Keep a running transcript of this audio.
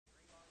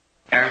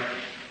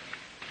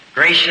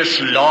Gracious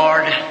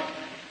Lord,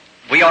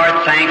 we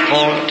are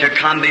thankful to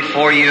come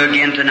before you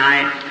again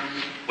tonight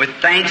with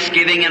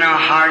thanksgiving in our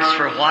hearts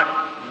for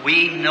what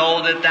we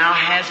know that Thou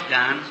hast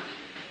done,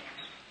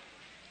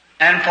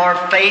 and for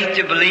faith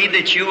to believe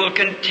that you will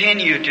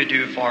continue to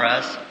do for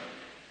us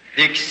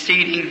the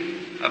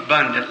exceeding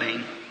abundantly.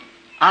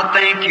 I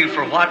thank you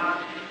for what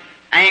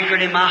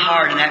anchored in my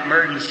heart in that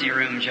emergency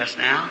room just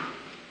now,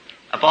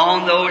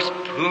 upon those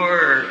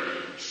poor,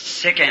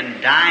 sick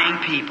and dying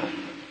people.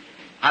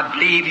 I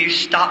believe you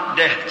stopped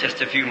death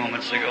just a few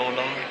moments ago,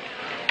 Lord.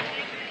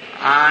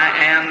 I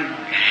am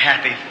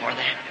happy for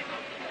that.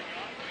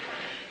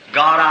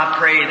 God, I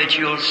pray that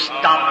you'll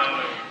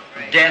stop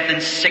death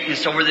and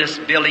sickness over this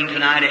building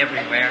tonight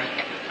everywhere.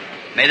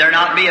 May there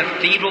not be a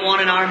feeble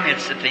one in our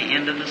midst at the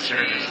end of the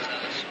service.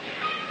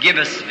 Give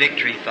us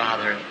victory,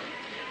 Father.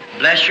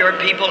 Bless your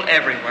people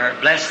everywhere.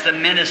 Bless the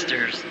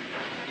ministers,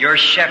 your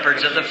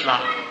shepherds of the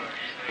flock.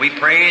 We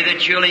pray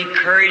that you'll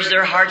encourage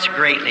their hearts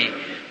greatly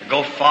to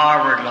go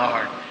forward,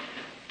 Lord,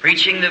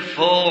 preaching the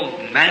full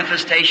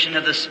manifestation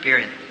of the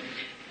Spirit.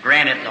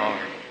 Grant it, Lord.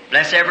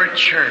 Bless every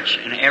church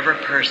and every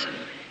person.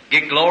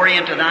 Get glory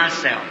unto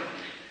thyself.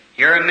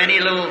 Here are many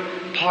little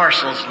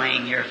parcels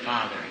laying here,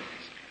 Father.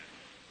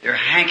 They're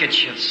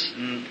handkerchiefs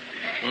and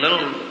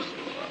little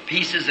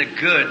pieces of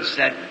goods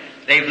that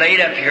they've laid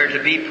up here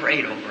to be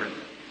prayed over.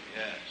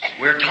 Yes.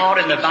 We're taught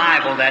in the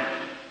Bible that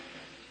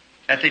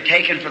they've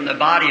taken from the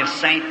body of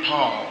St.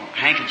 Paul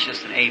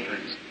handkerchiefs and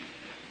aprons.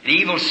 And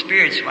evil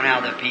spirits went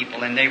out of the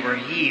people and they were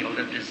healed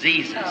of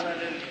diseases.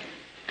 Hallelujah.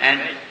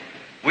 And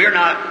we're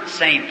not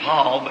St.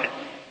 Paul, but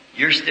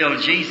you're still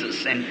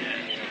Jesus. And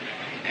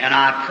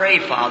I pray,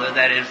 Father,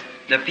 that as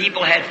the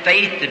people had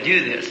faith to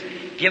do this,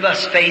 give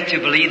us faith to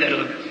believe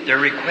that their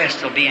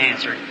requests will be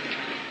answered.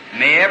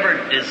 May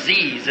every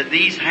disease that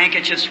these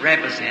handkerchiefs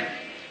represent,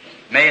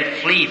 may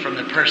it flee from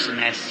the person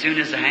as soon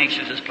as the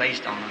handkerchief is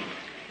placed on them.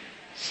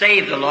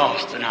 Save the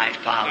lost tonight,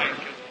 Father.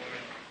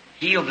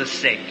 Heal the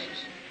sick.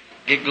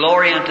 Give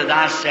glory unto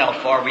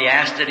thyself, for we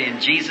asked it in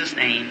Jesus'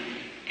 name.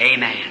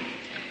 Amen.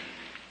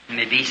 You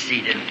may be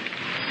seated.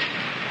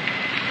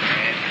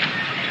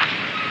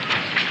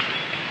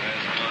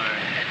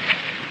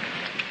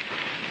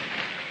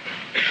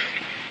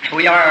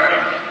 We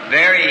are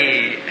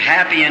very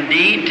happy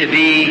indeed to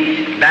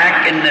be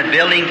back in the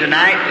building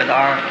tonight with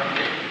our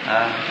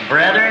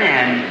brethren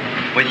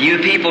and with you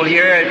people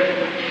here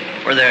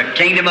for the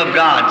kingdom of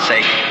God's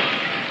sake.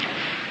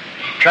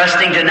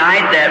 Trusting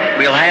tonight that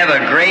we'll have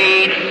a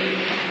great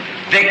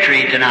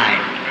victory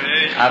tonight.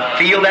 I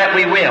feel that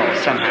we will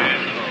somehow.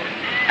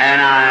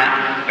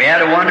 And we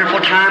had a wonderful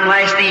time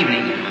last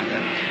evening.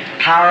 The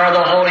power of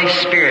the Holy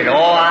Spirit. Oh,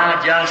 I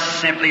just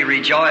simply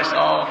rejoiced.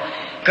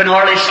 Couldn't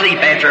hardly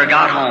sleep after I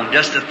got home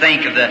just to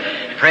think of the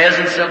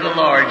presence of the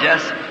Lord,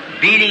 just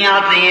beating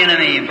out the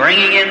enemy,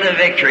 bringing in the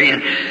victory,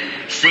 and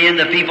seeing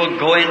the people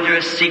go into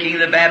it, seeking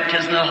the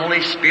baptism of the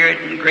Holy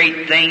Spirit and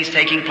great things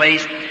taking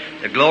place,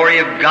 the glory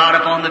of God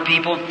upon the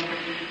people.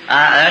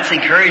 That's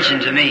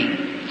encouraging to me.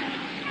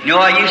 You know,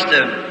 I used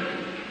to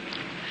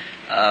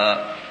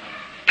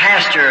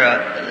pastor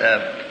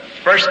the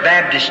First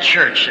Baptist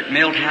Church at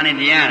Milltown,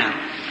 Indiana.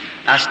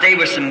 I stayed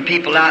with some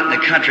people out in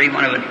the country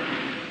when I would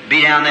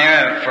be down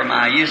there for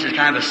my use as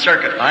kind of a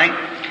circuit like.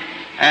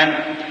 And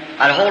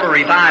I'd hold a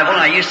revival,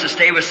 and I used to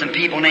stay with some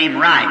people named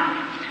Wright.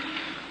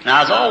 And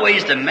I was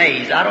always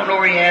amazed. I don't know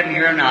where you have them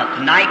here or not.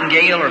 The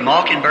nightingale or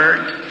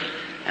mockingbird,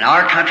 and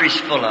our country's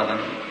full of them.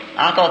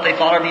 I thought they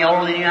followed me all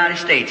over the United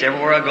States.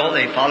 Everywhere I go,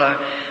 they follow.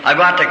 I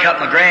go out to cut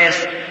my grass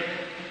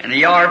in the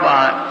yard,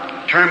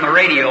 I turn my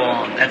radio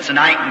on. That's the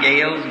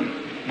nightingales and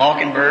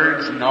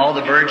mockingbirds and all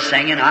the birds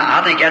singing.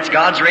 I think that's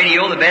God's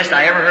radio, the best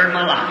I ever heard in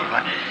my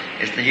life,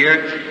 is to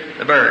hear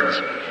the birds.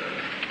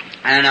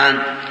 And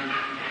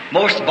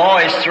most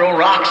boys throw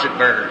rocks at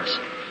birds.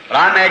 But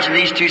I imagine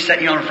these two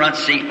sitting on the front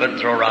seat wouldn't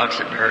throw rocks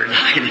at birds.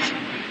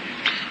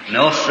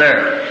 No,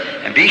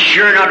 sir. And be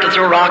sure not to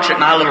throw rocks at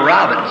my little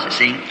robins, you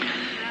see.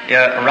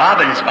 A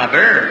robin is my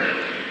bird.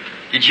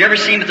 Did you ever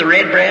see him with the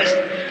red breast?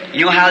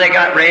 You know how they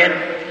got red?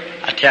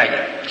 I tell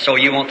you. So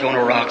you won't throw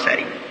no rocks at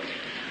him.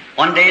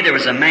 One day there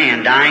was a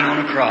man dying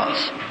on a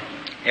cross.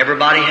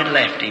 Everybody had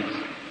left him.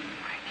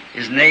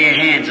 His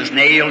hands was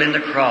nailed in the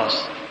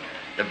cross.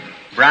 The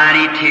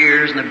briny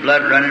tears and the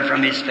blood running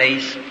from his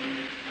face,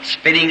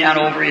 spitting down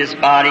over his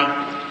body.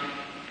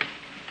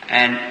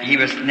 And he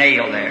was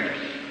nailed there.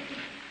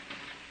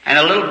 And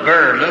a little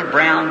bird, a little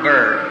brown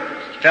bird,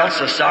 felt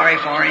so sorry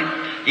for him.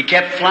 He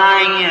kept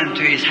flying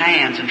into his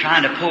hands and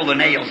trying to pull the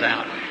nails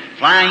out.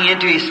 Flying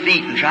into his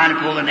feet and trying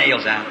to pull the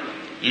nails out.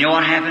 You know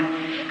what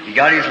happened? He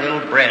got his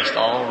little breast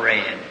all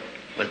red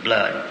with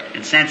blood.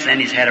 And since then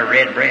he's had a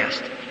red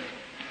breast.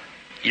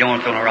 You don't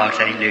want to throw no rocks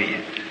at him, do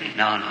you?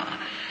 No.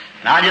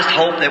 And I just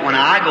hope that when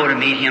I go to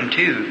meet him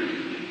too,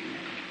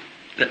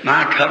 that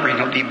my covering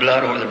will be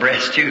blood over the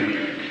breast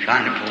too,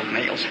 trying to pull the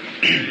nails.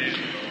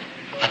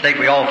 I think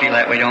we all feel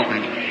that way, don't we?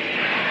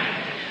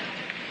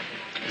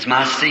 It's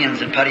my sins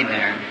that put him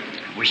there. I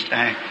wished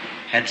I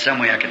had some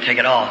way I could take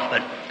it off,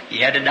 but he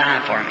had to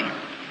die for me.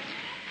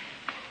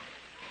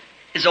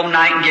 His old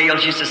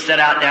nightingales used to sit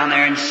out down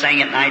there and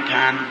sing at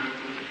nighttime.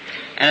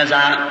 And as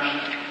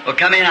I would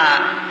come in,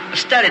 I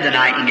studied the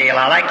nightingale.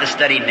 I like to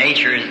study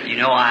nature. You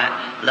know,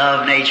 I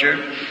love nature.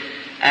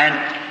 And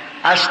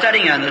I was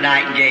studying on the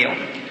nightingale.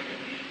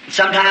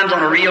 Sometimes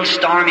on a real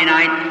stormy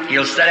night,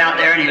 he'll sit out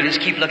there and he'll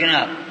just keep looking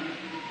up.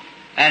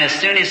 And as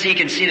soon as he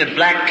can see the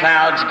black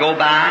clouds go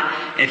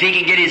by, if he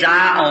can get his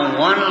eye on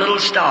one little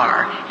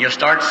star, he'll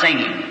start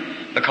singing,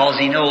 because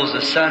he knows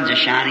the sun's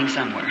just shining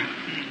somewhere.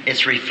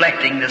 It's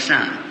reflecting the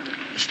sun,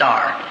 the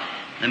star,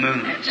 the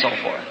moon, and so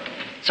forth.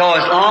 So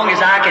as long as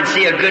I can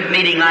see a good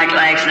meeting like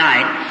last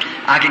night,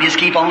 I can just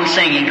keep on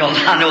singing, because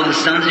I know the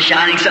sun's just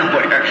shining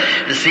somewhere,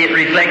 to see it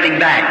reflecting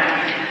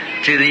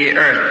back to the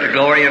earth, the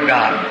glory of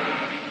God.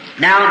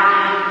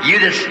 Now, you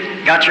that's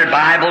got your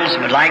Bibles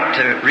and would like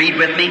to read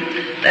with me,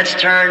 let's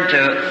turn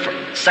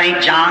to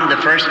St. John, the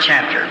 1st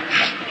chapter.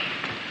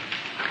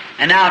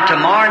 And now,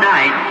 tomorrow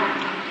night,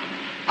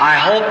 I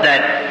hope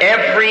that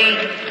every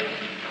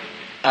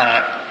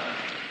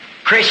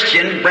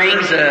Christian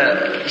brings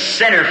a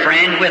sinner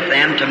friend with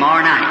them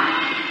tomorrow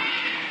night.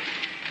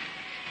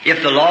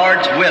 If the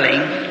Lord's willing,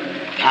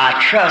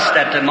 I trust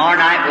that tomorrow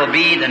night will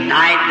be the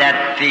night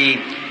that the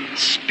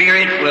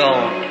Spirit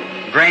will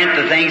grant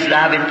the things that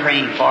I've been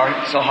praying for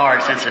so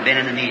hard since I've been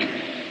in the meeting.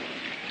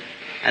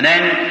 And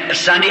then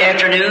Sunday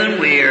afternoon,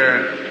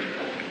 we're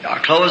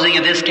our closing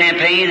of this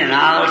campaign, and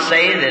I'll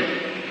say that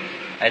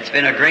it's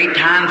been a great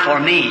time for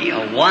me,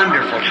 a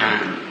wonderful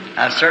time.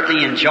 I've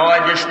certainly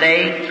enjoyed this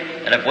day,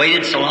 that I've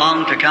waited so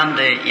long to come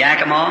to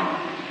Yakima.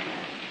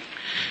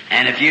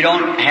 And if you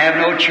don't have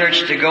no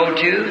church to go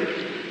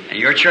to, and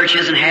your church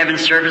isn't having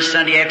service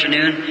Sunday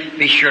afternoon,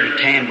 be sure to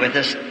attend with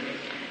us,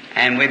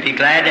 and we'd be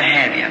glad to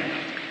have you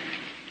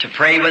to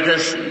pray with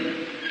us and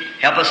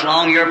help us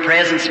along. Your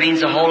presence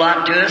means a whole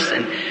lot to us,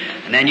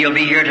 and then you'll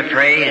be here to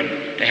pray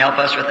and to help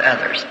us with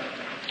others.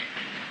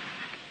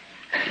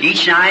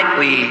 Each night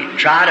we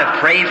try to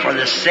pray for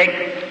the sick.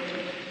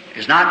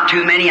 There's not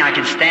too many I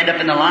can stand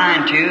up in the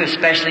line to,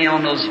 especially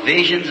on those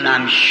visions, and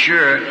I'm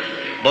sure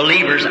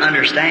believers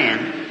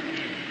understand.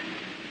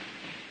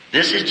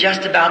 This is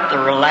just about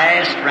the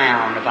last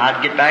round. If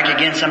I'd get back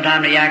again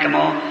sometime to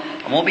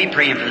Yakima, I won't be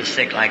praying for the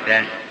sick like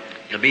that.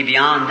 It'll be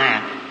beyond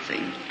that,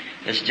 see.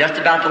 It's just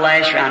about the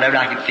last round of it.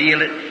 I can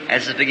feel it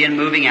as it begins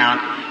moving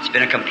out. It's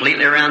been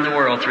completely around the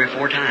world 3 or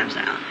 4 times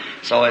now.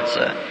 So it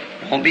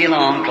won't be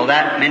long till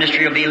that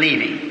ministry will be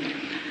leaving.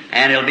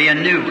 And it'll be a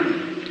new one,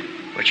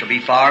 which will be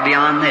far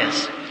beyond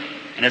this.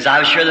 And as I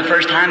was sure the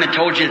first time I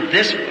told you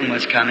this one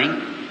was coming,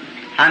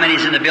 how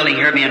many's in the building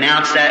heard me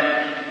announce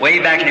that way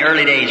back in the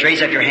early days?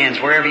 Raise up your hands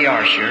wherever you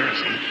are, sure.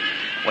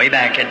 See? Way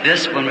back that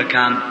this one would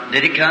come.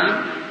 Did it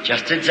come?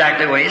 Just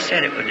exactly the way it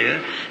said it would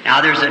do.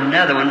 Now there's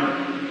another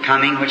one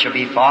coming which will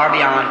be far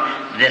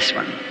beyond this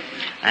one.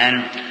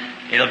 And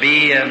it'll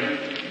be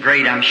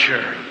great, I'm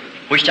sure.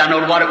 Wished I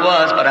knew what it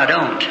was, but I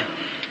don't.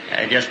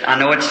 I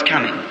know it's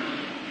coming.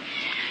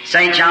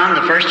 St. John,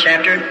 the 1st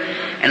chapter,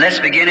 and let's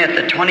begin at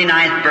the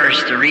 29th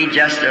verse to read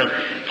just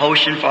a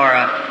portion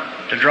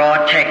to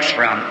draw a text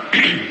from.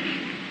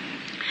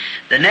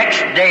 The next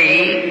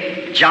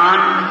day,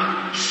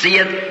 John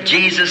seeth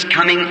Jesus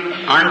coming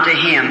unto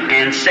him,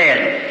 and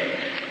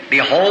said,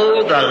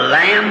 Behold the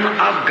Lamb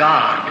of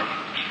God,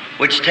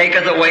 which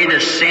taketh away the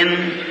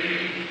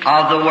sin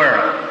of the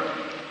world.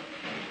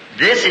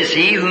 This is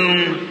he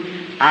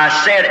whom I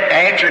said,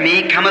 After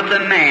me cometh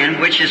a man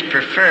which is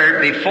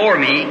preferred before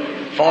me,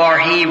 for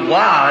he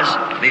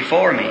was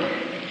before me.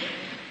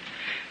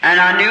 And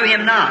I knew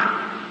him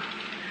not,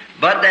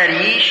 but that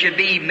he should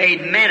be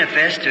made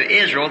manifest to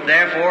Israel,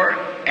 therefore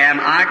am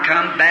I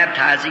come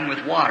baptizing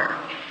with water.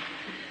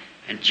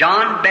 And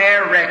John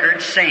bare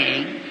record,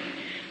 saying,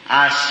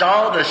 I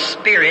saw the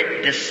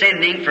Spirit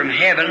descending from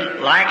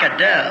heaven like a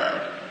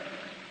dove,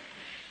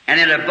 and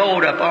it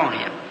abode upon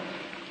him.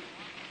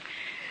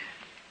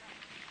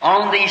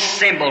 On these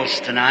symbols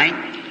tonight,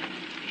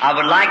 I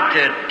would like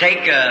to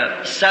take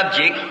a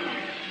subject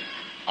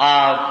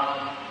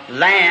of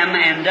lamb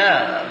and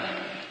dove.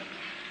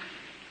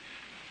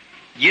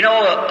 You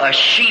know, a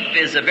sheep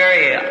is a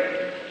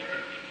very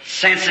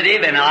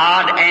sensitive and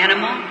odd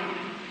animal.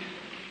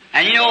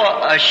 And you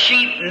know, a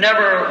sheep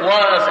never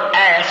was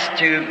asked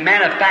to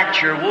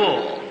manufacture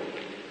wool.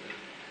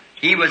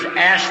 He was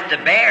asked to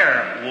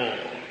bear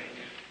wool,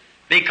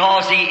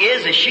 because he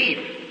is a sheep.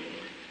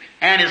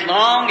 And as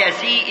long as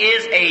he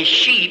is a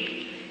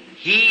sheep,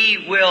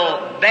 he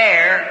will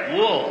bear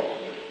wool,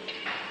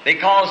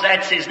 because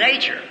that's his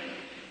nature.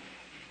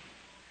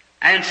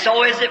 And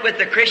so is it with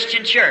the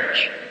Christian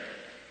church.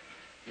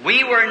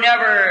 We were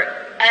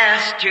never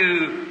asked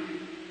to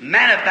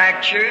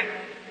manufacture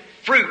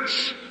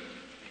fruits.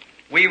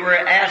 We were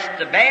asked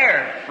to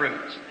bear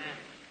fruits.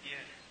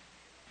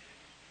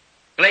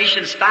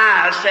 Galatians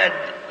 5 said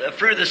the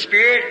fruit of the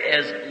Spirit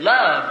is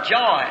love,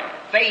 joy,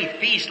 faith,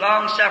 peace,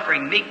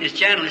 long-suffering, meekness,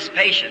 gentleness,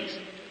 patience.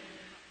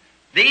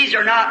 These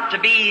are not to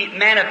be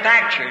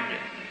manufactured.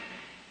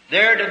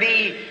 They're to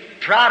be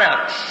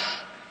products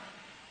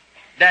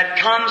that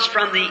comes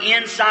from the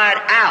inside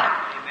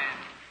out.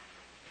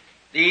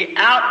 The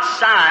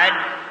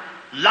outside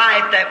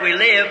life that we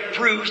live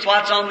proves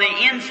what's on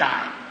the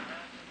inside.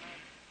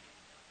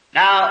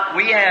 Now,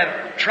 we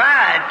have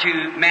tried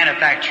to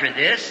manufacture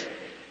this,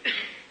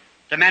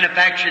 to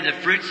manufacture the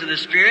fruits of the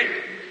Spirit,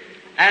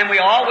 and we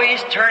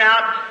always turn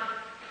out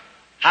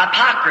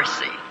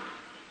hypocrisy,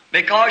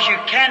 because you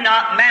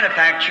cannot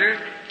manufacture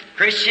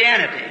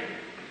Christianity.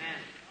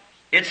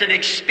 It's an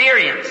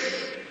experience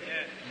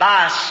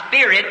by a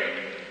Spirit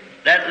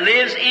that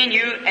lives in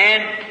you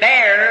and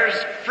bears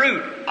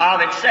fruit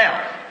of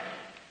itself.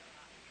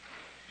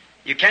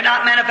 You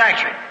cannot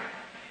manufacture it.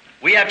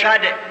 We have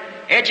tried to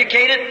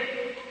educate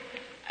it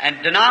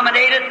and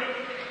denominate it,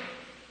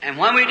 and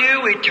when we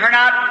do, we turn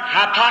out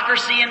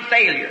hypocrisy and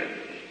failure.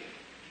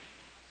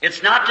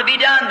 It's not to be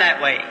done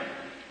that way.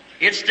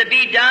 It's to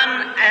be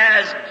done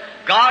as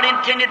God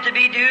intended to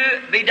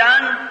be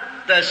done,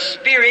 the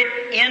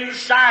Spirit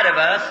inside of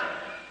us,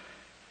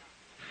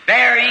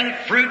 bearing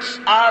fruits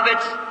of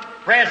its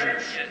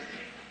presence.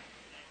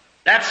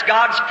 That's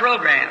God's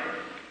program.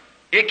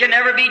 It can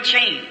never be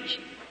changed.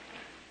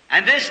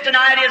 And this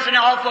tonight is an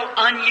awful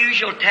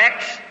unusual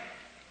text,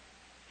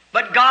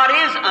 but God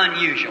is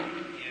unusual.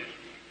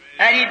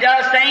 And He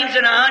does things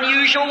in an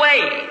unusual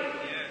way,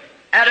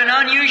 at an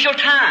unusual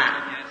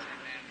time,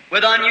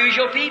 with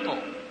unusual people.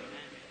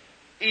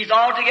 He's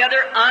altogether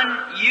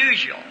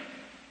unusual.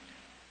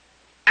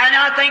 And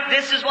I think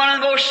this is one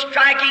of the most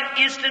striking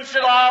instances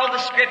of all the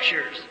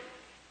Scriptures.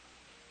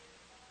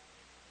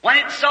 When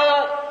it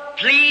so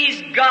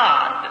pleased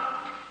God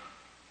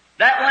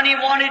that when He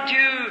wanted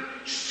to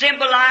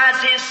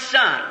symbolize His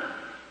Son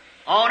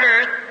on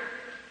earth,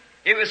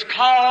 it was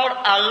called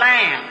a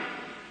lamb.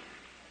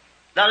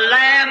 The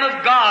Lamb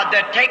of God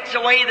that takes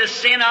away the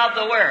sin of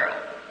the world.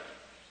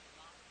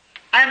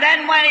 And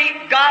then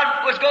when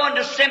God was going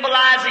to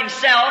symbolize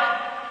Himself,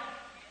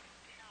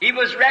 He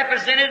was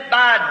represented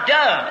by a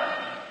dove.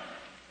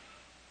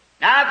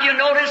 Now if you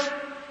notice,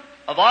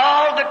 of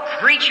all the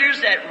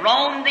creatures that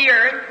roam the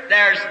earth,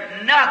 there's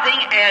nothing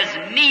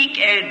as meek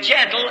and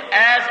gentle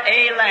as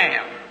a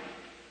lamb.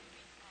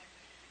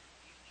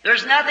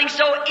 There's nothing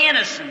so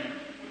innocent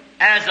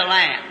as a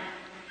lamb.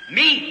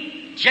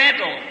 Meek,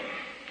 gentle.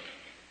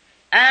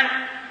 And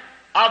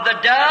of the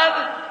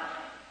dove,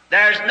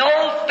 there's no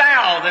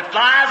fowl that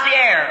flies the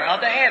air of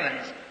the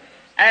heavens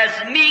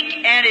as meek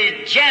and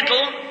as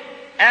gentle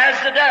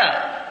as the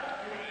dove.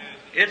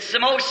 It's the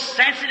most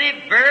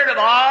sensitive bird of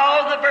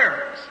all the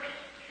birds.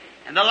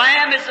 And the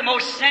lamb is the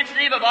most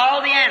sensitive of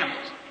all the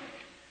animals.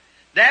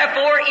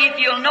 Therefore, if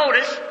you'll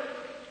notice,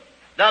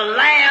 the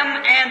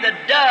lamb and the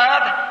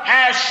dove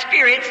has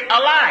spirits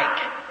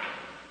alike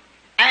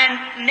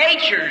and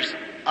natures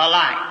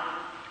alike.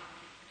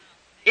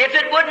 If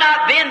it would not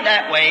have been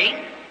that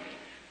way,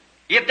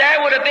 if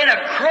there would have been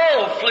a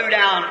crow flew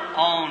down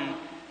on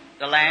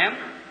the lamb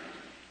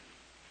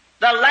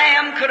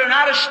could have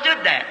not have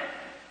stood that.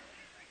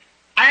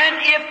 And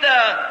if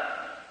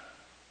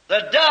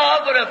the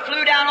dove would have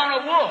flew down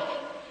on a wolf,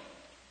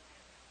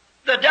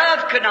 the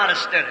dove could not have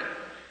stood it.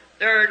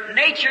 Their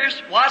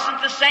natures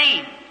wasn't the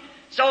same.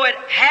 So it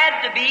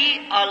had to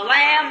be a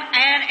lamb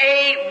and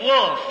a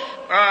wolf,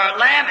 or a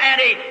lamb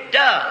and a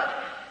dove,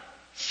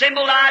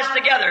 symbolized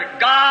together,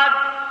 God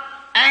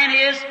and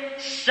His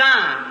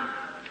Son,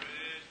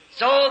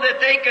 so that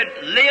they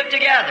could live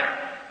together.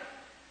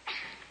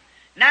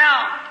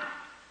 Now,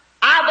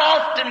 I've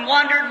often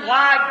wondered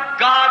why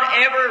God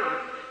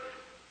ever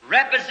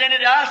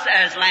represented us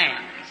as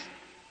lambs.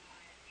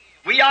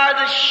 We are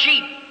the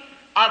sheep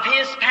of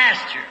His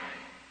pasture.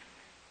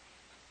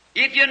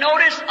 If you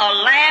notice, a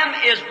lamb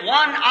is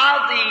one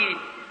of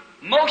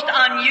the most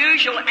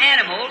unusual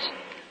animals.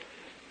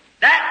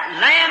 That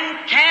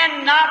lamb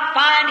cannot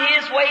find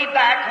his way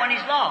back when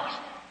he's lost.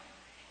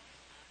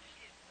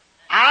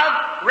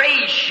 I've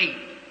raised sheep.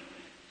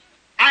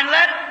 And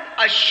let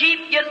a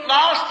sheep get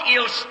lost,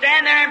 he'll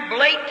stand there and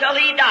blate till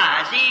he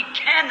dies. He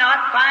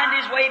cannot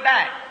find his way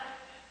back.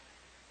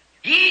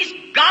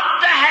 He's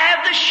got to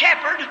have the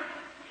shepherd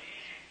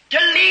to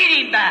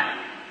lead him back.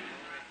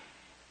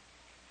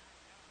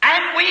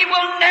 And we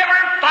will never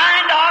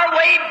find our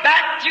way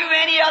back to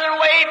any other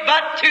way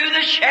but to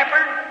the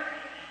shepherd.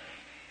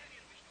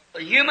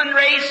 The human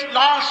race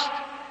lost.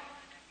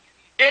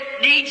 It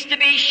needs to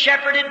be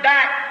shepherded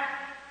back.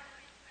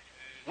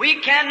 We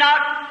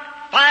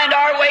cannot find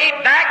our way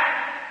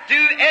back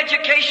through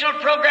educational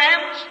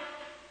programs.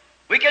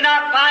 We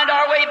cannot find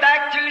our way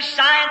back through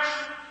science.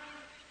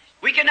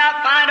 We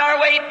cannot find our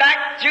way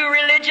back through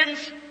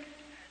religions.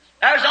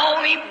 There's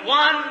only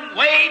one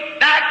way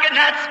back, and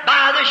that's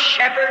by the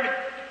shepherd.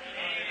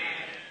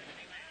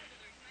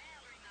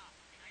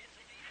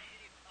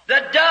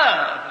 The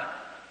dove,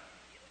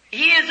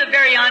 he is a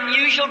very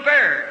unusual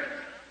bird.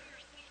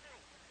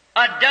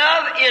 A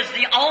dove is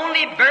the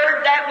only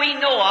bird that we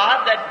know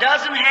of that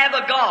doesn't have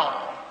a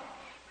gall.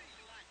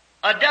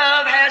 A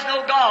dove has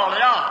no gall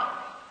at all.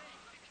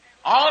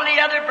 All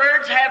the other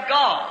birds have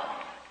gall.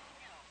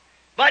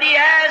 But he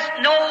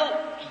has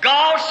no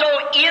gall,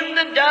 so in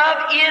the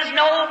dove is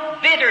no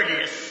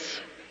bitterness.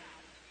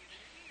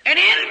 And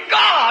in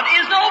God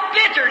is no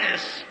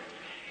bitterness.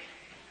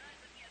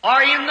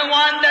 Or in the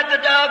one that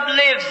the dove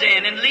lives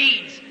in and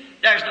leads,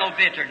 there's no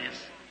bitterness.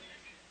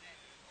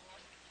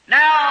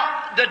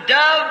 Now, the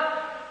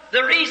dove,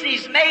 the reason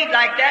he's made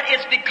like that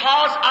is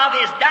because of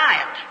his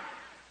diet.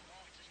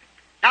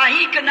 Now,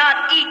 he could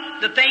not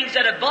eat the things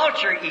that a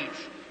vulture eats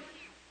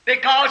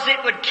because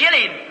it would kill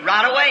him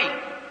right away.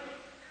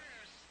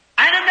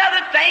 And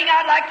another thing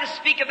I'd like to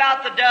speak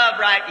about the dove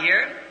right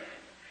here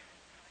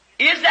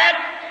is that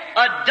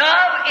a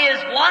dove is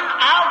one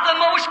of the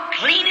most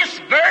cleanest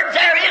birds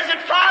there is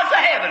that flies the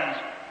heavens.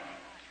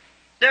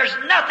 There's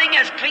nothing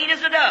as clean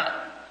as a dove.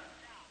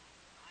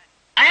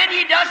 And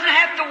he doesn't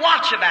have to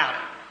watch about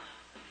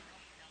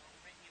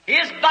it.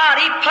 His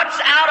body puts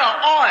out an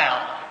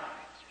oil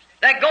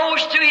that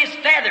goes to his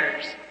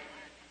feathers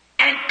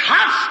and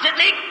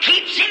constantly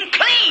keeps him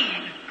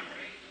clean.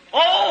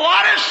 Oh,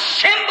 what a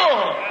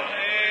symbol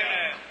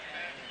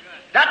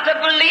that the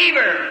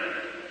believer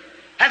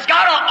has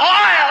got an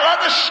oil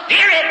of the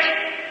Spirit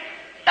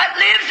that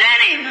lives in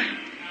him.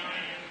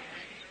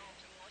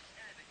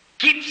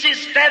 Keeps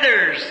his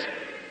feathers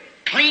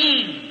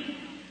clean.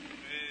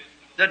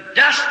 The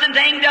dust and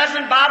thing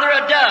doesn't bother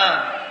a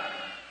dove.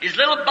 His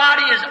little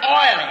body is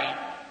oily,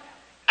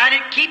 and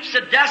it keeps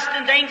the dust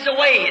and things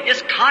away. It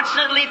just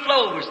constantly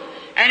flows.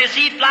 And as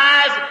he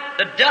flies,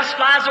 the dust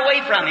flies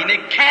away from him.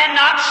 It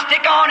cannot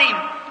stick on him,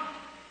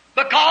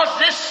 because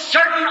this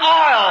certain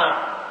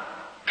oil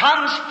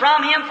comes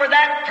from him for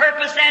that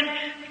purpose, and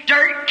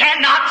dirt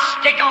cannot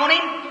stick on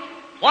him.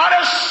 What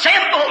a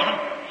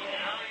symbol!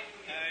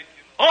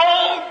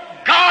 Oh,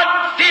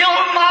 God, fill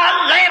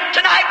my lamp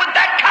tonight with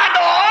that kind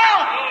of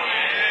oil,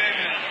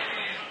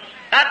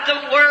 that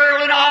the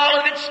world and all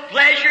of its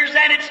pleasures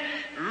and its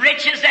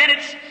riches and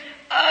its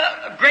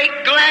great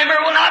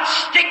glamour will not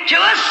stick to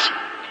us,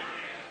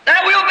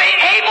 that we'll be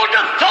able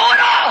to throw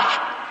it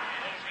off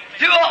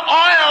through an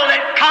oil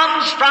that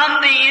comes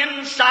from the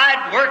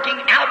inside, working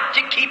out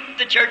to keep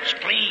the church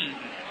clean.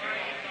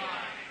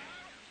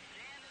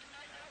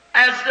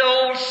 As the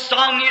old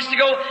song used to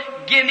go,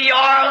 give me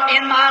oil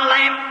in my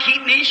lamp,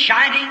 keep me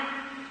shining.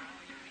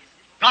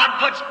 God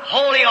puts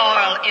holy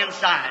oil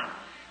inside.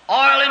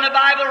 Oil in the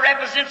Bible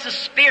represents the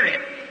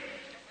Spirit,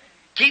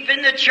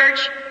 keeping the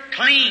church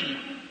clean.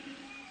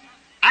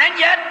 And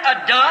yet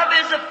a dove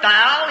is a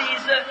fowl,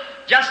 he's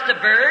just a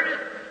bird.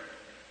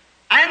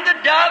 And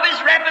the dove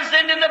is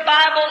represented in the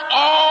Bible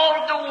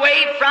all the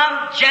way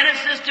from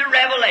Genesis to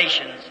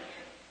Revelations.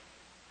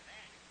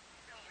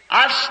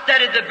 I've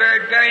studied the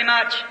bird very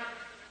much.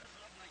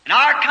 In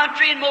our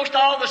country and most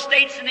all the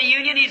states in the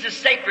Union, he's a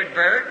sacred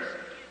bird.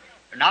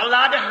 They're not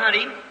allowed to hunt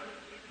him.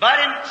 But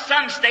in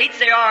some states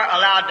they are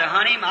allowed to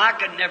hunt him. I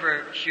could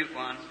never shoot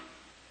one.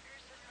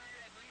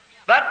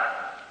 But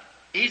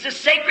he's a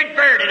sacred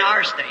bird in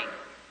our state.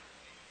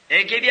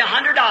 They give you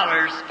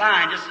 $100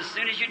 fine just as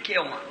soon as you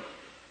kill one.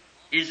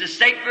 He's a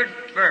sacred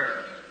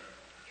bird.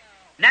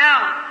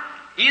 Now,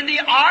 in the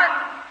ark,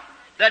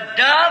 the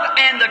dove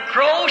and the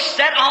crow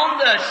sat on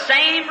the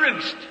same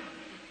roost.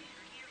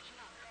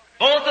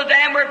 Both of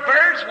them were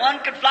birds. One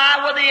could fly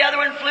where the other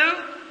one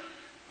flew.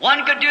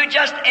 One could do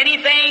just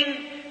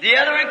anything the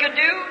other one could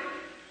do.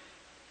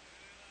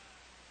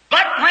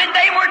 But when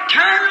they were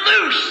turned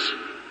loose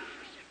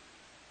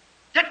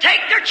to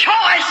take their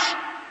choice,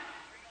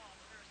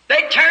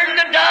 they turned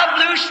the dove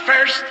loose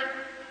first,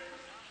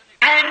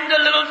 and the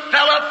little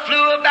fellow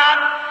flew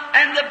about,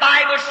 and the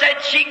Bible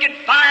said she could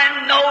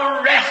find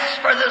no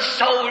rest for the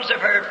soles of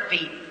her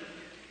feet.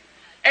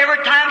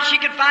 Every time she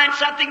could find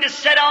something to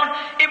sit on,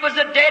 it was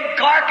a dead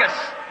carcass.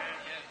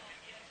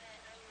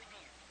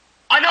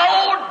 An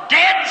old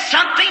dead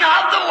something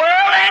of the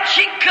world, and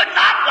she could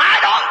not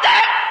light on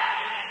that.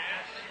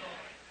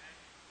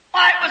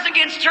 Why, it was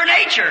against her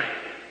nature.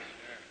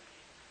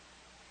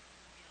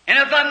 And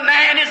if a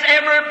man is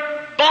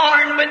ever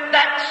born with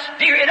that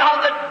spirit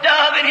of the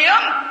dove in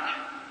him,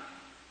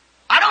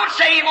 I don't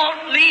say he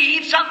won't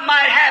leave. Something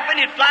might happen,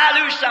 he'd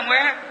fly loose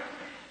somewhere.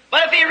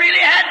 But if he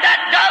really had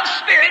that dove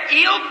spirit,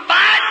 he'll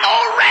find no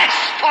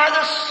rest for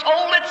the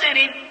soul that's in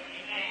him.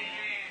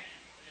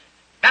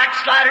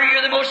 Backslider,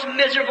 you're the most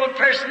miserable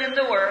person in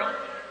the world.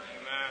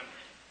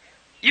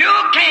 You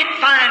can't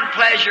find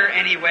pleasure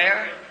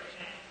anywhere.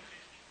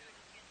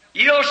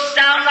 You'll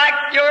sound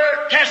like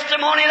your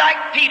testimony,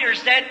 like Peter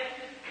said.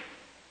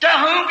 To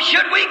whom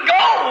should we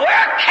go?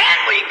 Where can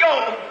we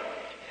go?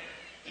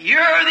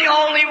 You're the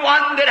only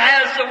one that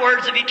has the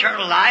words of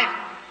eternal life.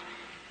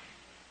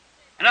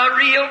 And a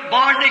real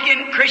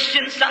born-again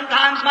Christian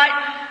sometimes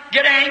might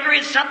get angry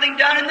at something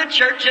done in the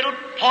church. It'll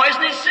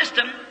poison his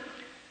system.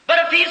 But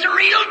if he's a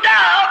real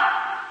dove,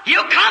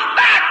 he'll come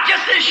back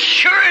just as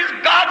sure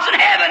as God's in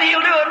heaven.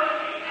 He'll do it.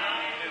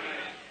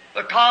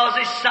 Because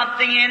there's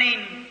something in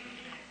him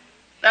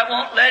that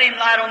won't let him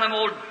light on them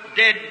old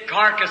dead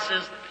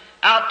carcasses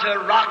out to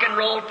a rock and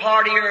roll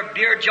party or a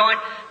beer joint.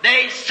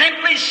 They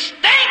simply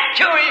stink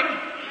to him.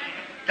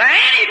 To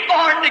any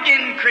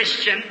born-again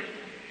Christian,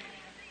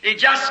 he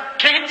just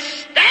can't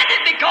stand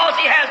it because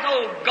he has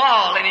no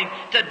gall in him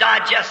to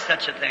digest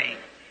such a thing.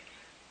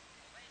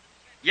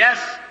 Yes,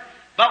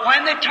 but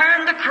when they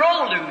turned the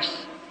crow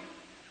loose,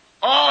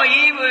 oh,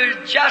 he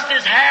was just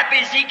as happy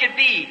as he could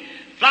be,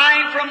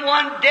 flying from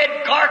one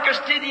dead carcass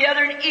to the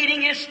other and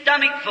eating his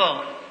stomach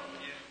full.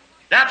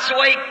 That's the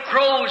way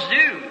crows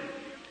do.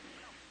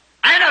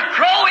 And a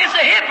crow is a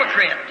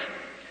hypocrite.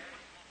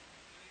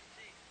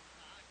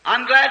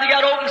 I'm glad they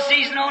got open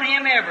season on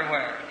him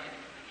everywhere.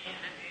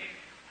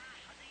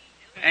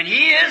 And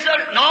he is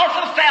an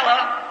awful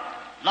fella,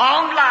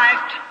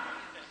 long-lived,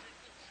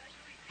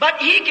 but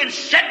he can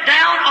sit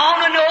down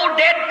on an old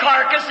dead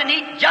carcass and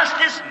eat just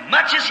as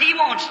much as he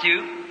wants to,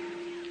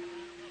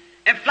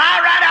 and fly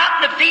right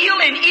out in the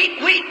field and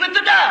eat wheat with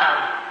the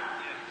dove.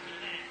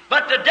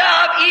 But the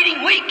dove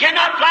eating wheat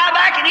cannot fly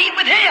back and eat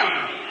with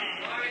him.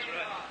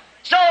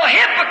 So a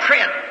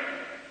hypocrite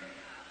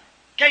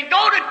can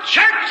go to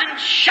church and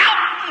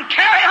shout and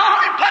carry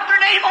on and put their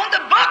name on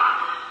the book,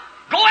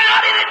 go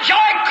out and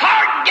enjoy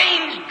card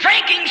games,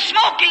 drinking,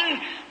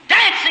 smoking,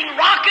 dancing,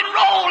 rock and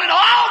roll, and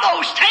all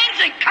those things,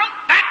 and come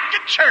back to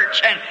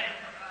church and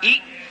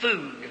eat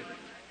food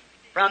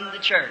from the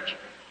church.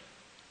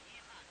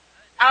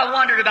 I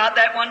wondered about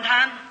that one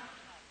time.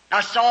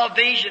 I saw a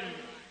vision.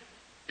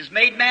 It was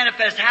made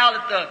manifest how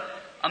that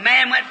a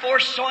man went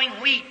forth sowing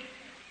wheat.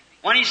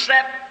 When he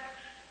slept,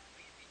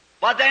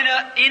 well, then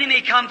an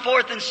enemy come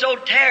forth and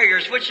sowed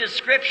tares, which is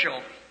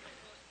scriptural.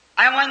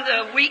 And when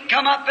the wheat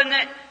come up and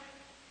it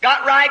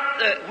got ripe,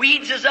 the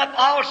weeds is up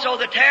also,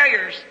 the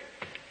tares.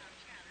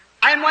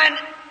 And when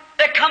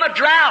there come a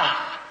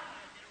drought,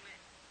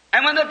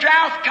 and when the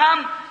drought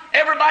come,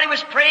 everybody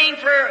was praying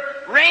for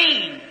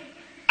rain.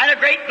 And a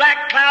great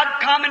black cloud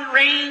come and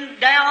rained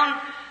down,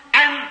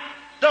 and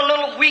the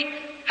little wheat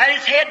had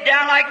his head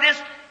down like this.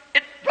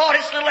 It brought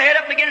its little head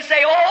up and began to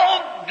say,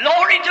 "Oh,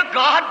 glory to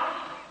God!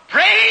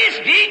 Praise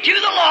be to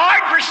the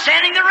Lord for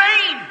sending the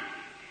rain."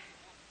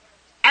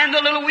 And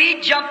the little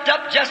weed jumped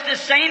up just the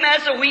same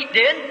as the wheat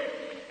did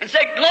and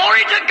said,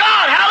 "Glory to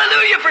God!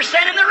 Hallelujah for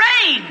sending the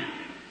rain."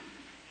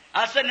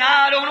 I said,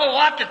 "Now I don't know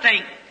what to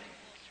think."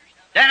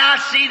 Then I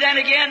see then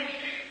again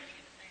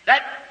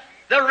that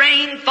the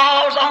rain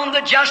falls on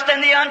the just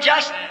and the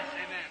unjust.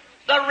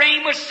 The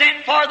rain was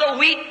sent for the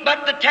wheat,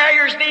 but the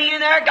tares being in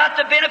there got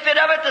the benefit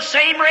of it, the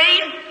same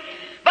rain.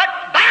 "But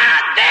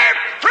by their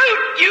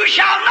fruit you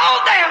shall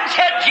know them,"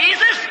 said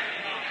Jesus.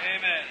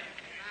 Amen.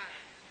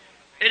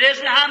 It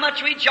isn't how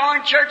much we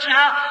join church and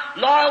how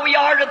loyal we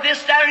are to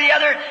this, that, or the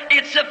other.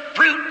 It's the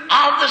fruit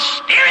of the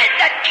Spirit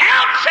that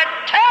counts,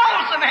 that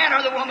tells the man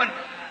or the woman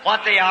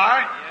what they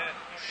are.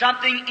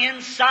 Something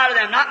inside of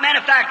them, not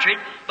manufactured,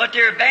 but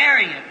they're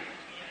bearing it.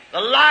 The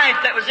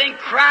life that was in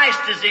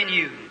Christ is in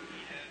you.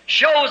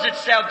 Shows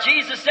itself.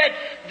 Jesus said,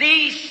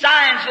 "These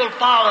signs will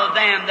follow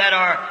them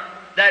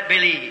that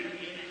believe."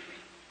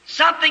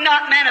 Something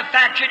not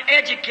manufactured,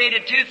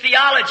 educated to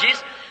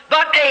theologies,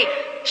 but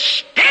a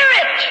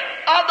Spirit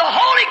of the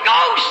Holy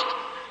Ghost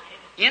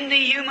in the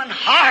human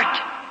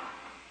heart,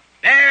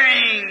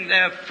 bearing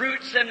the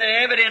fruits and the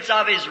evidence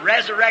of His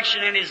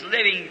resurrection and His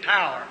living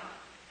power.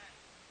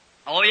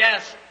 Oh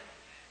yes,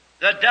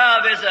 the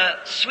dove is a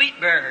sweet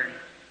bird.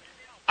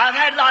 I've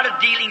had a lot of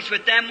dealings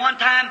with them. One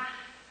time,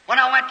 when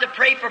I went to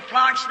pray for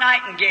Florence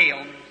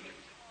Nightingale,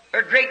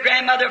 her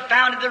great-grandmother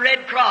founded the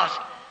Red Cross.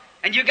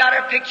 And you got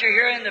her picture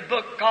here in the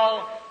book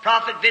called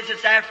Prophet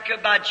Visits Africa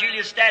by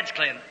Julius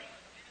Stadscliffe.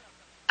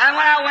 And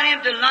when I went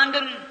into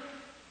London,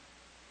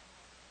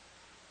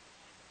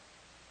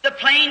 the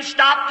plane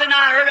stopped and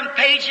I heard them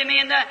paging me,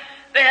 and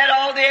they had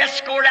all the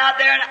escort out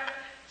there. And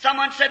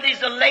someone said,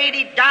 "There's a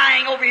lady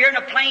dying over here, and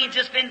a plane's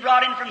just been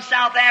brought in from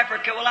South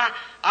Africa." Well,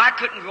 I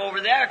couldn't go over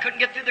there. I couldn't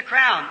get through the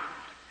crowd.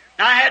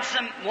 And I had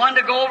one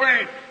to go over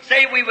and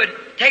say we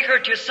would take her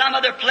to some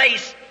other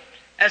place.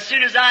 As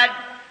soon as I'd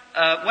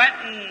went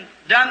and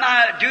done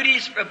my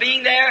duties for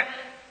being there,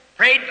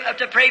 prayed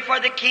to pray for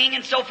the king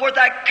and so forth,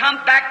 I'd come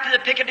back to the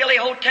Piccadilly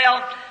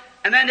Hotel,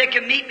 and then they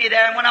could meet me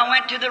there. And when I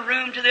went to the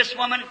room to this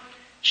woman,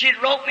 she'd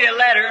wrote me a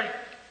letter,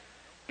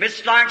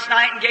 Miss Florence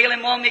Nightingale,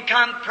 and wanted me to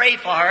come pray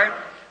for her.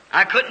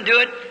 I couldn't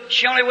do it.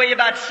 She only weighed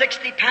about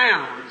 60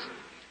 pounds.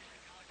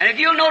 And if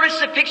you'll notice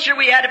the picture,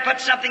 we had to put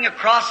something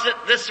across it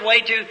this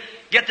way to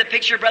get the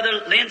picture.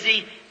 Brother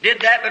Lindsay did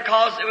that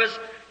because it was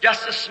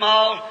just a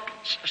small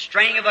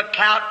string of a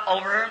clout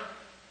over her.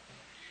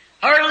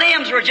 Her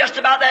limbs were just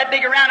about that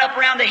big up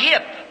around the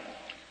hip.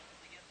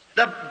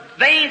 The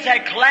veins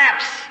had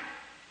collapsed.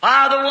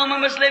 While the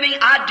woman was living,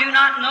 I do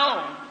not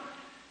know.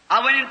 I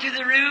went into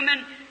the room,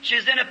 and she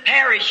was in a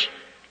parish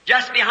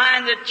just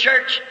behind the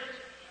church.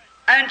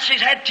 And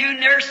she's had two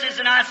nurses,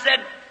 and I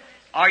said,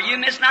 "Are you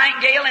Miss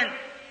Nightingale?" And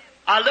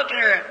I looked at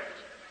her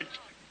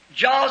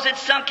jaws had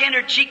sunk in,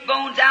 her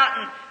cheekbones out,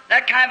 and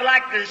that kind of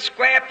like the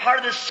square part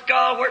of the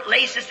skull where it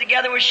laces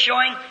together was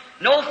showing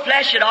no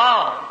flesh at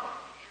all.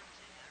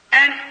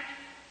 And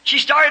she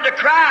started to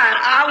cry, and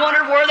I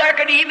wondered where there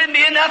could even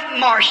be enough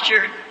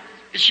moisture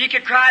that she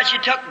could cry. She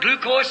took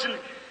glucose, and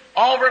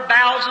all of her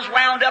bowels was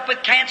wound up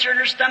with cancer in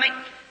her stomach.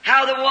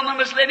 How the woman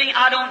was living,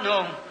 I don't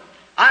know.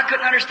 I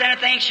couldn't understand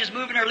a thing. She was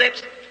moving her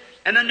lips,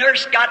 and the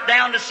nurse got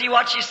down to see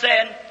what she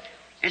said.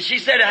 And she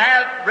said,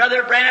 have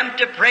Brother Branham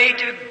to pray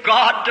to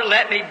God to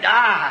let me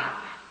die.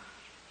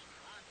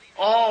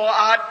 Oh,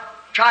 I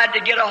tried to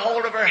get a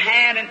hold of her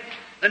hand, and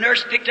the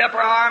nurse picked up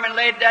her arm and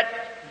laid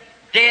that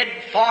dead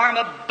form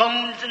of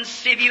bones and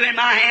sinew in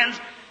my hands,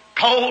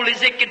 cold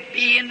as it could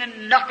be, and the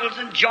knuckles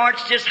and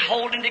joints just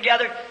holding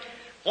together.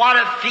 What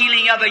a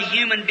feeling of a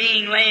human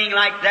being laying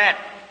like that.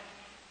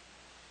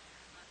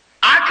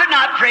 I could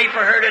not pray for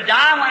her to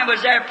die when I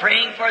was there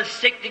praying for the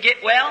sick to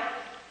get well.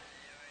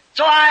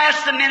 So I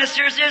asked the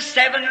ministers, there's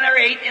 7 or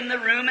 8 in the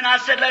room, and I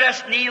said, let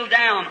us kneel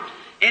down.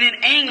 And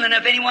in England,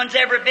 if anyone's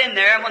ever been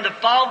there, when the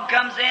fog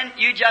comes in,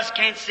 you just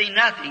can't see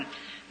nothing.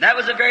 That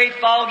was a very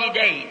foggy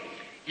day.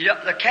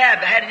 The cab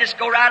had to just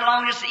go right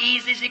along as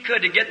easy as he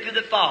could to get through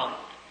the fog.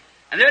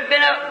 And there had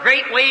been a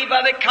great wave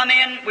of it come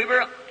in. We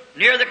were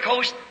near the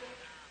coast.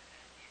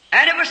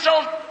 And it was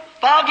so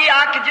foggy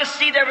I could just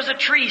see there was a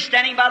tree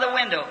standing by the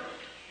window.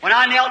 When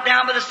I knelt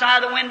down by the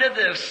side of the window,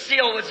 the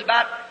sill was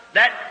about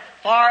that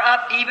far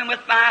up, even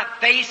with my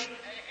face.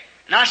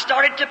 And I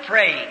started to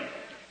pray.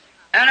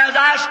 And as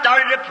I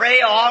started to pray,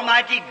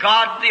 Almighty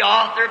God, the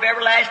author of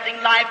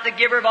everlasting life, the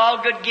giver of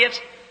all good gifts,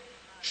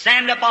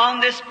 send upon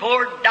this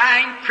poor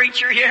dying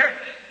creature here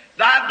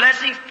thy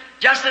blessings.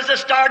 Just as I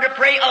started to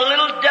pray, a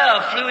little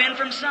dove flew in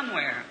from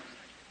somewhere,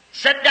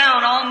 sat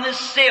down on this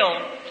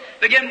sill,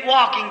 began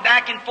walking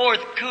back and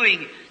forth,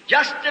 cooing,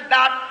 just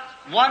about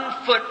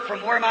 1 foot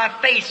from where my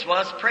face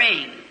was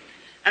praying.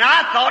 And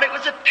I thought it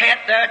was a pet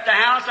there at the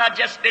house. I'd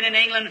just been in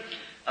England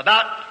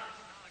about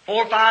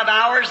 4 or 5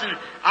 hours, and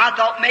I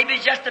thought maybe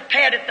it's just a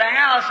pet at the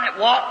house, and it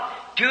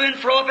walked to and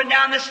fro up and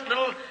down this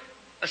little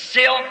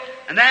sill.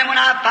 And then when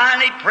I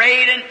finally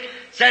prayed and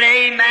said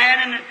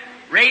amen and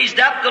raised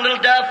up, the little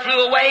dove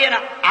flew away, and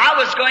I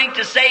was going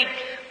to say,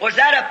 was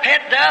that a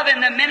pet dove?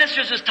 And the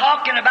ministers was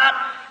talking about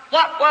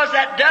what was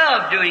that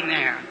dove doing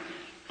there.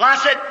 Well, I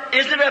said,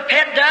 isn't it a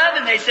pet dove?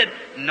 And they said,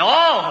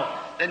 no,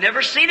 they'd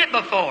never seen it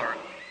before.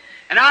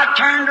 And I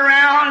turned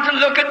around to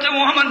look at the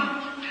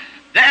woman.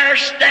 There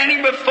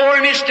standing before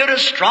me stood a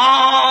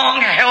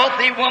strong,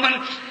 healthy woman.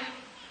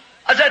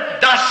 I said,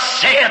 thus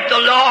saith the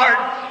Lord,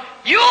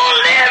 you'll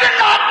live and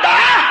not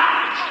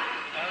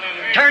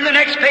die. Turn the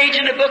next page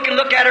in the book and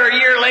look at her a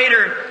year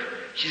later.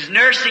 She's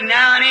nursing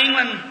now in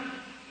England.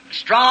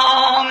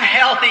 Strong,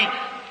 healthy.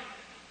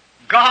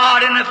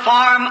 God in the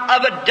form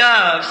of a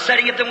dove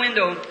sitting at the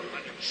window,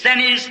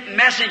 sent His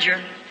messenger.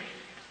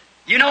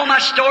 You know my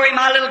story,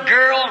 my little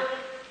girl,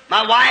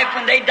 my wife,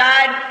 when they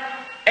died,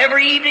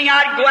 every evening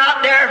I'd go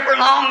out there for a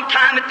long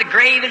time at the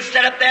grave and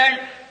sit up there.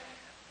 And,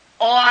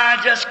 I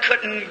just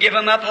couldn't give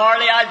them up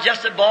hardly. I was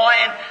just a boy,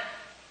 and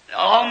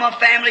all my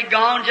family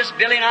gone, just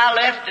Billy and I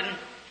left. And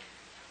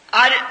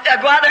I'd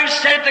go out there and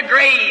sit at the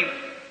grave.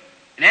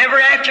 And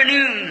every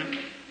afternoon,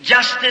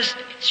 just as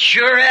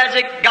sure as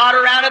it got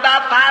around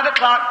about 5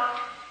 o'clock,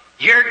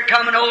 here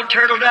come an old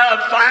turtle dove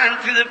flying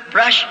through the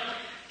brush,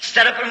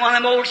 set up in one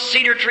of them old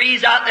cedar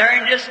trees out there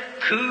and just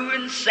coo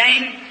and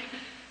sing.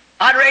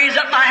 I'd raise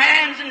up my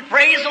hands and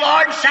praise the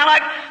Lord and sound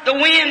like the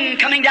wind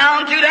coming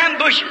down through them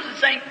bushes and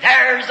saying,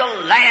 there's a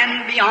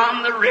land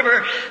beyond the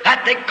river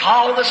that they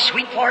call the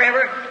sweet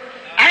forever.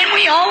 And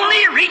we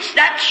only reach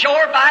that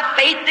shore by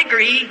faith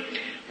degree.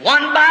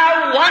 One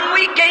by one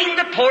we gain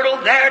the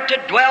portal there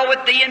to dwell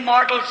with the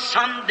immortal.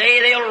 Someday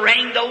they'll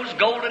ring those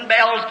golden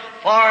bells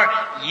for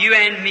you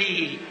and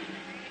me.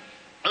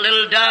 A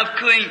little dove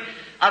cooing.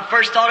 I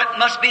first thought it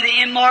must be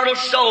the immortal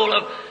soul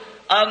of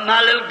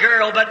my little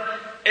girl, but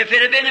if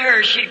it had been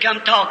her, she'd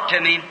come talk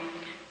to me.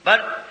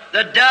 But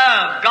the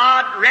dove,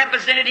 God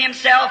represented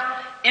Himself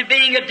in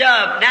being a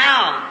dove.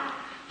 Now,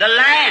 the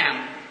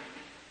lamb.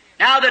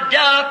 Now the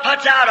dove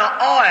puts out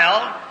an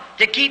oil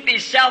to keep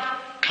himself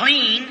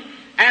clean,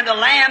 and the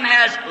lamb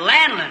has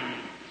lanolin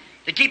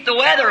to keep the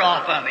weather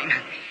off of him.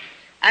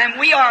 And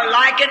we are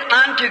likened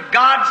unto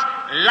God's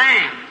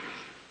lamb.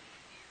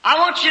 I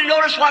want you to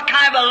notice what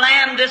kind of a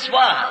lamb this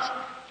was.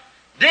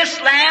 This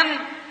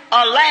lamb,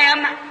 a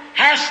lamb,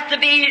 has to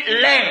be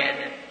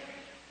led.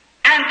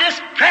 And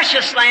this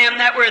precious lamb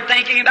that we're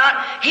thinking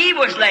about, He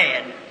was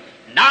led.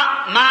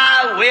 Not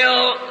my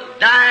will,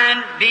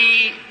 thine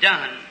be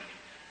done.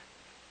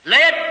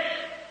 Led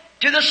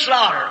to the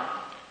slaughter.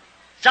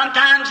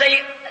 Sometimes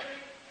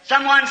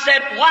someone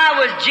said, why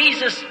was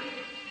Jesus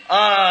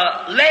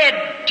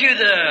led to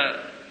the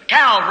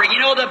Calvary? You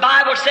know, the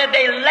Bible said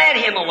they led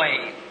Him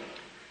away.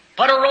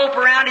 Put a rope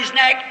around His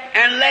neck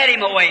and led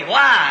Him away.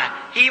 Why?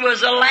 He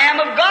was the Lamb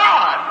of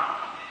God.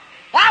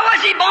 Why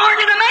was He born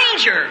in a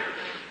manger?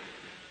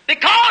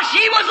 Because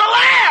He was a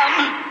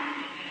lamb.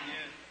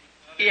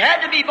 He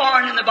had to be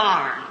born in the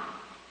barn.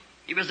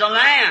 He was a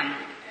lamb,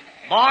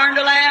 born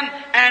to lamb,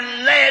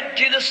 and led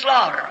to the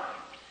slaughter.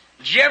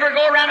 Did you ever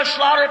go around a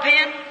slaughter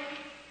pen?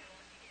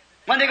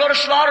 When they go to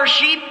slaughter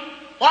sheep,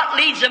 what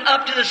leads them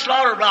up to the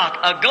slaughter block?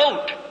 A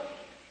goat.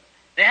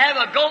 They have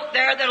a goat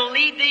there that'll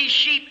lead these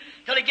sheep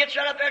till he gets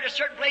right up there to a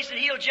certain place and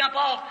he'll jump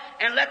off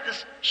and let the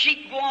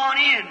sheep go on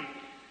in.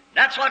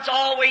 That's what's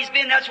always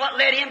been. That's what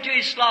led him to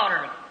his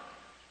slaughter.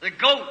 The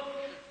goat.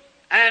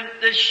 And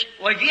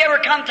well, if you ever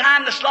come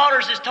time, the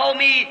slaughters has told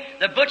me,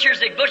 the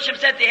butchers, they butchered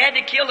said they had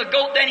to kill the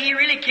goat, then he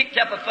really kicked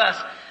up a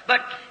fuss.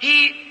 But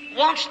he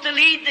wants to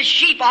lead the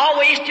sheep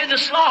always to the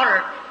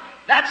slaughter.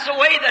 That's the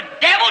way the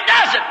devil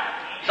does it.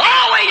 He's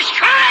always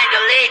trying to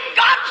lead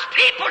God's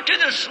people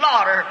to the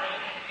slaughter.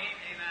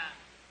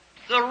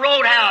 The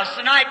roadhouse,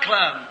 the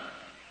nightclub,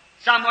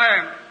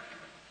 somewhere.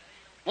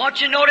 Want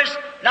you to notice,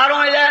 not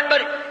only that,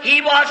 but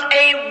he was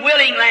a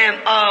willing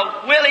lamb,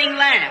 a willing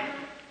lamb.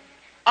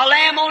 A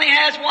lamb only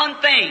has one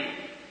thing,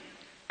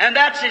 and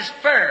that's his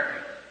fur,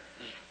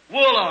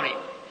 wool on him.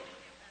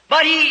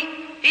 But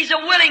he's a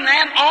willing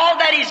lamb. All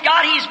that he's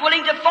got, he's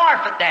willing to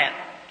forfeit that.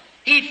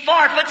 He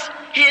forfeits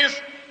his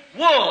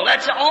wool.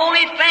 That's the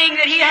only thing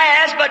that he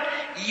has, but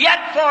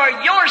yet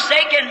for your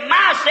sake and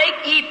my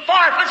sake, he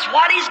forfeits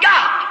what he's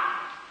got.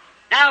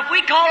 Now, if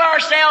we call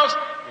ourselves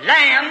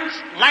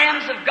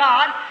lambs of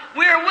God,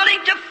 we're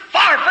willing to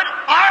forfeit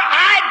our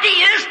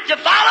ideas to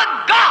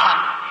follow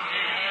God.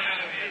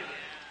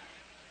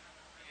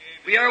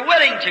 We are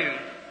willing to.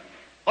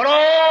 But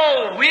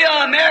oh, we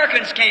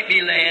Americans can't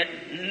be led.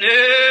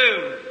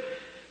 No.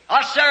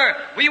 Us, sir,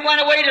 we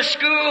went away to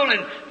school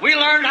and we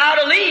learned how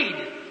to lead.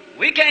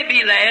 We can't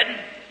be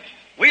led.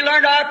 We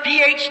learned our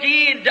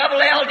PhD and double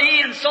LD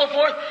and so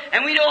forth,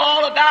 and we know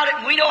all about it,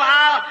 and we know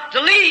how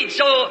to lead.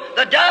 So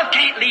the dove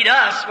can't lead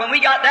us. When we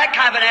got that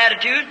kind of an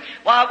attitude,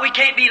 well, we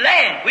can't be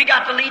led. We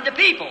got to lead the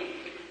people.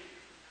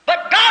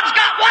 But God's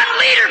got one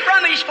leader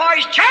from it as far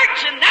as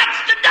church, and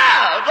that's the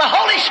dove. The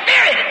Holy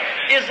Spirit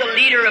is the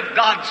leader of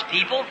God's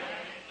people.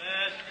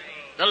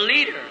 The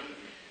leader.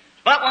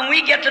 But when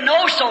we get to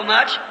know so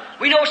much,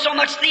 we know so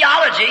much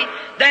theology,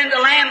 then the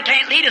lamb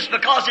can't lead us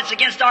because it's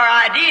against our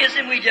ideas,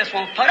 and we just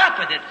won't put up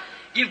with it.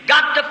 You've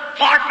got to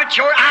forfeit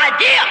your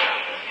idea.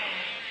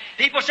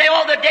 People say,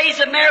 oh, the days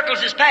of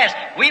miracles is past.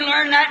 We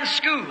learned that in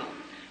school.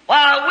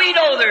 While we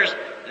know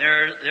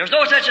there's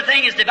no such a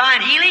thing as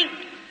divine healing.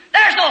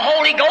 There's no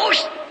Holy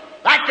Ghost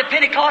like the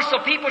Pentecostal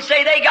people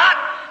say they got.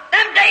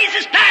 Them days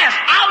is past.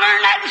 I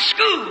learned that in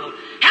school.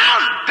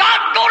 How's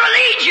God going to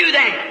lead you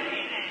then?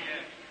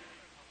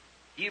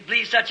 Do you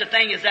believe such a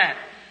thing as that?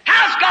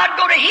 How's God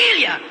going to heal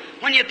you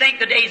when you think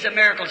the days of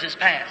miracles is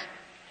past?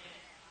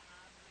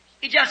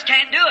 He just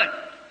can't do it.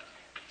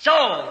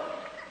 So,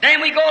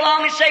 then we go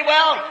along and say,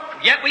 well,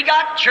 yet we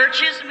got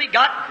churches and we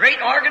got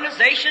great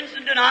organizations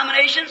and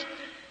denominations,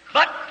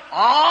 but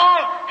all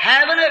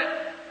having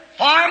a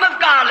form of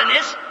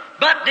godliness,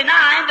 but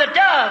denying the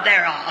dove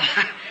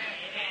thereof.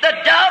 The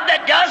dove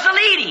that does the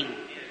leading.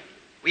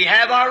 We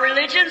have our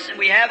religions and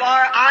we have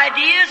our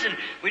ideas and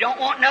we don't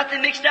want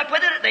nothing mixed up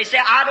with it. They say,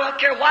 I don't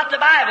care what the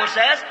Bible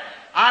says.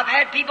 I've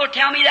had people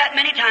tell me that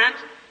many times.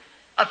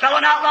 A fellow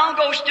not long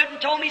ago stood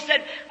and told me,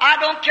 said, I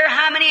don't care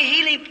how many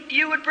healing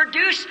you would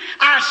produce,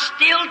 I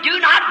still do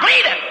not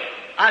believe it.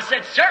 I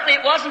said, certainly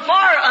it wasn't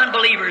for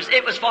unbelievers,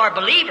 it was for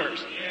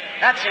believers.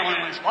 That's the only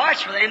one it's for.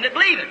 It's for them that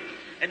believe it.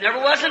 It never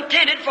was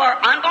intended for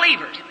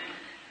unbelievers.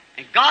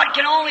 And God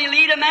can only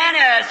lead a man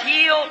as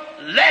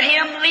He'll let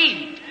him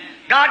lead.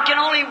 God can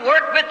only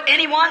work with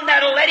anyone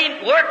that'll let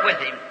Him work with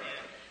him.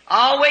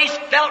 I always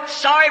felt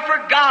sorry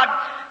for God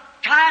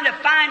trying to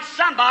find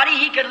somebody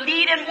He could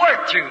lead and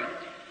work through.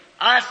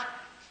 I was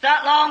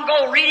not long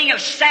ago reading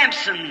of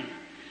Samson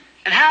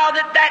and how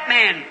that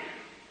man,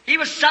 he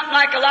was something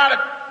like a lot of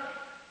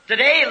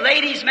today,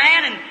 ladies'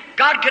 man, and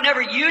God could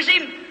never use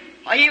him.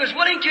 He was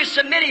willing to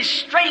submit his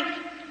strength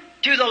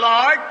to the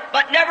Lord,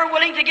 but never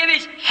willing to give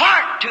his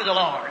heart to the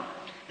Lord.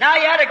 Now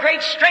he had a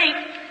great strength,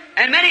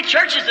 and many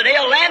churches today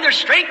will lend their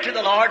strength to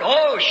the Lord.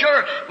 Oh,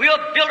 sure, we'll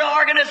build an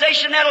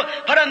organization that'll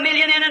put $1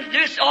 million in and do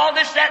all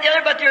this, that, the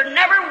other, but they're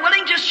never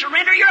willing to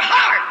surrender your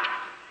heart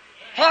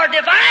for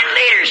divine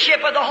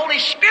leadership of the Holy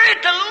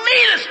Spirit to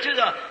lead us to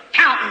the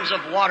fountains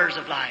of waters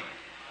of life.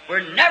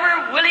 We're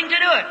never willing to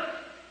do it.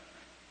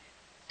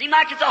 Seems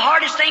like it's the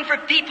hardest thing for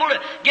people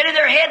to get in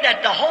their head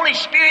that the Holy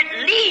Spirit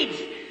leads.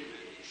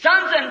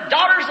 Sons and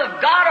daughters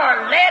of God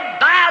are led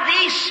by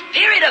the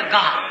Spirit of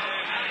God.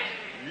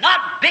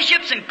 Not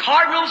bishops and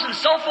cardinals and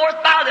so forth,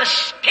 by the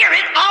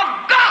Spirit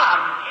of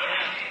God.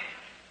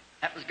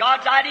 That was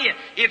God's idea.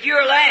 If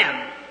you're a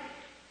lamb,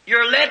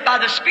 you're led by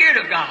the Spirit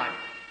of God.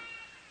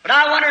 But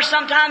I wonder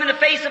sometime in the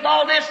face of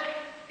all this,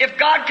 if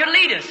God could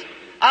lead us.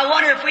 I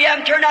wonder if we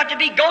haven't turned out to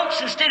be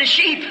goats instead of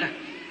sheep.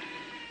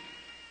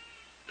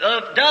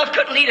 The dove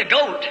couldn't lead a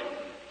goat.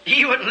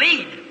 He wouldn't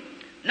lead.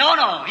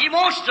 No, he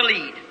wants to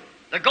lead.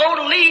 The goat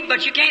will lead,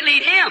 but you can't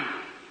lead him.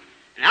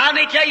 And I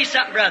may tell you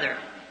something, brother.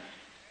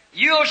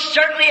 You'll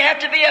certainly have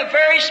to be a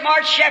very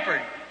smart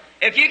shepherd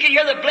if you can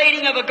hear the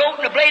bleating of a goat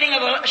and the bleating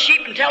of a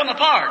sheep and tell them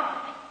apart.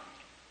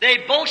 They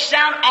both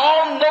sound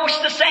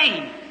almost the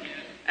same.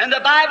 And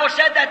the Bible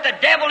said that the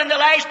devil in the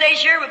last days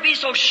here would be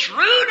so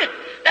shrewd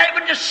that it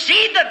would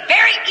deceive the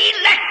very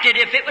elected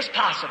if it was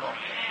possible.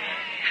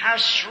 How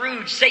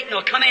shrewd Satan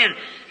will come in.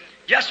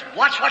 Just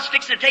watch what's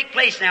fixing to take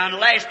place now in the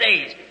last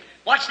days.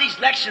 Watch these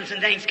elections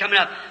and things coming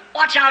up.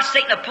 Watch how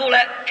Satan will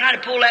try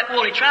to pull that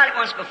wool. He tried it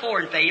once before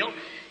and failed.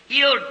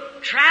 He'll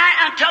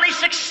try until he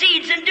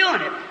succeeds in doing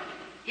it.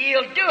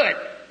 He'll do it.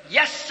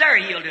 Yes, sir,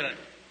 He'll do it.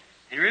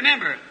 And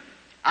remember,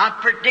 I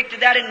predicted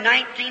that in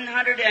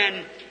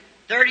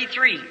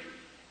 1933.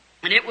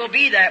 And it will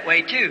be that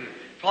way too.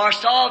 For I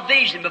saw a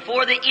vision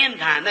before the end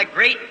time. That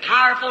great,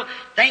 powerful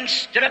thing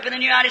stood up in the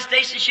United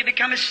States and should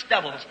become as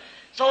stubbles.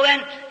 So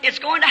then, it's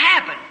going to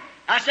happen.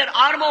 I said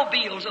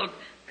automobiles will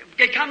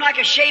come like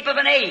a shape of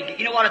an egg.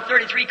 You know what a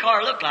 33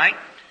 car looked like.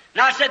 And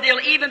I said they'll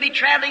even be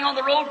traveling on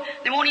the road.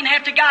 They won't even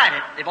have to guide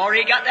it. They've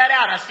already got that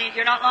out. I see it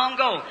here not long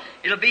ago.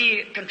 It'll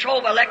be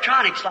controlled by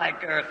electronics,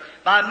 like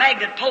by a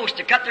magnet post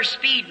to cut their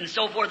speed and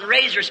so forth, the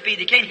razor speed.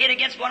 They can't hit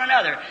against one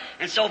another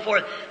and so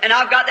forth. And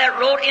I've got that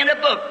wrote in a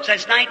book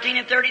since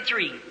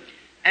 1933.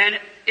 And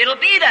it'll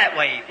be that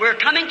way. We're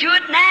coming to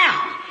it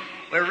now.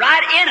 We're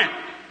right in it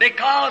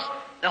because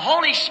the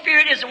Holy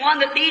Spirit is the one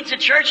that leads the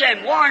church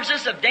and warns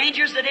us of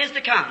dangers that is to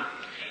come.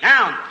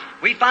 Now,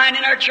 we find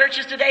in our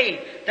churches today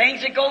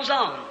things that goes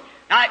on.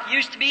 Now, it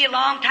used to be a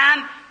long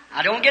time.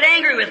 Now, don't get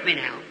angry with me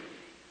now.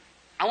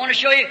 I want to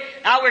show you,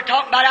 now we're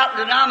talking about out in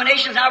the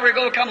denominations, now we're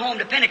going to come home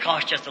to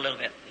Pentecost just a little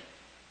bit.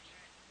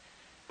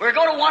 We're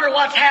going to wonder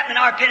what's happening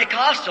to our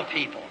Pentecostal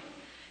people.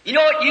 You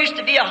know, it used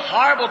to be a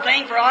horrible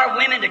thing for our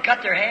women to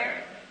cut their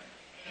hair.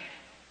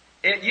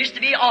 It used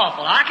to be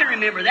awful. I can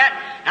remember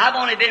that. I've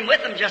only been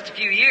with them just a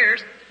few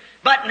years.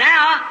 But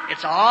now,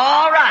 it's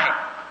all right.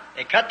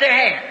 They cut their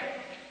hair.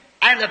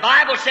 And the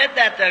Bible said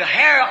that the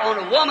hair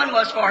on a woman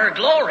was for her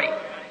glory.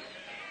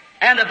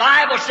 And the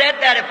Bible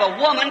said that if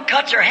a woman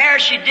cuts her hair,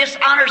 she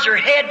dishonors her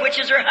head, which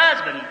is her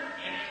husband.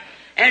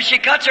 And if she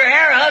cuts her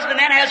hair, her husband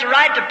then has a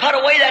right to put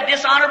away that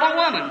dishonorable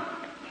woman.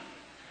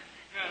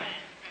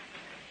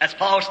 That's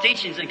Paul's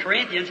teachings in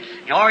Corinthians.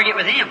 You argue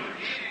with him.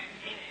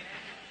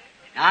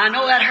 Now, I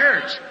know that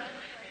hurts.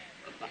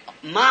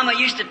 Mama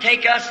used to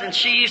take us, and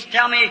she used to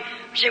tell me,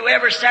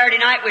 every Saturday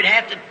night we'd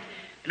have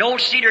an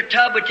old cedar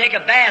tub we'd take a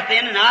bath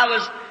in, and I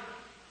was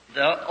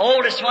the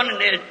oldest one, and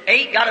the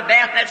 8 got a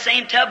bath in that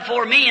same tub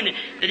before me, and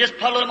they just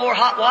put a little more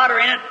hot water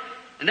in it.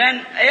 And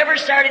then every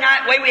Saturday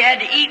night, the way we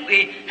had to eat,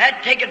 we had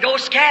to take a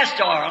dose of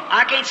castor oil.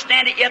 I can't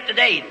stand it yet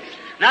today.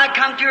 And I'd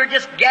come to her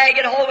just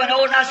gagging, hold my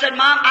nose, and I said,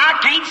 Mom, I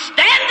can't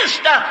stand this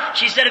stuff.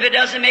 She said, if it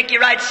doesn't make you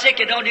right sick,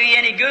 it don't do you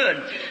any good.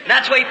 And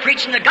that's why you're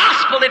preaching the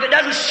gospel. If it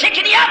doesn't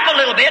sicken you up a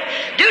little bit,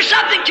 do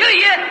something to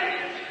you,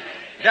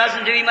 it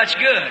doesn't do you much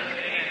good.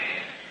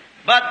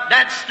 But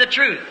that's the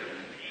truth.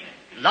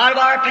 A lot of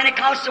our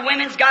Pentecostal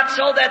women's got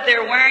so that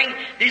they're wearing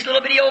these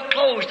little bitty old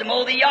clothes to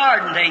mow the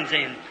yard and things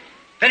in.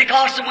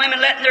 Pentecostal women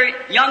letting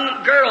their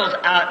young girls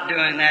out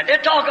doing that. They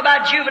talk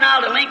about juvenile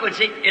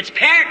delinquency. It's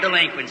parent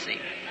delinquency.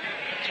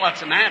 That's what's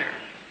the matter.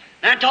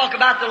 Then talk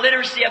about the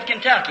literacy of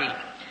Kentucky.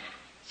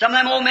 Some of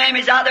them old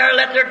mammies out there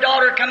let their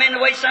daughter come in the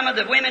way some of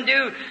the women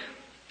do.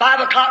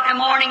 5 o'clock in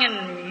the morning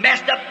and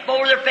messed up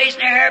over their face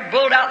and their hair,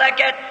 bulled out like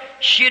that.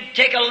 She'd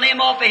take a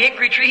limb off a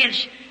hickory tree and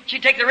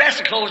she'd take the rest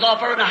of the clothes off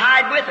her and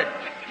hide with it.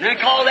 And then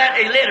call that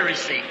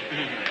illiteracy.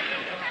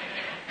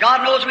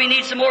 God knows we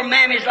need some more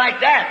mammies like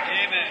that.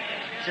 Amen.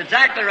 That's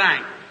exactly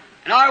right.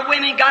 And our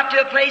women got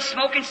to a place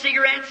smoking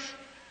cigarettes.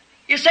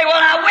 You say, well,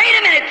 now, wait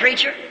a minute,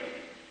 preacher.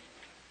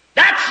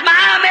 That's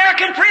my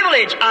American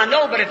privilege. I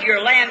know, but if you're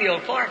a lamb,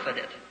 you'll forfeit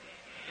it.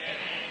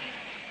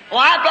 Well,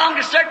 I belong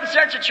to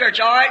such a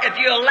church. All right, if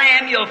you're a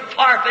lamb, you'll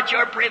forfeit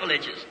your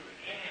privileges.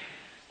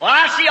 Well,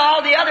 I see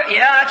all the other...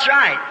 Yeah, that's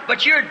right.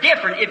 But you're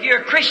different. If you're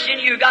a Christian,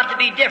 you've got to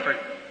be different.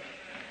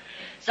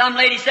 Some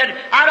lady said,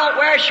 I don't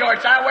wear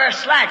shorts, I wear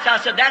slacks. I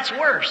said, that's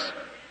worse.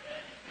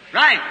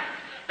 Right.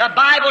 The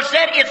Bible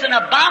said it's an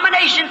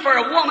abomination for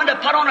a woman to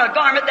put on a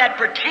garment that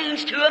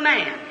pertains to a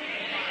man.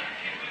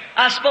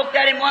 I spoke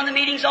that in one of the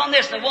meetings on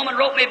this. The woman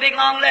wrote me a big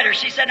long letter.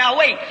 She said, now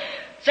wait.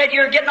 Said,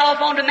 you're getting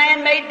off onto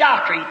man-made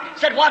doctrine.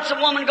 Said, what's a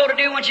woman going to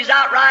do when she's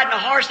out riding a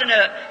horse in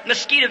a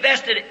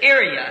mosquito-vested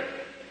area,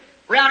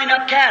 rounding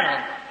up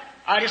cattle?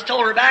 I just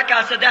told her back,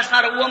 I said, that's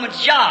not a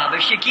woman's job.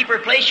 If she'd keep her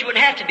place, she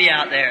wouldn't have to be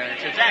out there.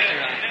 That's exactly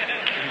right.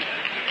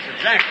 That's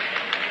exactly.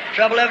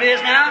 Trouble of it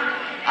is now,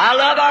 I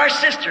love our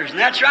sisters, and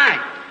that's right.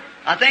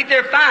 I think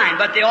they're fine,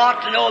 but they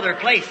ought to know their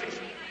places.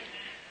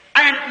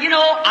 And, you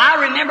know,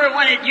 I remember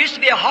when it used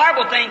to be a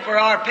horrible thing for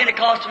our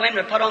Pentecostal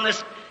women to put on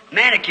this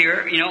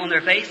manicure, you know, on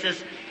their face.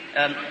 This,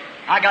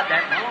 I got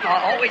that wrong.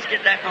 I always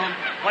get that wrong.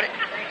 What?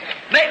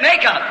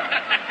 Makeup.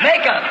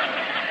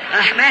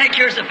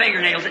 Manicures of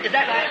fingernails. Is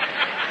that right?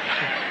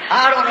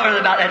 I don't know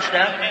anything about that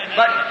stuff.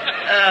 But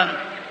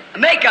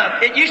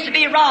makeup. It used to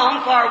be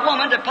wrong for a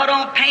woman to put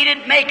on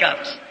painted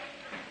makeups.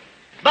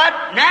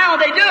 But now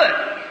they do it.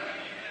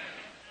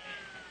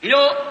 You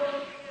know,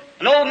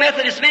 an old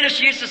Methodist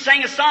minister used to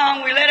sing a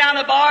song, we lay down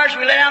the bars,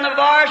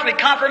 we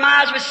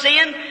compromise with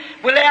sin,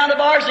 we lay down the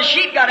bars, the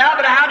sheep got out,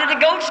 but how did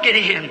the goats get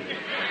in?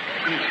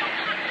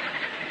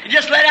 You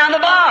just lay down the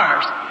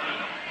bars.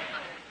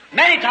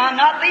 Many times,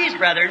 not these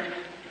brethren,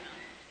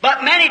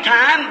 but many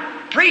times,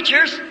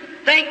 preachers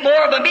think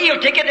more of a meal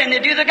ticket than they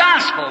do the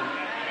gospel.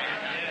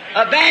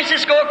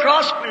 Evangelists go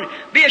across and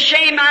be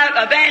ashamed. My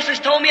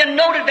evangelist told me, a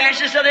noted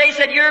evangelist the other day,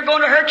 said, you're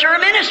going to hurt your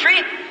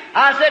ministry.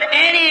 I said,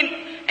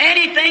 any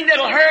anything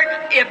that'll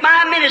hurt, if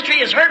my ministry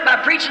is hurt by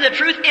preaching the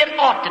truth, it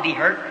ought to be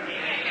hurt.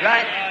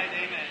 Right?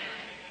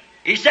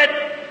 He said,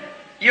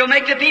 you'll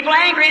make the people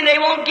angry and they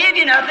won't give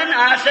you nothing.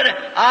 I said,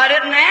 I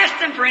didn't ask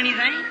them for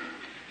anything.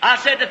 I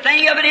said, the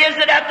thing of it is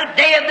that at the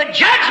day of the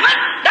judgment,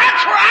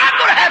 that's where I'm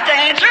going to have to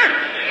answer.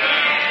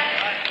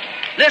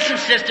 Listen,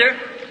 sister,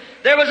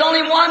 there was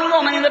only one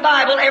woman in the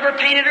Bible ever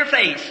painted her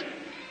face.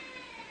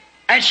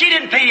 And she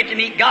didn't paint it to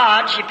meet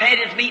God, she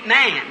painted it to meet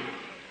man.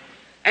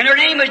 And her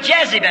name was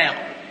Jezebel.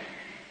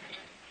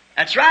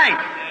 That's right.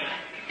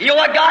 You know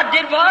what God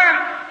did for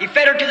her? He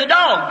fed her to the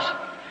dogs.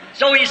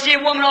 So when you see a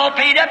woman all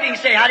painted up, you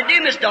can say, how do you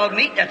do, Miss Dog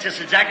Meat? That's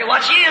just exactly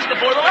what she is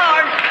before the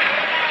Lord.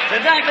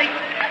 That's exactly.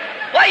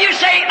 Well, you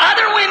say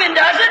other women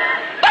does it,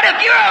 but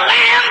if you're a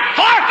lamb,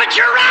 forfeit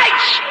your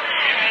rights.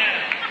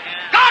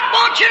 God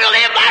wants you to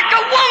live like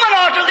a woman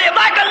ought to live,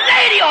 like a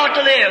lady ought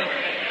to live.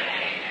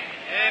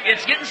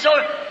 It's getting so,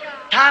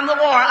 time of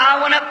the war, I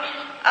went up,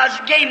 I was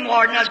a game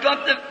warden, I was going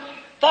up the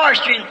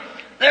forestry, and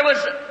there was,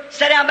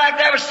 sat down back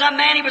there was some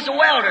man, he was a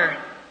welder.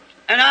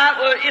 And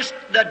it's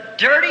the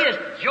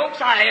dirtiest jokes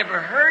I ever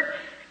heard.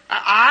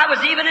 I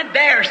was even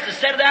embarrassed to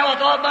sit there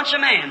with all a bunch of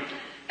men.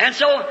 And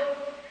so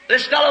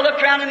this fellow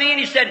looked around at me and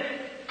he said,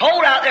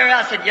 cold out there?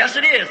 I said, yes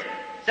it is.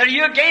 He said, are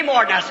you a game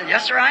warden? I said,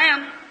 yes sir I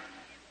am.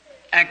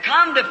 And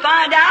come to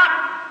find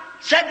out,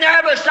 sitting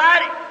there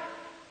beside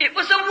it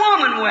was a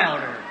woman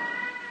welder.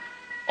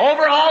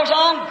 Overalls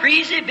on,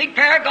 greasy, big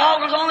pair of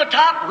goggles on the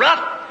top,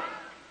 rough,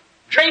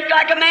 drink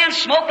like a man,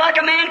 smoke like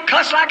a man,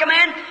 cuss like a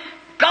man.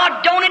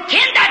 God don't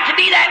intend that to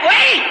be that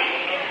way.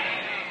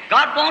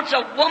 God wants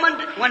a woman,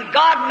 when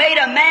God made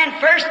a man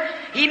first,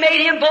 He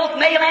made him both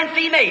male and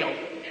female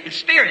in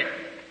spirit.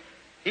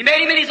 He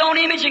made him in His own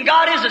image, and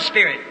God is a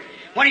spirit.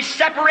 When He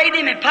separated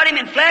him and put him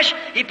in flesh,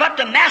 He put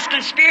the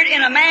masculine spirit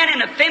in a man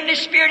and the feminine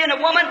spirit in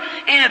a woman,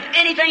 and if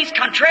anything's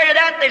contrary to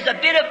that, there's a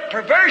bit of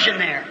perversion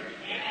there.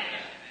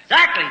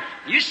 Exactly.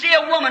 You see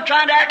a woman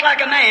trying to act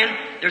like a man,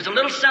 there's a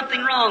little something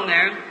wrong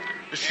there.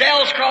 The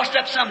cell's crossed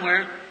up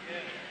somewhere.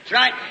 That's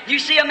right. You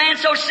see a man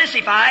so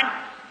sissified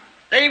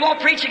that he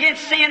won't preach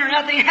against sin or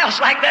nothing else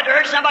like that to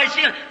hurt somebody's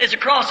feelings. There's a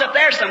cross up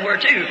there somewhere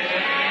too.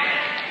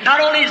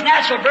 Not only his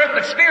natural birth,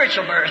 but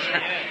spiritual birth.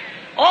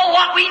 Oh,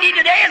 what we need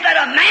today is that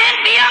a man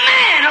be a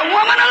man, a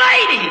woman a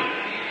lady.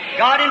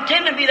 God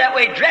intended to be that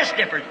way, dressed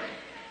different.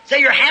 Say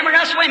you're hammering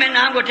us women,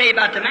 now I'm going to tell you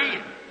about the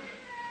man.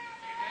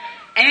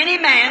 Any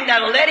man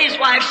that'll let his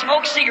wife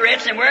smoke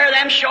cigarettes and wear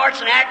them shorts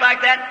and act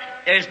like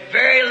that, there's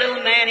very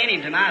little man in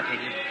him, to my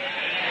opinion.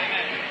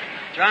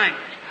 That's right.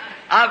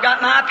 I've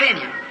got my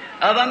opinion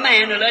of a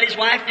man to let his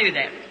wife do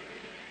that.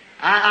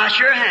 I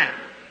sure have.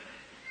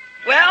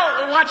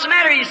 Well, what's the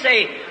matter, you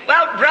say?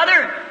 Well,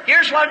 brother,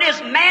 here's what it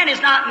is. Man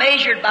is not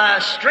measured by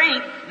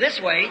strength this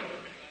way.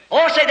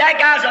 Oh, say that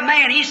guy's a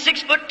man. He's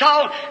 6 foot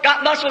tall,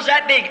 got muscles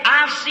that big.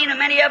 I've seen a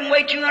many of them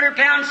weigh 200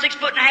 pounds, 6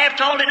 foot and a half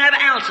tall, didn't have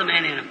an ounce of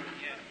man in them.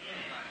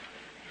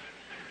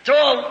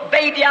 Throw a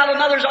baby out of a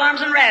mother's arms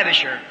and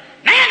ravish her.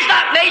 Man's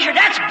not measured,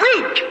 that's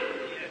brute.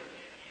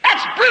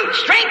 That's brute.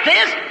 Strength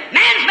is,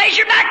 man's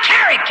measured by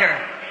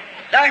character.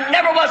 There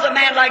never was a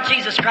man like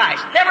Jesus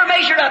Christ. Never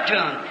measured up to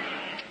him.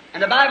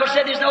 And the Bible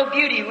said there's no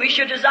beauty. We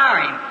should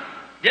desire him.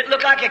 Didn't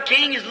look like a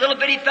king. He's a little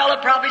bitty fella,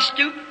 probably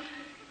stooped,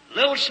 a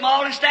little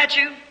small in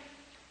stature.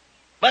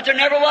 But there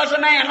never was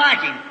a man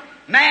like him.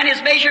 Man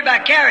is measured by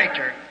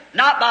character,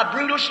 not by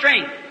brutal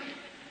strength.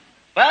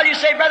 Well, you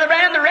say, Brother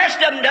Branham, the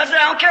rest of them does it.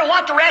 I don't care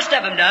what the rest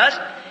of them does.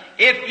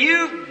 If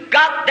you've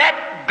got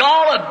that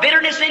gall of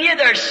bitterness in you,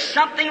 there's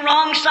something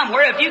wrong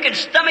somewhere. If you can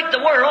stomach the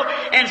world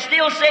and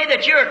still say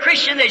that you're a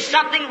Christian, there's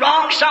something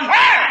wrong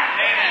somewhere.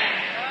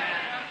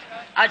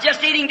 I was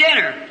just eating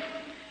dinner.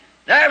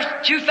 There's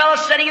 2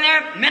 fellows sitting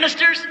there,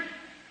 ministers,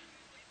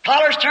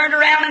 collars turned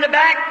around in the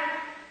back,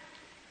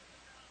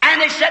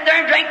 and they sat there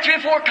and drank 3 or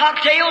 4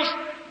 cocktails.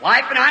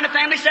 Wife and I and the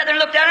family sat there and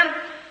looked at them,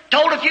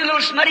 told a few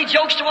little smutty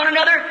jokes to one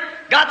another,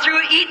 got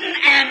through eating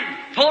and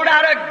pulled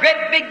out a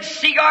great big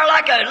cigar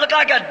looked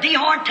like a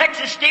dehorned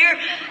Texas steer,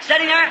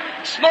 sitting there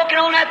smoking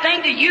on that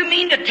thing. Do you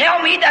mean to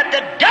tell me that the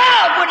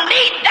dove would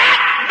lead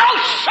that? No,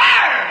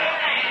 sir!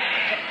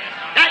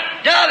 That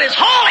dove is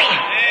holy.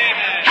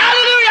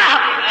 Hallelujah!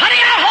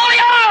 Putting out holy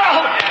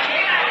oil.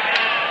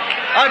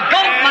 A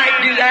goat might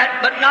do that,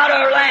 but not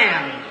a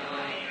lamb.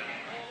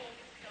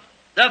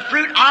 The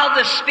fruit of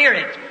the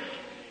Spirit.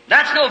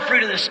 That's no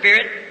fruit of the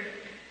Spirit.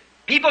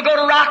 People go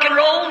to rock and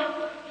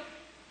roll,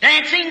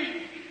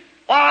 dancing,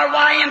 or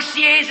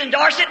YMCAs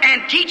endorse it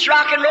and teach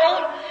rock and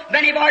roll.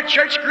 Many of our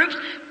church groups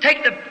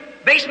take the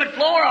basement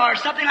floor or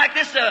something like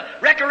this, the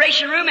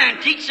recreation room,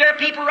 and teach their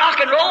people rock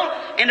and roll,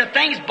 and the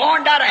thing's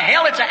born out of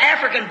hell. It's an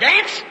African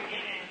dance.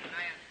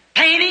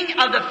 Painting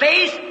of the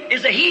face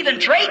is a heathen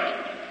trait.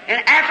 In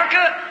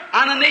Africa,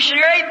 I'm a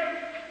missionary.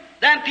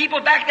 Them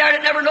people back there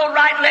that never know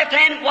right and left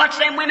hand, watch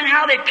them women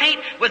how they paint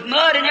with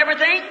mud and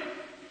everything.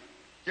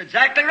 It's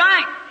exactly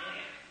right.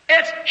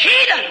 It's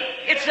heathen.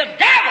 It's the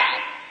devil.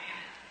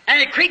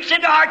 And it creeps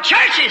into our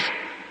churches.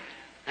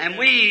 And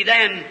we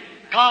then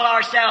call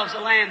ourselves the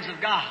lambs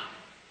of God.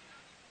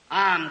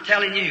 I'm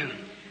telling you,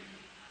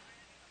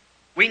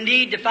 We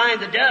need to find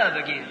the dove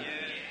again.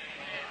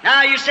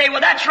 Now you say,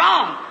 well, that's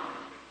wrong.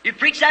 You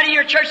preach that in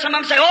your church, some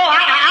of them say, oh,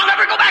 I'll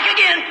never go back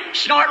again.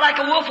 Snort like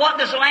a wolf, what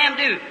does the lamb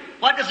do?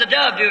 What does the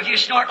dove do if you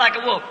snort like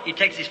a wolf? He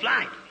takes his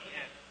flight.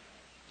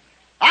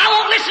 I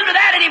won't listen to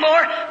that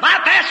anymore. My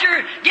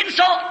pastor getting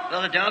so...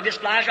 Well, the dove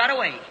just flies right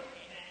away.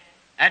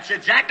 That's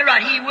exactly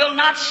right. He will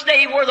not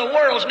stay where the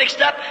world's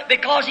mixed up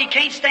because he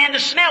can't stand the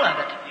smell of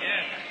it.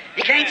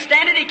 He can't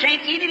stand it, he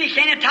can't eat it, he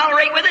can't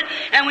tolerate with it.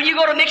 And when you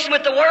go to mixing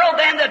with the world,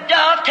 then the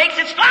dove takes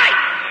its flight.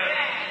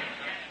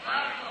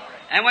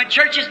 And when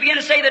churches begin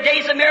to say the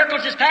days of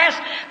miracles is past,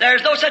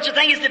 there's no such a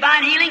thing as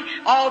divine healing,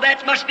 all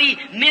that must be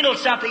mental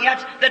something.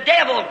 That's the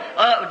devil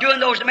doing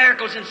those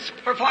miracles and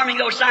performing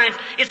those signs.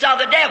 It's of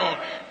the devil.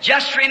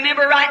 Just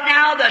remember right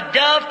now, the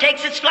dove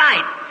takes its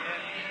flight.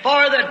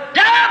 For the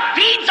dove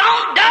feeds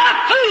on dove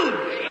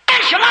food.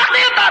 Man shall not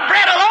live by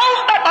bread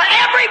alone, but by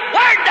every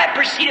word that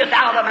proceedeth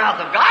out of the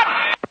mouth of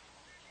God.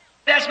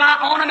 That's my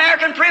own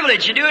American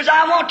privilege to do as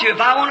I want to. If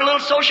I want a little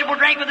sociable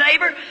drink with a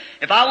neighbor,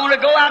 if I want to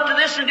go out to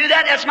this and do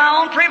that, that's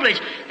my own privilege.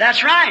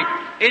 That's right.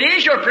 It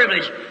is your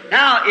privilege.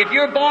 Now, if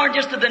you're born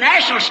just of the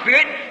national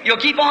spirit,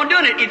 you'll keep on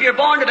doing it. If you're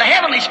born of the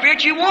heavenly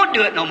spirit, you won't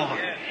do it no more.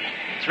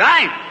 That's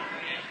right.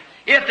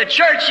 If the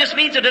church just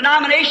means a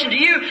denomination to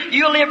you,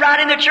 you'll live right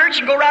in the church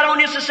and go right on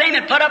just the same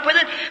and put up with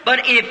it.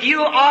 But if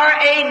you are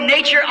a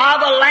nature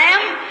of a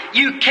lamb,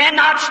 you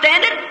cannot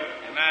stand it.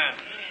 Amen.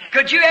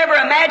 Could you ever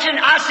imagine,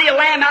 I see a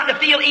lamb out in the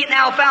field eating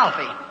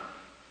alfalfa.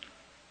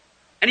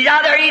 And he's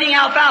out there eating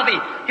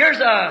alfalfa. Here's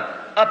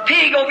a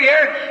pig over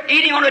here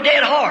eating on a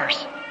dead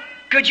horse.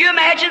 Could you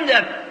imagine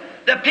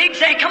the pig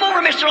saying, come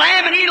over, Mr.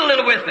 Lamb, and eat a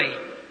little with me?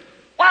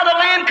 Well, the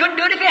lamb couldn't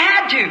do it if he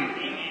had to.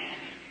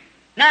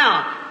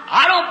 Now,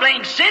 I don't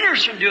blame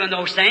sinners from doing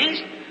those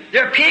things.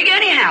 They're a pig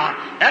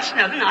anyhow. That's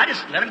nothing. I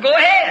just let them go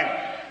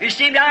ahead. You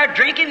see them down there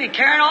drinking and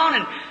carrying on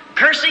and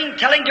cursing,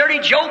 telling dirty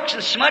jokes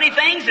and smutty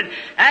things and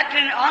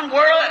acting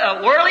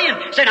unworldly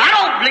and saying, I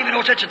don't believe in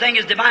no such a thing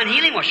as divine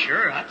healing. Well,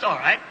 sure, that's all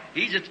right.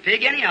 He's just a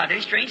pig anyhow.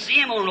 It's strange to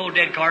see him on an old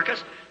dead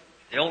carcass.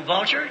 The old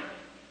vulture.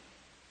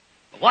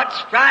 But what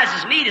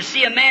surprises me to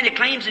see a man that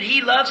claims that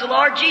he loves the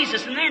Lord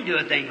Jesus and then do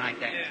a thing like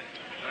that.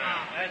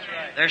 That's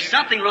right. There's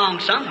something wrong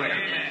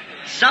somewhere.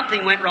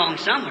 Something went wrong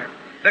somewhere.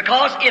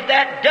 Because if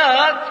that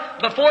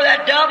dove, before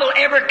that dove will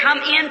ever come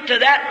into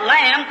that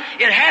lamb,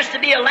 it has to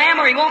be a lamb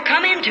or he won't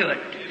come into it.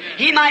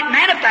 He might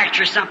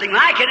manufacture something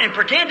like it and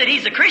pretend that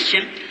he's a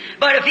Christian,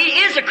 but if he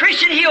is a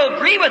Christian, he'll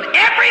agree with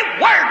every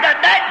word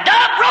that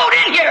dove wrote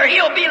in here.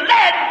 He'll be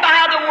led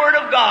by the Word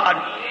of God.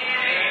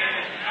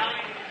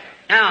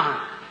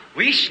 Now,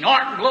 we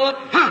snort and blow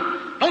up.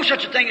 No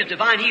such a thing as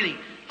divine healing.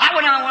 I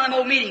went on one of them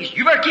old meetings.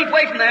 You better keep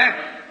away from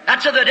there.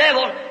 That's of the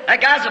devil.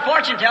 That guy's a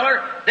fortune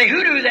teller. They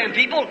hoodoo them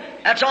people.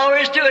 That's all there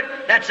is to it.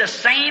 That's the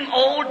same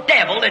old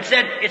devil that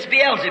said it's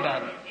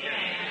Beelzebub.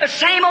 The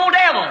same old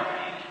devil.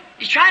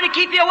 He's trying to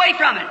keep you away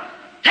from it.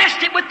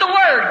 Test it with the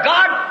Word.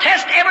 God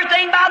tests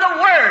everything by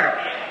the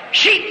Word.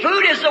 Sheep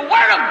food is the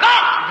Word of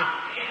God.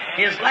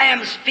 His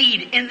lambs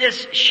feed in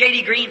this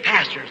shady green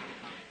pastures.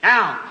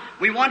 Now,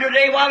 we wonder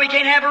today why we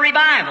can't have a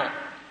revival.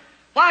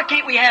 Why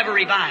can't we have a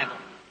revival?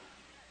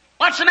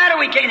 What's the matter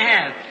we can't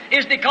have?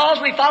 It's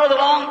because we follow the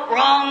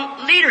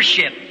wrong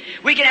leadership.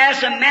 We can have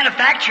some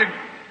manufactured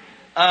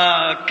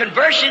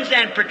conversions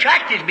and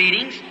protracted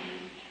meetings,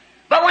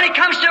 but when it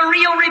comes to a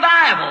real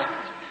revival,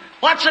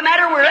 what's the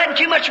matter? We're letting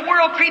too much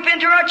world creep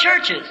into our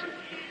churches.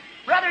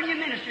 Brother, you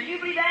minister, you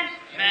believe that?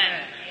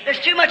 Amen. There's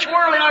too much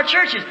world in our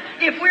churches.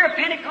 If we're a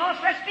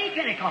Pentecost, let's be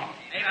Pentecost.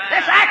 Amen.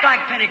 Let's act like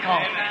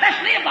Pentecost. Amen. Let's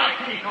live like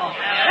Pentecost.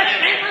 Amen. Let's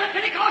stand for the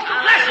Pentecostal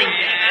blessing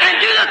and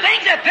do the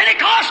things that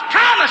Pentecost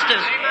promised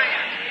us.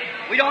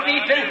 Amen. We don't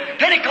need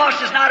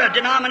Pentecost is not a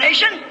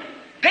denomination.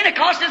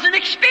 Pentecost is an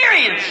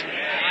experience.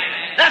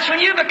 Amen. That's when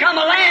you become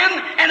a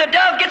lamb and the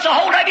dove gets a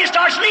hold of you and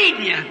starts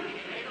leading you.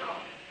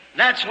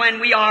 That's when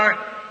we are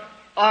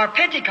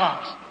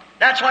Pentecost.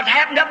 That's what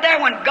happened up there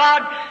when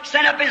God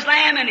sent up His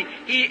Lamb and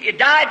He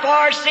died for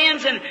our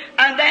sins and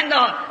then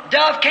the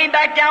dove came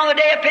back down on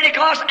the day of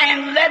Pentecost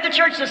and led the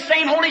church, the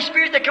same Holy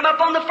Spirit that came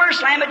up on the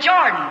first Lamb at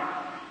Jordan.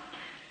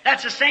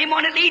 That's the same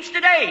one that leads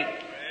today.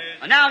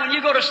 And now when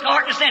you go to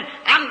snort and saying,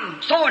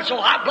 I'm so-and-so,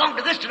 I belong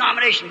to this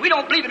denomination, we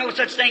don't believe in no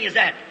such thing as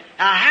that.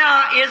 Now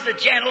how is the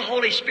gentle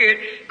Holy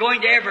Spirit going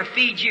to ever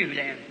feed you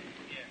then?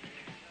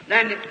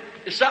 Then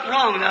there's something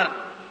wrong.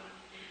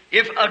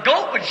 If a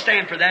goat would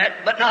stand for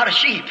that, but not a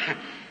sheep.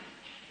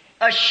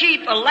 A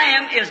sheep, a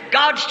lamb, is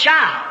God's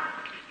child.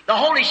 The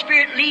Holy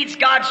Spirit leads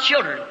God's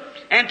children.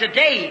 And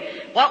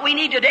today, what we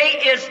need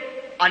today is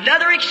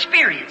another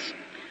experience.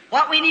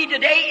 What we need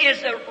today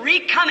is a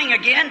recoming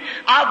again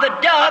of the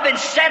dove and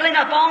settling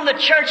upon the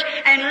church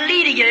and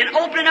leading it and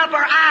opening up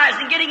our eyes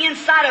and getting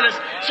inside of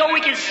us so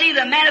we can see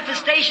the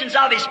manifestations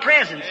of His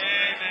presence.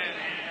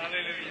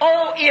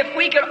 Oh, if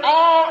we could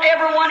all,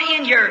 everyone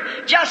in here,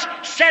 just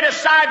set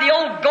aside the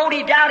old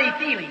goaty-dowdy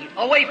feeling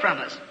away from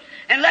us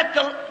and let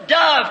the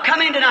dove come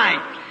in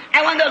tonight.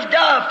 And when those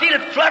dove feel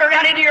it flutter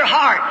down into your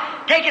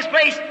heart, take its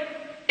place,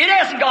 It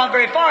hasn't gone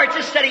very far. It's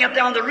just sitting up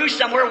there on the roof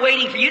somewhere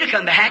waiting for you to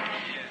come back.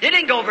 It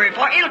didn't go very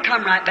far. It'll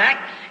come right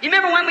back. You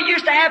remember when we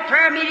used to have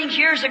prayer meetings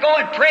years ago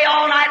and pray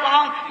all night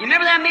long? You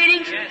remember them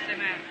meetings? Yes,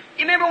 amen.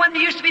 You remember when they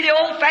used to be the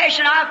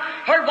old-fashioned, I've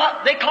heard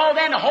what they call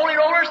them, the holy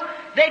rollers?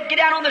 They'd get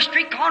out on the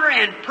street corner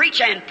and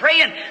preach and pray,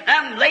 and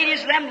them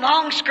ladies with them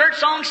long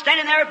skirts on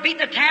standing there beating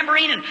the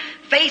tambourine and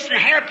face and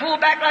hair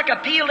pulled back like a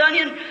peeled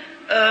onion.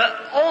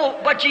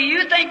 But do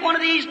you think one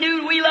of these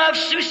new we love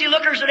Susie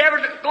lookers would ever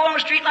go on the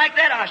street like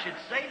that? I should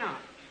say not.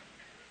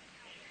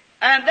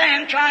 And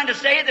then trying to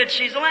say that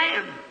she's a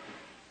lamb.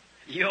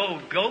 You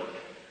old goat.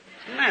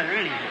 What's the matter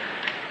anyhow?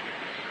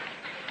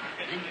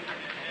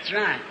 That's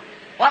right.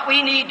 What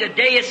we need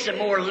today is some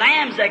more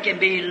lambs that can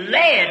be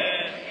led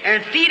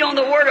and feed on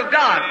the Word of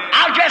God.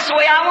 I'll dress the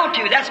way I want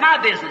to. That's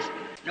my business.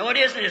 No, it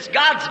isn't. It's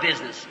God's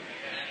business.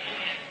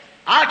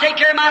 I'll take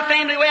care of my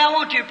family the way I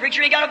want to.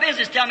 Preacher ain't got a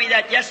business tell me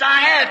that. Yes, I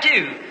have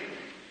too.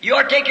 You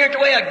ought to take care of it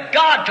the way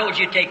God told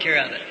you to take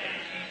care of it.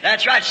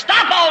 That's right.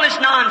 Stop all this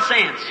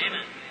nonsense.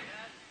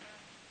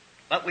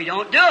 But we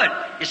don't do it.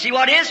 You see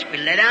what it is? We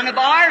let down the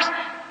bars.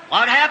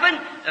 What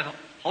happened? The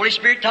Holy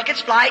Spirit took its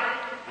flight.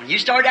 When you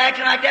started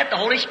acting like that, the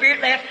Holy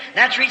Spirit left.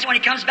 That's the reason when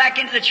He comes back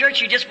into the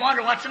church, you just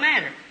wonder what's the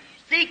matter.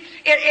 See,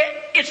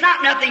 it's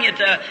not nothing.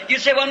 You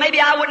say, well, maybe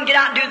I wouldn't get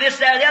out and do this,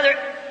 that, or the other.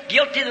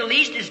 Guilty of the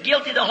least is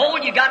guilty of the whole.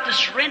 You got to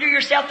surrender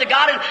yourself to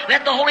God and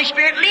let the Holy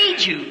Spirit lead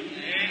you.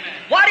 Amen.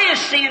 What is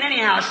sin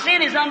anyhow?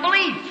 Sin is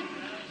unbelief.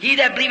 He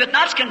that believeth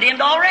not is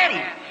condemned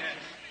already.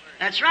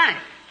 That's right.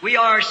 We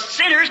are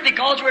sinners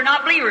because we're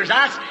not believers.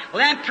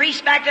 Them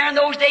priests back there in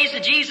those days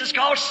that Jesus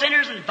called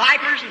sinners and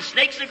vipers and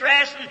snakes in the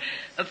grass, and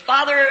the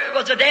father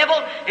was the devil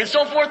and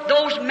so forth.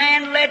 Those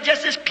men led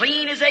just as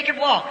clean as they could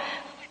walk.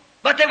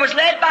 But they was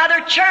led by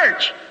their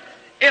church.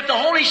 If the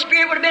Holy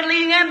Spirit would have been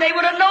leading them, they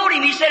would have known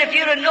Him. He said, if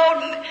you'd have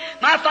known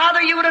my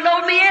Father, you would have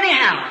known me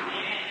anyhow.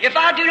 If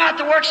I do not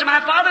the works of my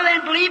Father,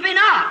 then believe me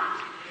not.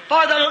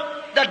 For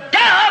the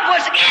dove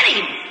was in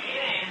Him.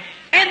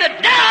 And the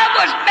dove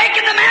was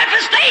making the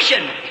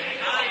manifestation.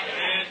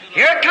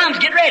 Here it comes.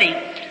 Get ready.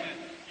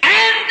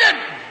 And the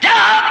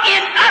dove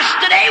in us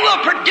today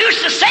will produce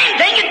the same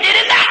thing it did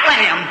in that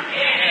lamb.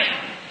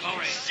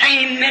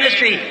 Same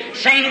ministry,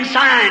 same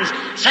signs,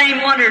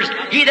 same wonders.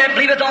 He that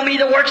believeth on me,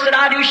 the works that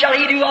I do shall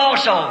he do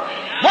also.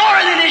 More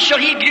than this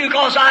shall he do,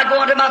 because I go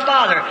unto my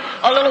Father.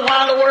 A little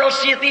while the world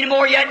seeth me no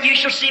more, yet you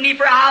shall see me,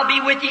 for I'll be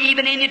with you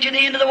even in you to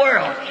the end of the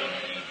world.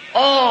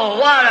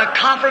 Oh, what a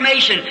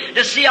confirmation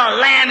to see a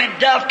lamb and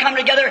dove come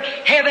together,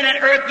 heaven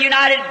and earth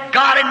united,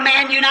 God and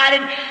man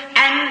united,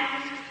 and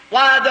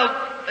while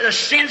the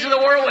sins of the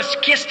world was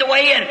kissed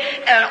away, and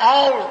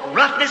all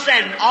roughness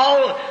and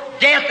all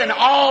death and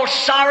all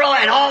sorrow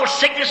and all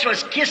sickness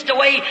was kissed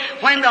away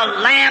when the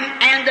lamb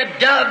and the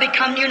dove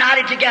become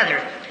united together.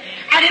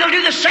 And it'll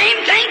do the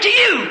same thing to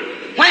you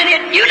when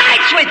it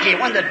unites with you.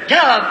 When the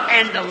dove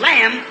and the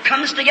lamb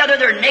comes together,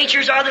 their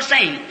natures are the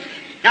same.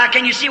 Now,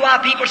 can you see why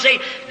people say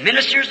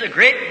ministers, the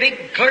great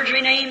big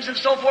clergy names and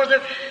so forth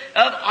of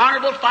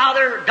honorable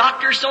father,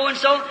 doctor,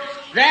 so-and-so,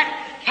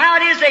 that how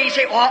it is they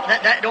say, oh,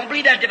 don't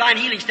believe that divine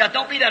healing stuff.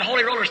 Don't believe that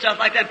holy roller stuff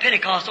like them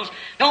Pentecostals.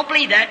 Don't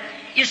believe that.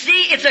 You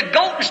see, it's a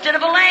goat instead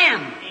of a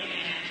lamb.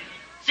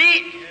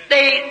 See,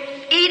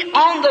 they eat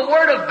on the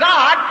Word of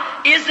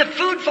God is the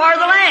food for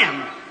the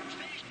lamb.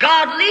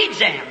 God leads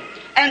them.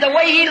 And the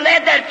way He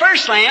led that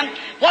first lamb,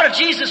 what if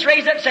Jesus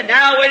raised up and said,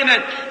 now, wait a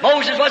minute,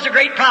 Moses was a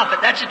great prophet.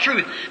 That's the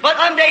truth. But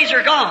them days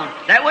are gone.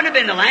 That wouldn't have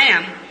been the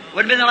lamb.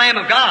 Wouldn't have been the Lamb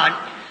of God.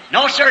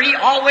 No, sir, He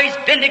always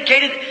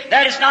vindicated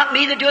that it's not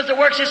me that doeth the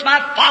works, it's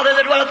my Father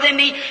that dwelleth in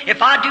me.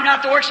 If I do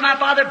not the works of my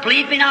Father,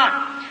 believe me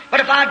not. But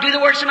if I do the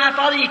works of my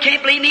Father, you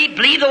can't believe me,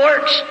 believe the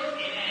works.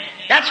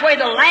 That's why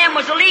the Lamb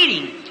was the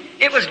leading.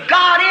 It was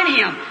God in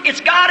Him.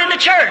 It's God in the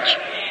church.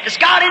 It's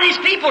God in His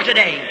people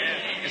today.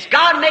 It's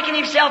God making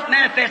Himself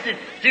manifested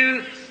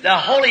through the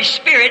Holy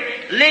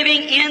Spirit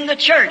living in the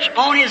church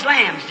on His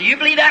lambs. Do you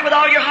believe that with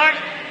all your heart?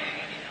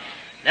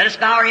 Let us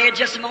bow our heads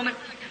just a moment.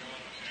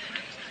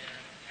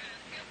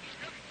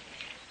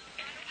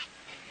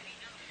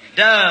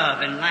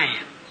 Dove and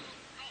lamb.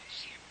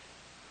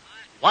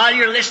 While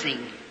you're listening,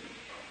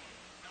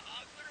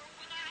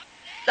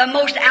 the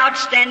most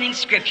outstanding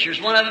scriptures,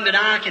 one of them that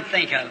I can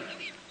think of,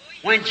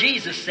 when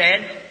Jesus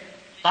said,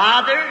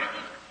 Father,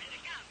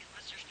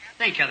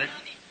 think of it,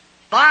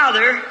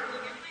 Father,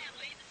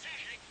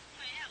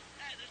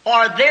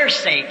 for their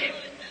sake,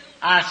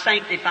 I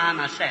sanctify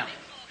myself.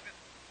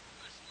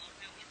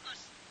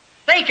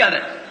 Think of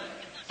it.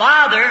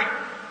 Father,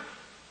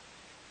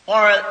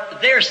 for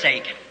their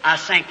sake, I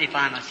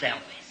sanctify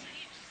myself.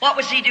 What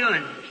was He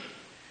doing?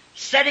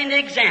 Setting the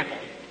example.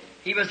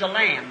 He was a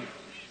lamb.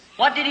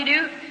 What did He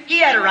do? He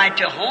had a right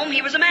to a home.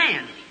 He was a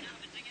man.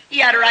 He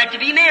had a right to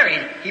be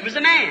married. He was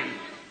a man.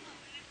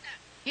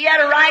 He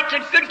had a right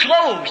to good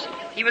clothes.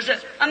 He was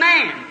a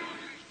man.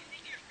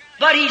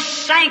 But He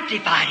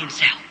sanctified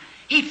Himself.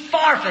 He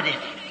forfeited.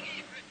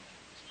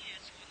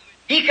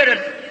 He could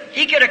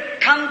have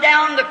come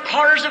down the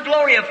corridors of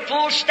glory, a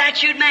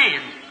full-statued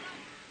man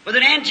with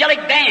an angelic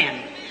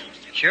band.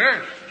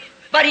 Sure.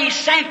 But he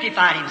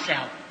sanctified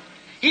himself.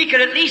 He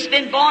could at least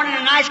been born in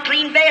a nice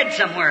clean bed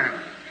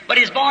somewhere. But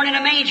he's born in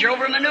a manger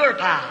over a manure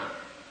pile.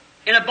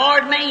 In a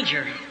barred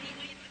manger.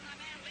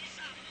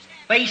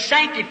 But he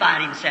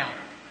sanctified himself.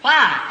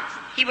 Why?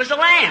 He was a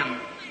lamb.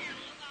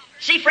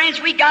 See,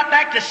 friends, we got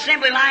back to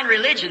assembly line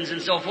religions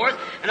and so forth,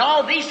 and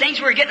all these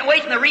things, we're getting away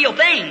from the real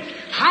thing.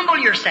 Humble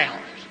yourself.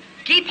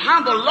 Keep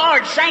humble.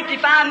 Lord,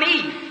 sanctify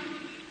me.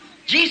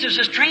 Jesus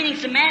was training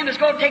some man that's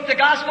going to take the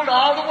gospel to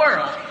all the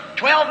world.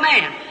 12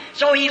 men.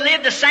 So he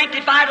lived a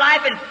sanctified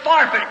life and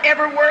forfeit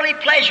every worldly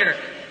pleasure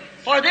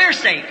for their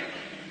sake.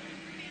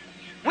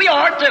 We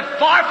ought to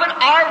forfeit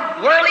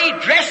our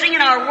worldly dressing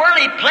and our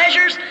worldly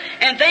pleasures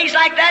and things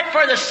like that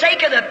for the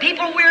sake of the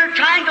people we're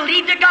trying to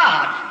lead to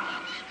God.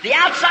 The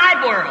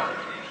outside world.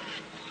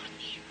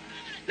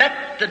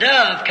 Let the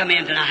dove come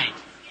in tonight.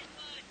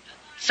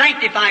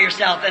 Sanctify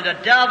yourself, and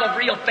the dove of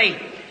real faith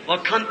will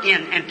come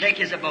in and take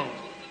his abode.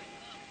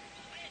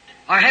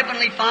 Our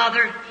Heavenly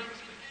Father,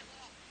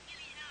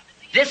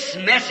 this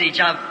message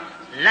of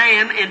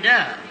lamb and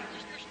dove,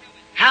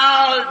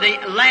 how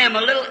the lamb,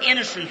 a little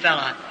innocent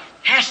fella,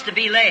 has to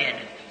be led.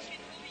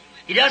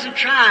 He doesn't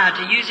try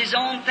to use his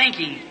own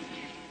thinking.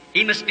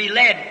 He must be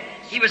led.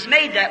 He was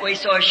made that way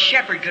so a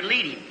shepherd could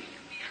lead him.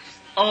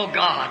 Oh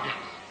God,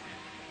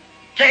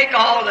 take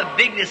all the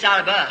bigness out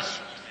of us.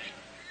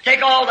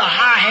 Take all the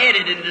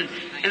high-headed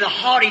and the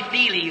haughty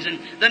feelings and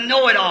the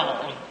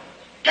know-it-all.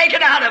 Take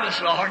it out of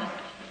us, Lord.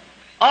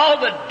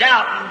 All the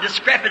doubt and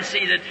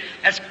discrepancy that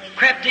has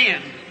crept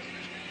in.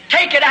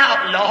 Take it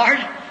out, Lord.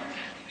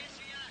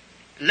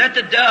 Let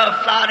the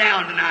dove fly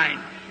down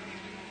tonight.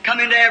 Come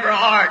into every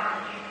heart.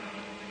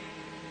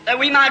 That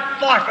we might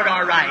forfeit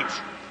our rights.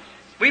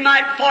 We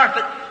might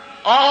forfeit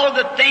all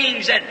the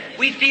things that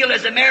we feel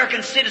as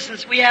American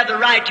citizens we have the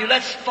right to.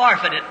 Let's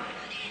forfeit it.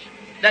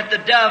 That the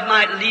dove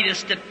might lead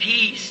us to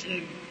peace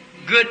and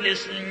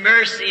goodness and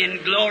mercy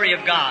and glory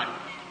of God.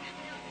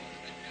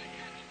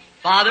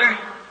 Father,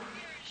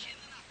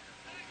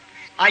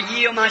 I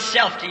yield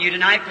myself to you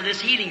tonight for this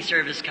healing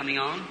service coming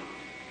on.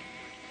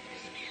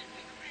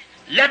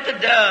 Let the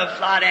dove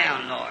fly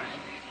down, Lord.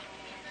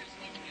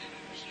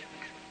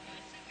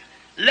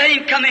 Let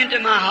him come into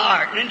my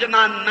heart, into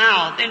my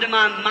mouth, into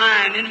my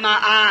mind, into my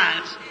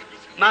eyes,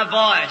 my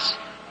voice.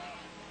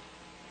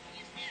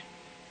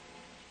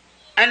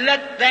 And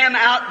let them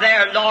out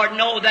there, Lord,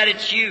 know that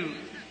it's you.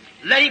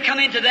 Let him come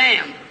into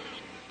them.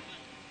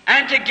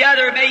 And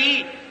together may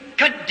he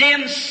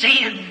condemn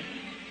sin,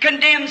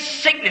 condemn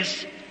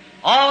sickness,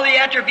 all the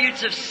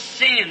attributes of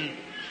sin.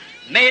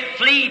 May it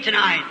flee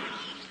tonight.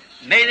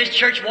 May this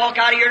church walk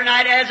out of here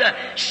tonight as a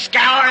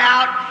scoured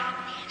out,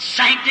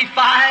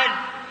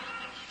 sanctified,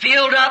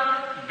 filled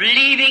up,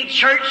 believing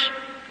church,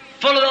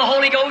 full of the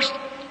Holy Ghost.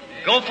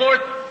 Go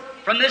forth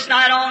from this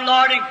night on,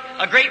 Lord, and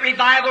a great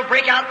revival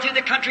break out through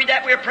the country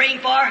that we're praying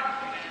for.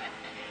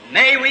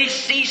 May we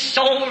see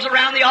souls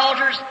around the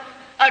altars,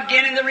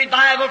 again in the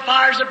revival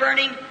fires are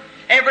burning.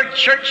 Every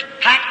church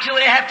packed till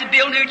they have to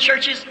build new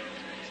churches.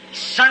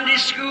 Sunday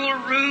school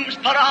rooms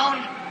put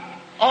on.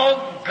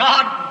 Oh,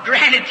 God,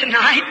 grant it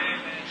tonight.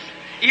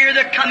 Hear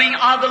the coming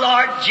of the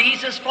Lord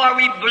Jesus, for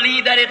we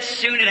believe that it's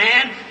soon at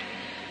hand.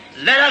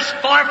 Let us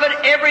forfeit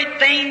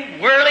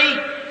everything worldly,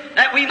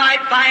 that we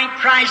might find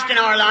Christ in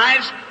our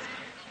lives,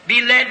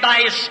 be led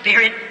by His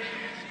Spirit.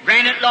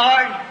 Grant it,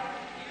 Lord.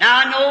 Now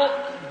I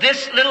know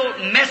this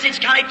little message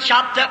kind of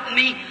chopped up in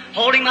me,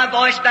 holding my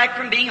voice back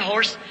from being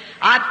hoarse.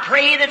 I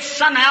pray that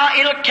somehow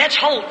it'll catch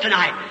hold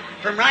tonight,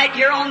 from right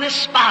here on this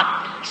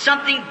spot,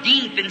 something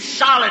deep and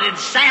solid and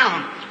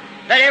sound,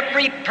 that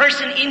every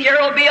person in here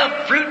will be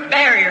a fruit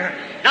barrier,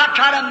 not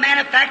try to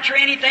manufacture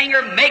anything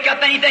or make up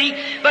anything,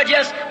 but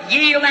just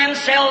yield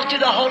themselves to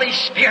the Holy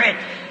Spirit,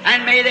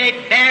 and may they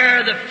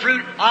bear the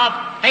fruit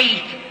of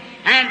faith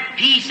and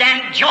peace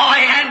and joy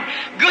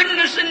and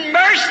goodness and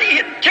mercy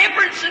and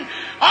temperance and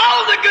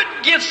all the good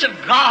gifts of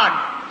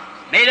God.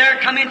 May there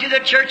come into the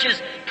churches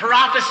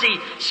prophecy,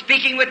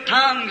 speaking with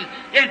tongues,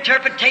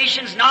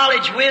 interpretations,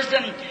 knowledge,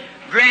 wisdom.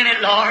 Grant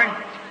it, Lord.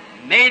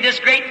 May this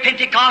great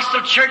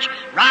Pentecostal church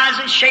rise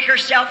and shake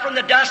herself from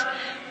the dust,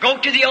 go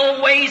to the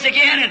old ways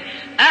again and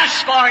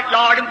ask for it,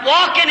 Lord, and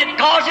walk in it,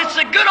 because it's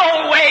a good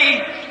old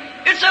way.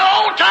 It's an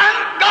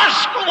old-time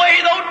gospel way,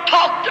 though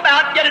talked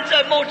about, yet it's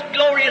the most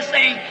glorious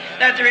thing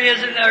that there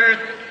is in the earth.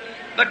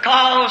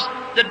 Because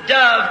the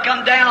dove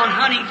come down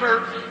hunting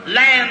for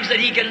lambs that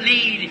he can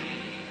lead.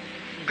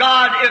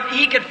 God, if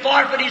he could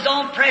forfeit his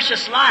own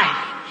precious life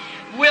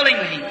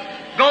willingly,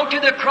 go to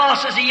the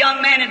cross as a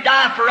young man and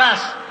die for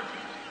us.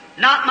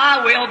 Not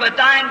my will, but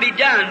thine be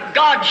done.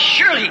 God,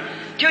 surely,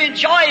 to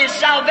enjoy his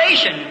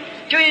salvation,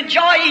 to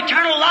enjoy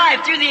eternal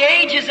life through the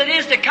ages that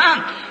is to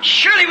come,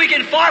 surely we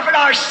can forfeit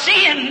our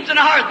sins and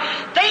our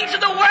things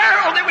of the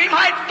world, that we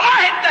might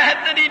find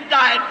that he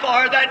died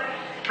for, that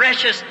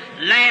precious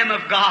Lamb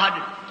of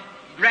God.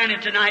 Grant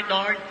it tonight,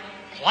 Lord,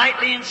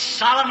 quietly and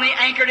solemnly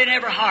anchored in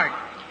every heart.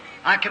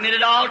 I commit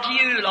it all to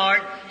you,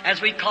 Lord,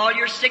 as we call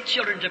your sick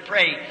children to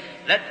pray.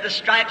 Let the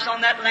stripes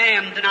on that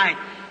lamb tonight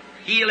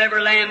heal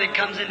every lamb that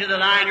comes into the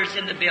line or is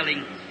in the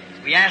building.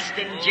 We ask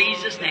in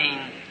Jesus'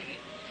 name.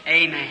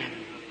 Amen.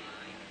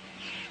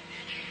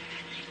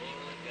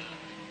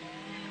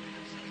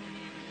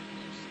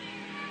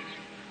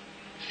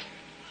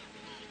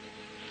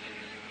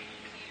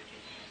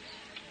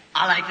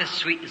 I like the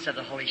sweetness of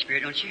the Holy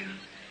Spirit, don't you?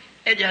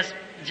 It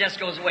just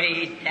goes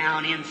way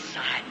down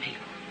inside me.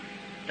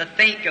 To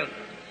think of,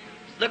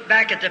 look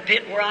back at the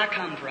pit where I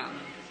come from.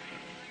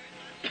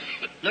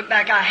 Look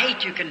back, I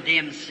hate to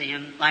condemn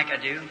sin like I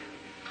do.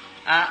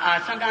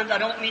 Sometimes I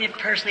don't mean it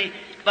personally,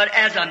 but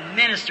as a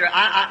minister,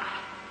 my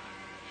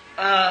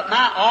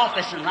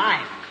office in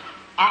life,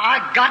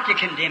 I got to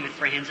condemn it,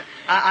 friends.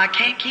 I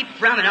can't keep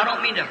from it. I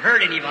don't mean to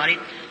hurt anybody,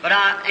 but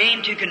I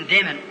aim to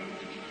condemn it.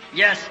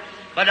 Yes,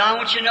 but I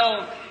want you to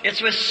know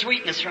it's with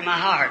sweetness from my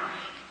heart.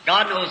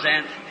 God knows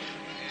that.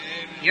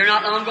 Here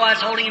not long ago I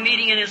was holding a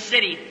meeting in a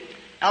city.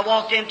 I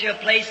walked into a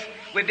place,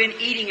 we've been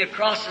eating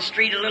across the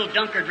street, a little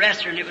Dunkard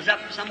restaurant. It was up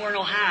somewhere in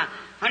Ohio.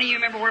 Honey, you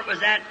remember where it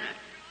was at?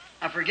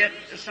 I forget,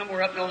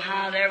 somewhere up in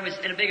Ohio there. It was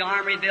in a big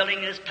armory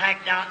building. It was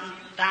packed out and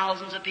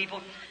thousands of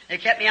people. They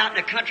kept me out in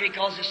the country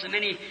because there's so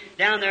many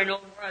down there where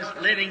I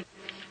was living.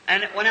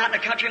 And went out in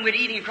the country and we'd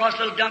eating across a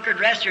little Dunkard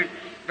restaurant.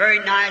 Very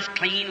nice,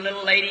 clean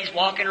little ladies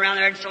walking around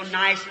there and so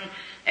nice and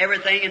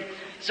everything. And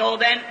so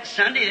then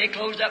Sunday they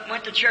closed up and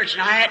went to church.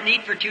 And I hadn't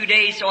eaten for 2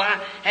 days, so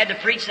I had to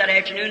preach that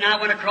afternoon. And I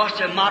went across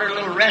to a modern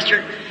little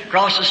restaurant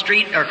across the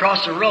street or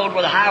across the road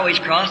where the highways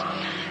crossed.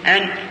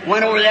 And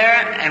went over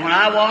there, and when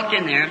I walked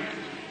in there,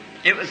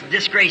 it was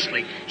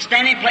disgracefully.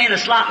 Standing playing a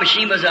slot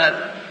machine was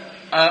a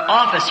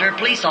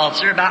police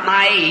officer about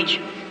my age.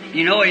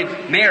 You know, he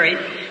married,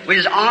 with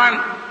his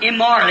arm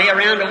immorally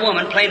around a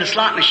woman playing a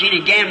slot machine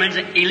and gambling's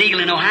illegal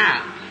in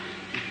Ohio.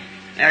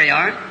 There you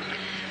are.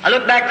 I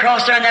looked back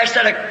across there and there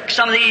sat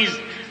some of these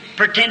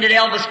pretended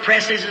Elvis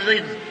Presleys,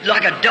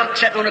 like a duck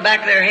sitting on the back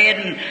of their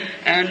head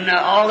and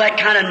all that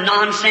kind of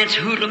nonsense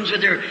hoodlums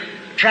with their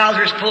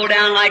trousers pulled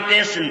down like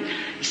this and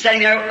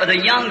sitting there with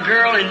a young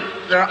girl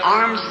in their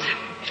arms.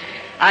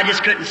 I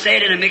just couldn't say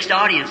it in a mixed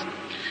audience.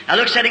 I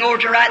looked sitting over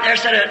to the right there,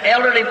 sat an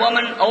elderly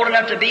woman old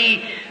enough to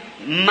be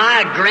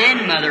my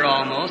grandmother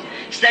almost,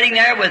 sitting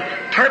there with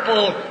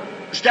purple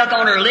stuff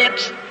on her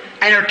lips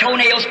and her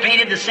toenails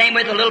painted the same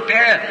way with a little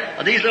pair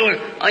of these little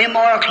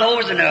immoral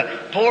clothes and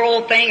a poor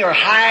old thing, her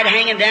hide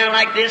hanging down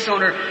like this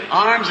on her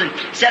arms and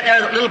sitting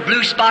there with little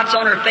blue spots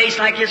on her face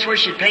like this where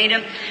she'd paint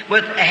them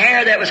with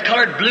hair that was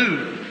colored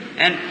blue.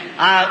 And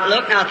I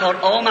looked and I thought,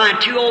 oh my,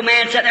 two old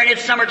men sitting there and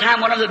it's summertime,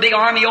 one of them with a big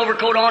army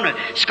overcoat on, a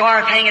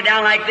scarf hanging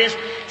down like this,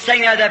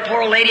 sitting there with that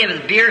poor old lady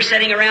with beer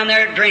sitting around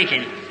there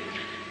drinking.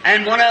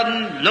 And one of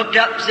them looked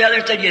up to the other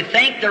and said, you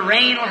think the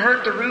rain will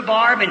hurt the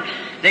rhubarb? And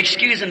they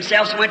excused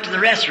themselves and went to the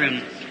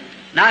restroom.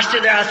 And I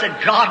stood there, I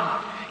said,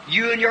 God,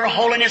 you and your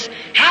holiness,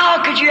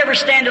 how could you ever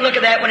stand to look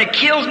at that when it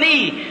kills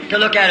me to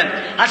look at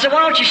it? I said,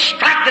 why don't you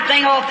strike the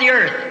thing off the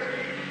earth?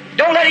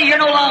 Don't let it here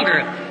no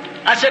longer.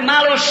 I said,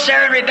 my little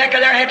Sarah and Rebecca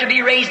there have to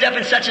be raised up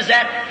and such as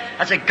that.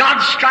 I said, God,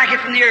 strike it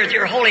from the earth.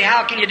 You're holy.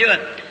 How can you do it?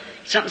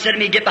 Something said to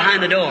me, get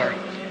behind the door.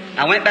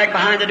 I went back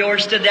behind the door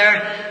and stood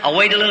there. I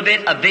waited a little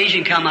bit. A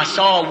vision come. I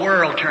saw a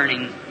world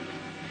turning.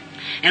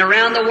 And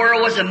around the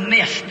world was a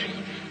mist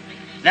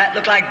that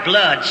looked like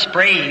blood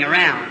spraying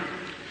around.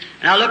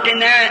 And I looked in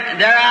there.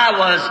 There I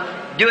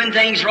was doing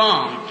things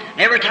wrong.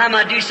 And every time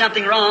I do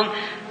something wrong,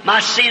 my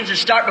sins would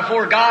start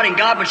before God and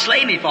God would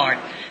slay me for it.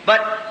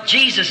 But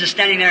Jesus is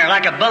standing there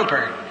like a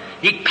bumper.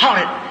 He caught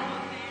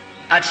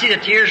it. I'd see the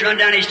tears run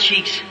down his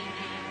cheeks.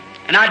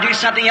 And I'd do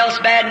something else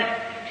bad.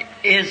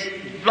 His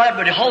blood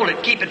would hold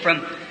it, keep it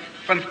from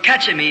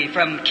catching me,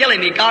 from killing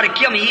me. God would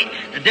kill me.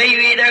 The day you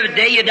eat there, the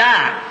day you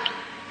die.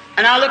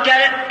 And I looked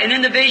at it, and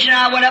in the vision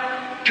I went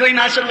up to him.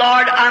 I said,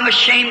 Lord, I'm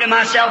ashamed of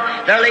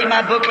myself. There lay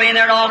my book laying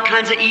there and all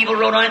kinds of evil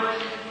wrote on it.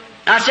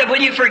 And I said,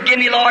 will you forgive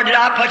me, Lord? Did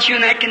I put you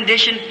in that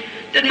condition?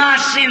 Did my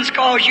sins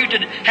cause you to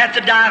have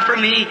to die for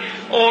me?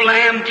 Oh,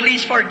 Lamb,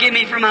 please forgive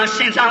me for my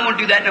sins. I won't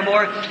do that no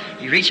more.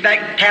 He reached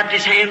back, tapped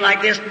his hand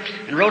like this,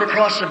 and wrote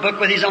across the book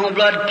with his own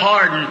blood,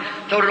 pardon,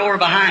 throwed it over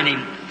behind him.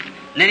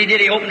 And then he did.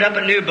 He opened up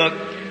a new book.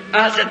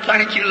 I said,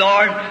 thank you,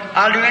 Lord.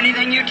 I'll do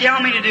anything you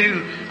tell me to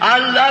do. I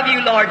love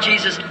you, Lord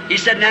Jesus. He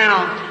said,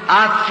 now,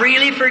 I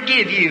freely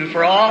forgive you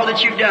for all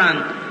that you've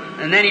done.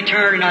 And then he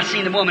turned and I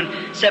seen the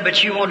woman said,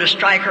 but you want to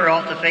strike her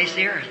off the face of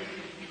the earth.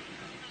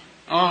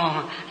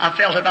 Oh, I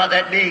felt about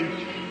that big.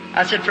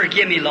 I said,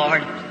 forgive me,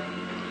 Lord.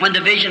 When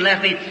the vision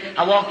left me,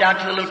 I walked out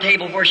to the little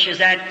table where she was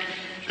at,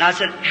 and I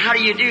said, how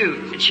do you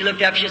do? And she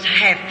looked up, she was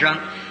half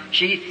drunk.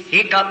 She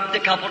hiccuped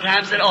a couple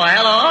times, said, oh,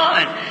 hello.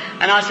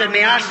 And I said,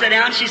 may I sit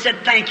down? She said,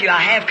 thank you,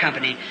 I have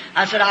company.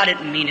 I said, I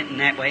didn't mean it in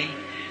that way.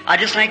 I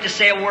just like to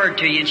say a word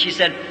to you. And she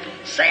said,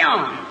 say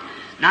on.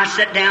 And I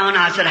sat down,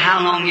 I said,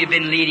 how long have you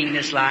been leading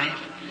this life?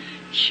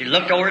 She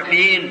looked over at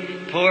me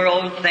and poor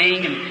old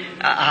thing,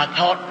 and I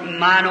thought,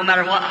 no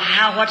matter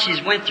what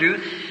she's went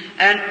through,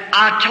 and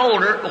I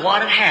told her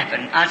what had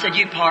happened. I said,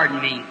 you pardon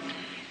me.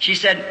 She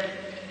said,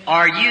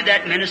 are you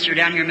that minister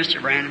down here,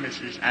 Mr. Branham?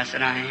 I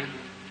said, I am.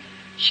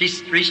 She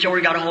reached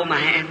over, got a hold of my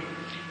hand,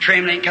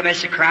 trembling,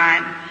 commenced to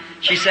crying.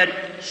 She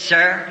said,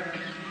 sir,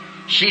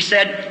 She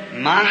said,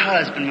 my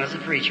husband was a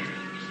preacher.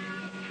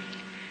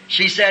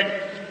 She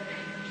said,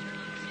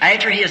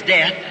 after his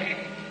death,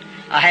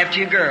 I have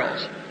 2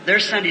 girls. They're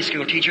Sunday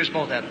school teachers,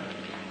 both of them.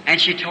 And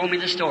she told me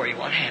the story,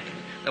 what happened,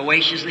 the way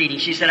she's leading.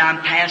 She said,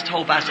 I'm past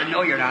hope. I said,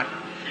 no, you're not.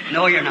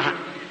 No, you're not.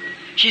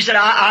 She said,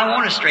 I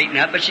want to straighten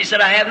up, but she said,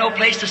 I have no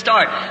place to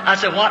start. I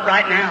said, what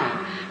right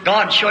now?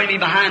 God showed me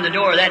behind the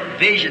door, that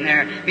vision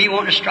there, me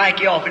wanting to strike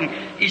you off. And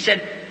He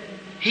said,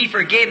 He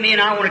forgave me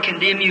and I want to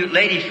condemn you.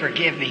 Lady,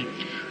 forgive me.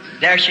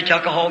 There she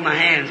took a hold of my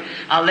hands.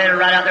 I led her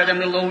right out there, them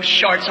little old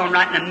shorts on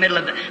right in the middle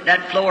of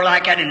that floor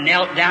like that, and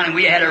knelt down, and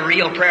we had a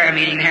real prayer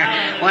meeting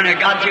there. When I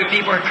got through,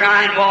 people were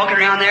crying, walking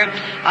around there.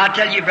 I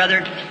tell you,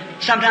 brother,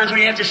 sometimes when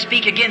you have to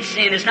speak against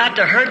sin, it's not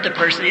to hurt the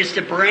person, it's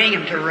to bring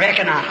him to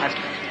recognize.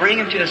 Bring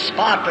him to a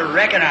spot to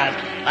recognize.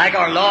 Like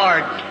our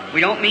Lord,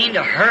 we don't mean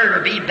to hurt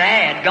or be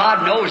bad.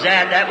 God knows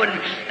that.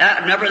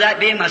 Never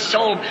that be in my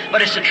soul.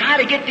 But it's to try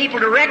to get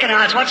people to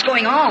recognize what's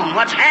going on,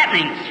 what's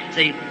happening.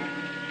 See?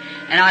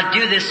 And I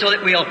do this so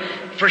that we'll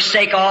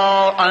forsake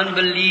all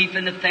unbelief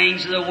in the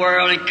things of the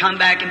world and come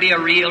back and be a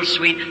real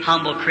sweet,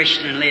 humble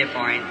Christian and live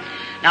for Him.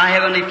 Now,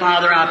 Heavenly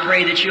Father, I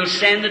pray that You'll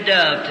send the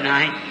dove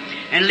tonight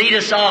and lead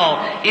us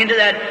all into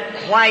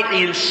that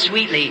quietly and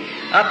sweetly,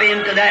 up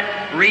into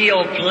that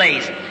real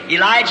place.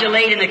 Elijah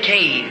laid in a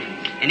cave,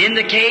 and in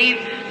the cave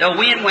the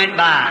wind went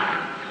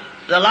by,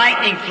 the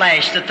lightning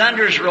flashed, the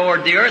thunders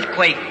roared, the earth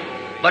quaked,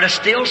 but a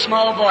still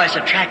small voice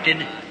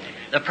attracted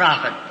the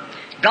prophet.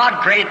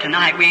 God grant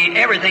tonight,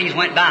 everything's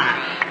went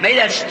by. May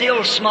that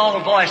still small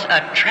voice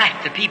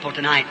attract the people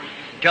tonight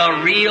to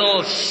a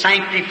real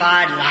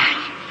sanctified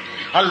life.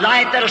 A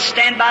life that'll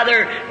stand by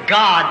their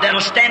God, that'll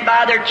stand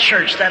by their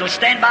church, that'll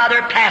stand by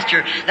their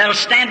pastor, that'll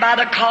stand by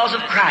the cause of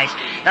Christ,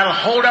 that'll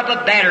hold up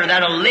a banner,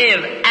 that'll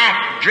live,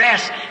 act,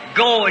 dress,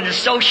 go and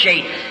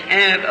associate,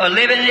 and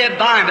live in the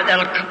environment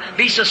that'll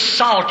be so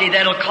salty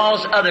that'll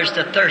cause others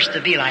to thirst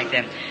to be like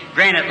them.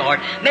 Grant it, Lord.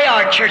 May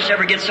our church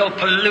never get so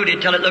polluted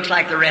till it looks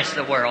like the rest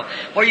of the world,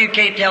 where you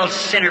can't tell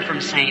sinner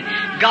from saint.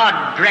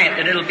 God grant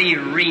that it'll be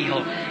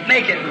real.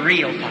 Make it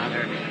real,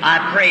 Father.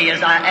 I pray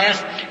as I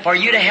ask for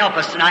You to help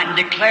us tonight and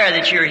declare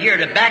that You're here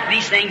to back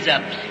these things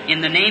up.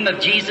 In the name of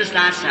Jesus,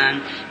 Thy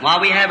Son,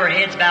 while we have our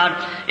heads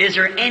bowed, is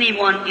there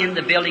anyone in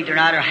the building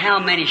tonight, or how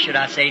many should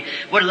I say,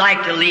 would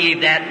like to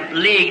lead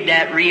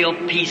that real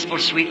peaceful,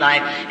 sweet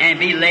life and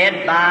be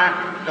led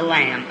by the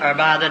Lamb or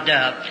by the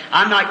dove?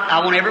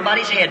 I want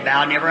everybody's head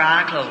bowed and every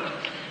eye closed.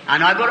 I'm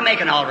not going to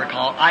make an altar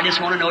call. I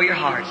just want to know your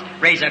hearts.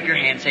 Raise up your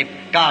hand and say,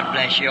 God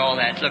bless you, all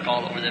that. Look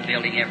all over the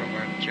building,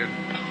 everywhere. Sure.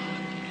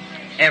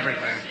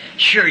 Everywhere.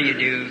 Sure you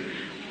do.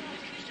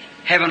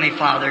 Heavenly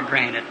Father,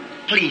 grant it.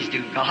 Please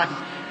do, God.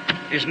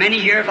 There's many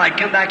here. If I'd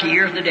come back a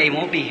year from the day,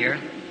 won't be here.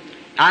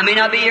 I may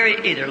not be here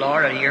either,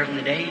 Lord, a year from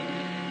the day.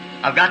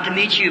 I've got to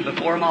meet You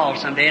before them all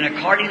someday. And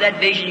according to that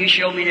vision You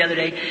showed me the other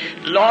day,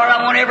 Lord,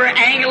 I want every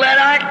angle that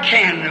I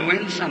can to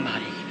win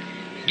somebody.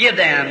 Give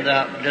them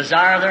the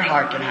desire of their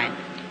heart tonight.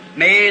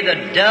 May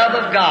the dove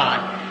of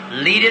God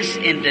lead us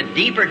into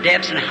deeper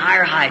depths and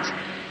higher heights.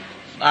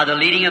 By the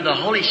leading of the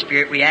Holy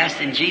Spirit, we ask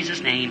in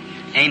Jesus' name,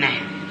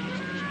 amen.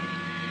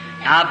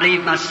 Now, I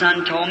believe my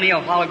son told me a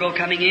while ago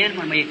coming in,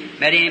 when we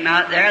met him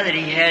out there, that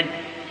he had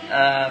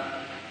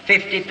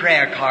 50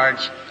 prayer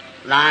cards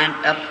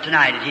lined up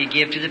tonight that he'd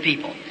give to the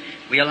people.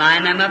 We'll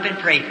line them up and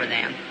pray for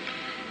them.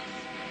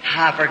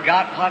 I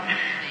forgot what.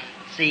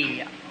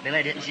 See, Billy,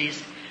 I didn't see.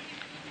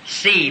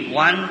 See,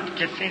 1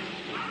 to 50.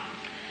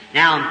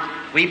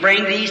 Now, we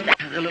bring these.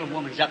 The little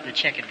woman's up in the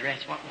checkered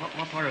dress. What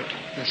part of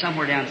it?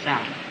 Somewhere down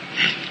south.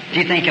 Do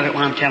you think of it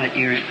when I'm telling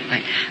you?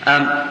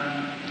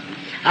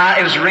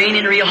 It was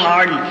raining real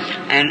hard,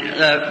 and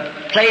the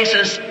place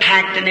was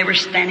packed, and they were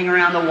standing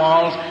around the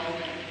walls.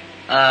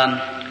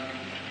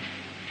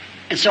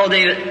 And so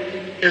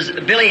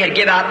Billy had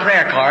give out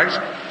prayer cards,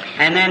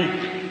 and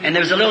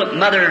there was a little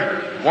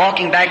mother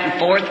walking back and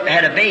forth,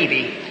 had a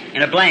baby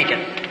in a blanket,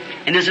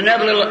 and there's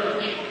another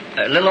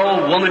little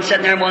old woman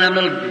sitting there in one of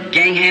them little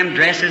Gingham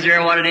dresses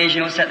or what it is,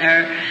 sitting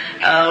there,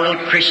 a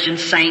little Christian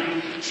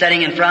saint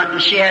sitting in front,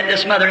 and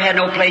this mother had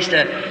no place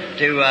to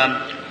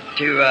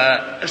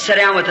sit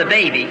down with the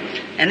baby,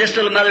 and this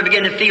little mother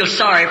began to feel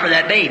sorry for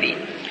that baby.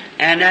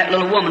 And that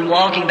little woman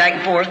walking back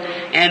and forth,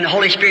 and the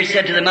Holy Spirit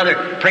said to the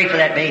mother, pray for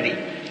that baby.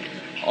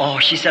 Oh,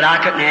 she said,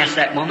 I couldn't ask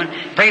that woman.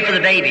 Pray for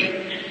the baby.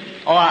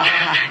 Oh,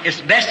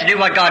 it's best to do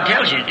what God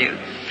tells you to do.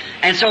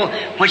 And so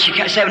when she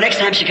said, next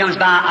time she comes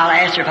by, I'll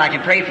ask her if I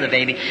can pray for the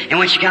baby. And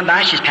when she comes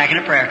by, she's packing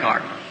a prayer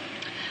card.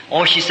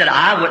 Oh, she said,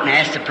 I wouldn't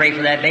ask to pray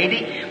for that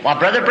baby. Well,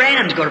 Brother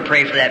Branham's going to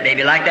pray for that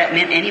baby. Like that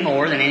meant any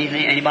more than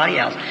anybody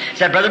else.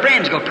 Said, Brother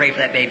Branham's going to pray for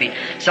that baby.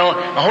 So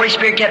the Holy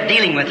Spirit kept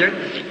dealing with her,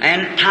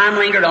 and time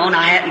lingered on.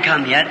 I hadn't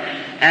come yet.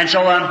 And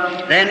so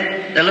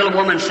then the little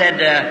woman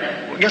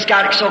said, just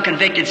got so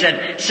convicted,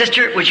 said,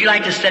 Sister, would you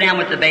like to sit down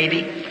with the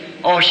baby?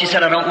 Oh, she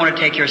said, I don't want to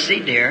take your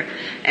seat, dear.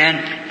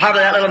 And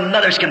probably that little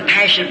mother's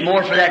compassion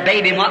more for that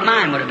baby than what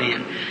mine would have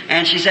been.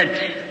 And she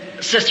said,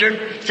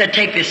 sister said,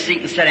 take this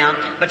seat and sit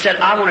down, but said,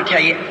 I want to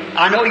tell you,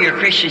 I know you're a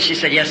Christian. She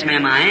said, yes,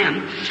 ma'am, I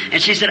am.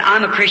 And she said,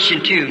 I'm a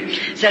Christian too.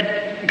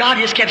 Said, God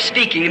just kept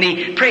speaking to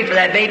me, pray for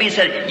that baby. And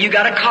said, you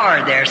got a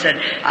card there.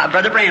 Said,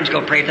 Brother Branham's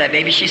go pray for that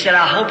baby. She said,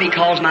 I hope he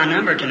calls my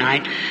number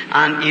tonight.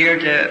 I'm here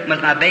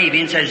with my baby,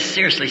 and said, he's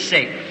seriously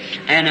sick.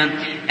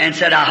 And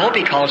said, I hope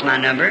he calls my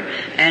number.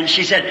 And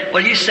she said,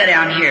 well, you sit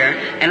down here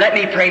and let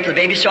me pray for the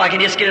baby so I can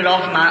just get it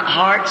off my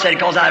heart. Said,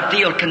 because I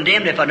feel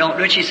condemned if I don't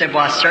do it. She said,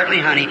 well, certainly,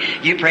 honey,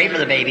 you pray for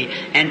the baby.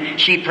 And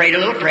she prayed a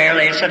little prayer.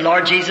 They said,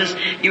 Lord Jesus,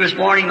 you was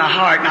warning my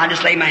heart, and I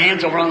just laid my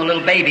hands over on the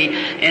little baby.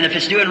 And if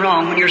it's doing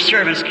wrong, when your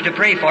servants to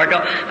pray for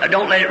it,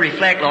 don't let it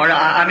reflect, Lord.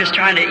 I'm just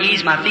trying to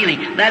ease my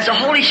feeling. That's the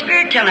Holy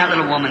Spirit telling that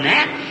little woman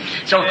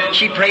that. So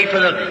she prayed for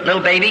the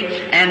little baby,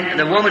 and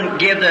the woman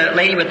gave the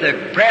lady with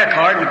the prayer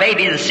card and the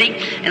baby in the seat,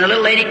 and the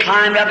little lady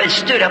climbed up and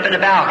stood up in the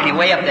balcony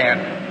way up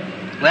there.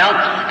 Well,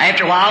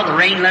 after a while, the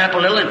rain let up a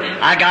little, and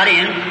I got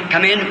in,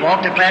 come in,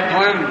 walked the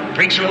platform,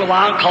 preached a little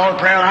while, called the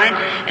prayer line,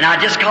 and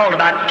I just called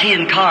about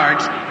 10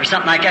 cards or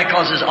something like that,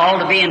 because it's all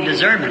to be in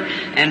discernment.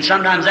 And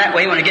sometimes that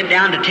way, when I get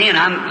down to 10,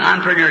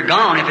 I'm pretty near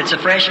gone if it's a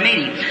fresh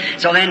meeting.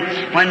 So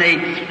then, when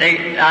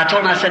I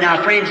told them, I said,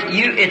 now friends,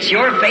 it's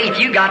your faith,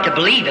 you got to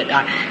believe it.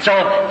 So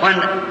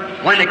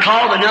when they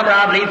called the number,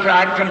 I believe,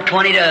 from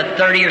 20 to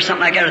 30 or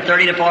something like that, or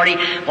 30 to 40,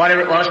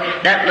 whatever it was,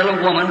 that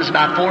little woman was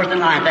about fourth in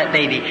line, that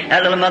baby.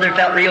 That little mother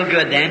felt real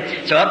good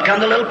then. So up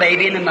come the little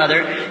baby and the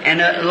mother, and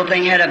the little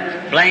thing had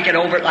a blanket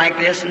over it like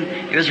this, and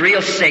it was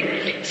real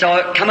sick. So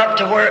it come up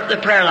to where the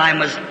prayer line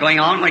was going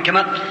on. When it come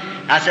up,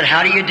 I said,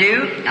 how do you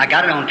do? I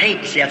got it on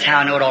tape. See, that's how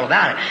I know it all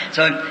about it.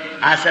 So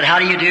I said, how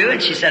do you do?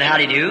 And she said, how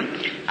do you do?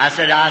 I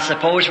said, I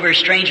suppose we're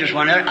strangers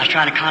one another. I was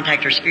trying to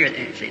contact her spirit.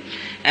 See.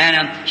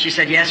 And she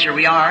said, yes, sir,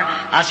 we are.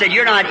 I said,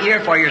 you're not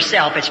here for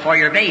yourself, it's for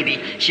your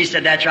baby. She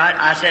said, that's right.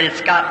 I said,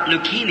 it's got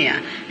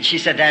leukemia. And she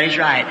said, that is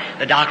right.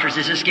 The doctors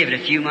just give it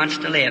a few months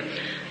to live.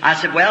 I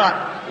said,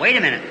 well, wait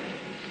a minute.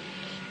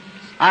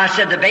 I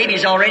said, the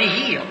baby's already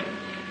healed.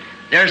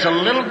 There's a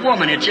little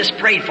woman that just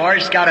prayed for her.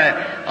 She's got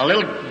a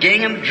little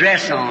gingham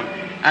dress on.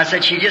 I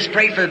said, she just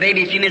prayed for the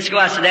baby a few minutes ago.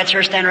 I said, that's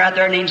her standing right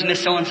there. Her name's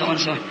Miss So-and-so and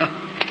so.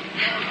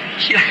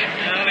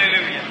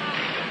 Hallelujah.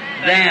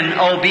 Then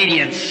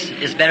obedience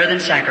is better than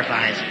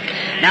sacrifice.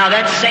 Now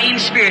that same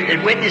spirit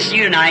that witnessed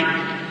you tonight,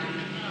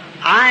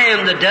 I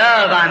am the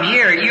dove, I'm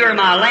here, you are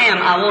my lamb,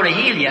 I want to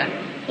heal you.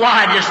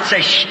 Why, I just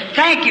say,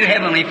 thank you,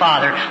 Heavenly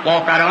Father.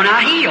 Walk right on,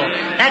 I heal.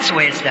 That's the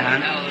way it's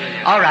done.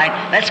 All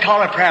right, let's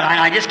call a prayer line.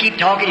 I just keep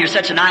talking. You're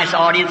such a nice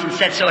audience and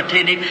set so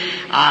attentive.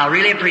 I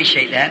really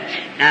appreciate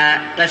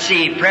that. Let's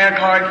see, prayer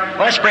card. Well,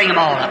 let's bring them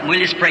all up. We'll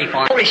just pray for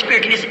them. Holy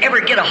Spirit, can you just ever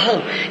get a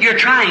hold? You're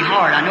trying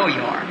hard. I know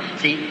you are.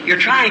 See, you're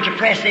trying to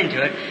press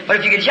into it. But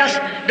if you could just,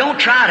 don't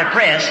try to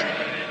press.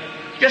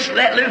 Just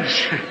let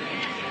loose.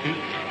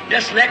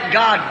 Just let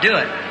God do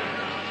it.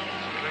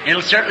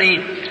 It'll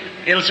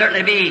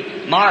certainly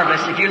be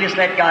marvelous if you just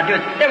let God do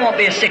it. There won't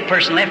be a sick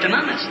person left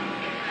among us.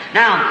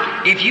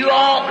 Now, if you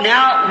all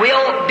now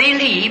will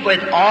believe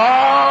with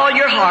all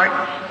your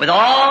heart, with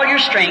all your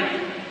strength,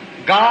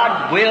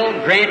 God will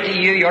grant to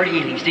you your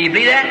healings. Do you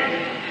believe that?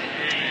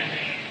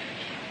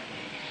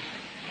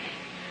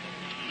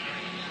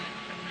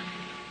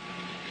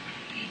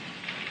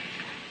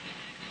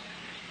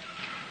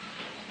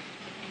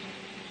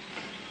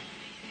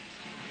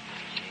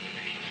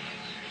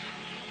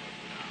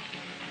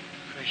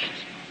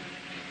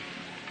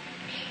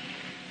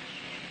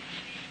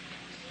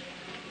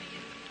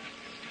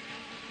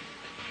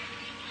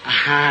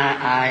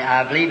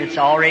 I believe it's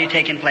already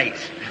taken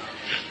place.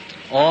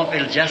 Oh, if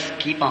it'll just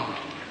keep on.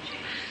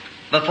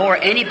 Before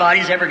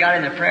anybody's ever got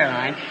in the prayer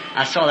line,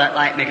 I saw that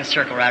light make a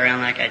circle right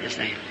around like that just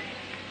now.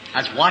 I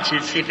was watching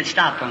it to see if it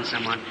stopped on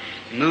someone.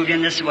 It moved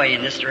in this way,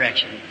 in this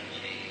direction.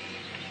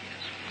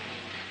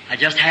 I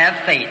just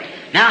have faith.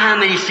 Now how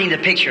many seen the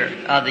picture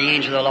of the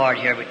angel of the Lord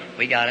here?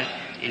 We got it.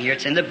 And here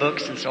it's in the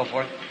books and so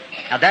forth.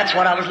 Now that's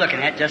what I was looking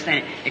at just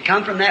then. It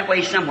come from that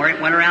way somewhere.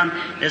 It went around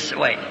this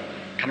way.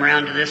 Come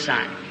around to this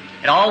side.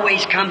 It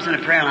always comes in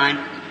a prayer line,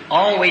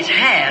 always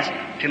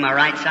has to my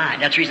right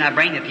side. That's the reason I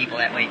bring the people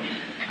that way.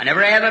 I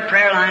never have a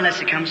prayer line unless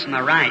it comes from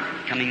my right,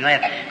 coming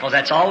left. Because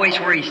that's always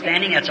where he's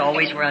standing, that's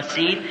always where I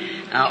see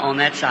him, on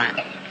that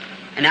side.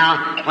 And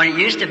now, when it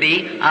used to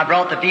be, I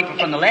brought the people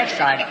from the left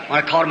side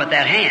when I caught him with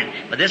that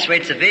hand. But this way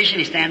it's a vision,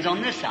 he stands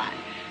on this side.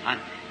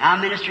 I'm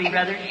ministering,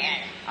 brother.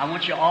 I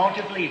want you all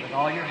to believe with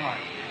all your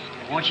heart.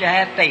 I want you to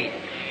have faith.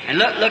 And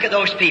look at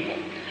those people.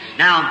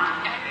 Now,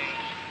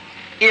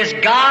 is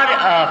God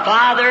a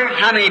Father?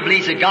 How many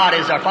believes that God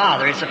is our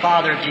Father? It's the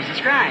Father of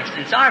Jesus Christ.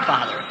 It's our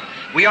Father.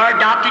 We are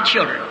adopted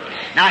children.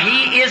 Now,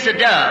 He is a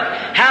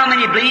dove. How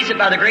many believes that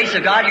by the grace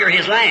of God you're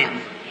His lamb?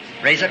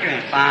 Raise up your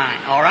hand.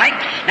 Fine. All right.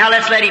 Now,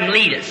 let's let Him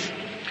lead us.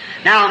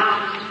 Now,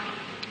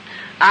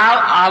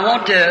 I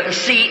want to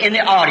see in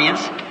the audience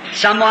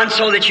someone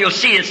so that you'll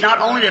see it's not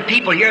only the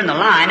people here in the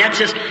line.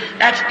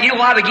 You know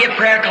why we give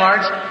prayer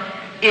cards?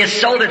 is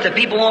so that the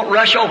people won't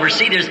rush over.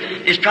 See,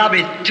 there's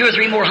probably 200 or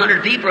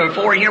 300 people or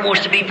 4 in here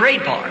wants to be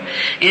prayed for. And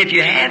if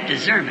you have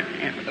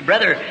discernment,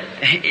 brother,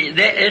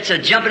 it's a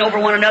jumping over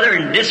one another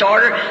in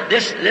disorder.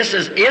 This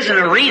is an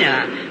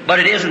arena, but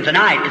it isn't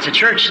tonight. It's a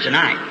church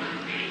tonight.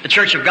 The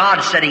church of God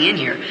is setting in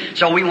here.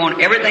 So we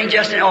want everything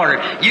just in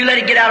order. You let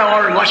it get out of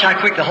order and watch how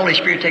quick the Holy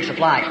Spirit takes a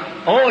flight.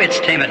 Oh, it's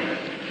timid.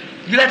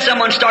 You let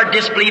someone start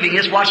disbelieving,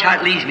 just watch how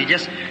it leaves me,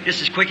 just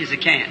as quick as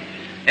it can.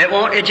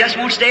 It just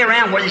won't stay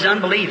around where there's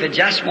unbelief. It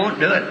just won't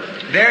do it.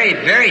 Very,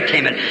 very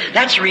timid.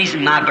 That's the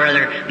reason, my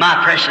brother,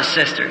 my precious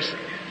sisters.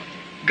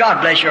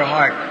 God bless your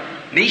heart.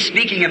 Me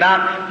speaking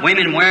about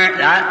women wearing,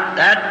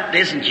 that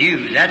isn't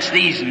you. That's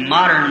these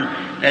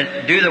modern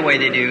that do the way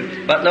they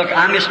do. But look,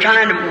 I'm just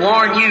trying to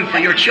warn you for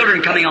your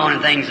children coming on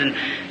and things,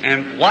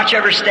 and watch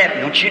every step.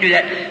 Don't you do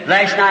that.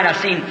 Last night I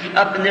seen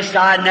up in this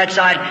side and that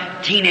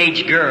side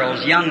teenage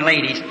girls, young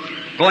ladies,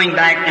 going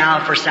back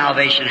now for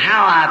salvation.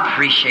 How I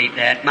appreciate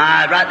that.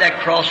 Right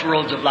that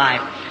crossroads of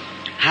life.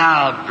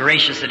 How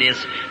gracious it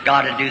is,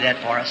 God, to do that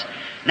for us.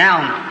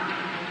 Now,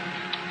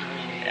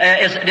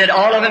 did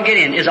all of them get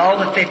in? Is all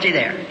the 50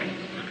 there?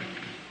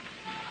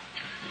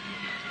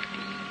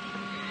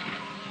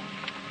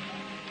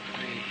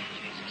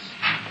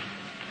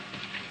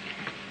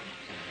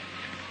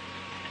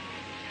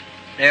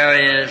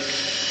 There is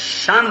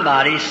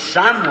somebody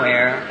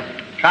somewhere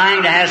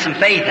trying to have some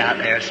faith out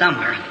there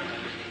somewhere.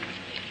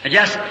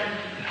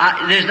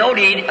 There's no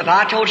need. If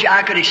I told you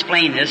I could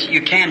explain this,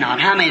 you cannot.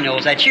 How many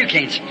knows that? You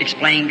can't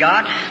explain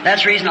God.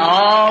 That's the reason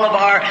all of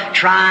our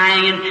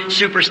trying and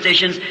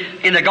superstitions.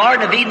 In the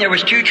Garden of Eden there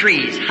was 2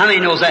 trees. How many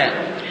knows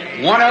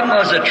that? One of them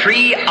was a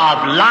tree of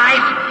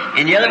life,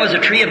 and the other was a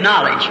tree of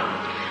knowledge.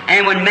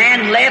 And when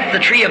man left the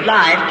tree of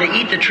life to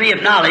eat the tree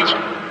of knowledge,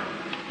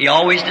 he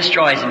always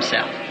destroys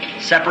himself.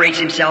 Separates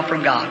himself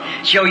from God.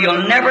 So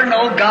you'll never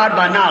know God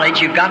by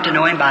knowledge. You've got to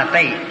know Him by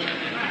faith.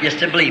 Just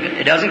to believe it.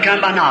 It doesn't come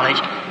by knowledge.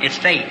 It's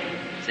faith.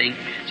 See?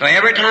 So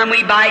every time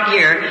we bite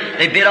here,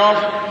 they bit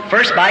off,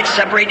 first bite,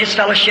 separate his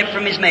fellowship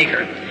from his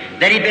maker.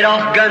 Then he bit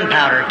off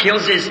gunpowder,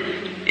 kills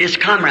his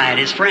comrade,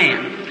 his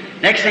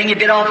friend. Next thing he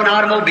bit off an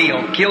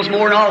automobile, kills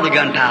more than all the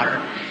gunpowder.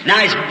 Now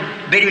he's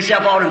bit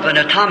himself off with an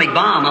atomic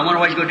bomb. I wonder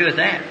what he's going to do with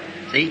that.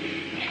 See?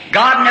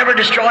 God never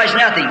destroys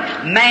nothing.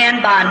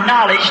 Man by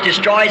knowledge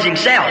destroys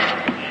himself.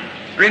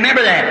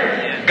 Remember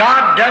that.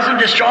 God doesn't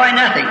destroy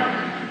nothing.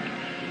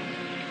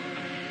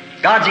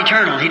 God's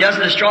eternal. He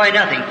doesn't destroy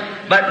nothing.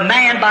 But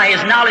man by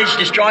his knowledge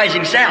destroys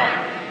himself.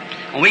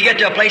 When we get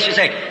to a place you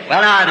say,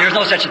 well, now, there's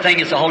no such a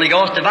thing as the Holy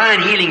Ghost.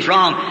 Divine healing's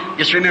wrong.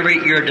 Just remember,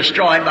 you're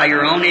destroyed by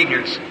your own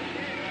ignorance.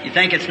 You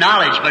think it's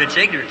knowledge, but it's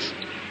ignorance.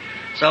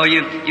 So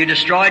you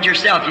destroyed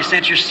yourself. You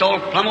sent your soul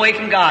plumb away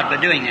from God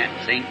by doing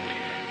that, see?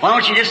 Why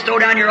don't you just throw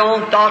down your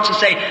own thoughts and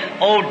say,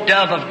 oh,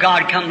 dove of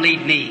God, come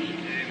lead me.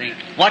 See?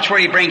 Watch where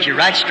He brings you,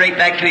 right straight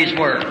back to His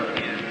Word.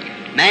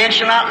 Man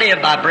shall not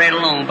live by bread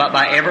alone, but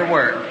by every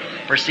word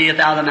proceedeth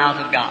out of the mouth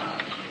of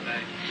God.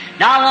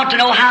 Now I want to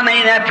know how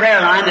many in that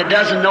prayer line that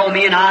doesn't know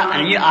me, and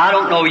I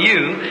don't know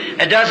you,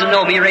 that doesn't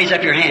know me. Raise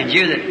up your hands.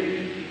 You that.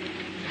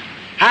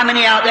 How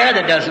many out there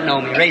that doesn't know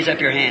me? Raise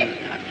up your hand.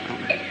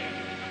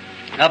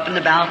 Up in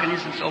the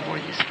balconies and so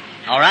forth.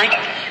 All right?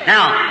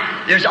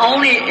 Now, there's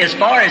only, as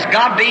far as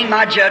God being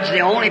my judge, the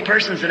only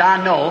persons that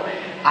I know,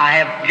 I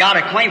have got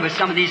acquainted with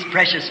some of these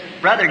precious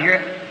brethren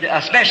here,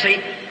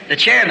 especially the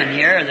chairman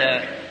here,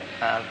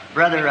 the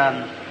brother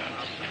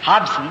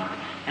Hobson.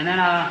 And then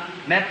I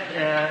met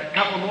a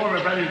couple more of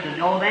our brothers that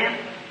know them,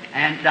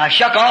 and I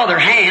shook all their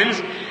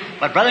hands.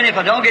 But brethren, if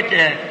I don't get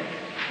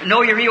to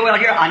know you real well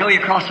here, I know you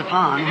across the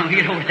pond. When we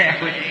get over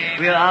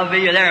there, I'll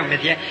be there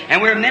with you.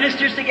 And we're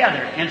ministers together.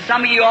 And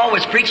some of you all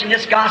was preaching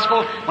this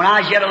gospel when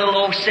I was yet a little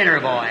old sinner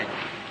boy.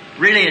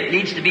 Really, it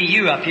needs to be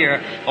you up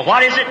here. But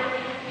what is it?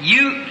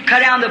 You cut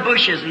down the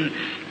bushes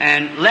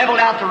and leveled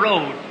out the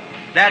road,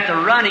 that the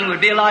running would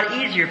be a lot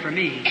easier for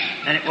me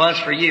than it was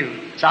for you.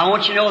 So I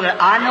want you to know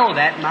that I know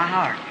that in my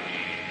heart.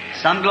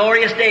 Some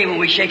glorious day when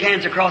we shake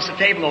hands across the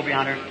table over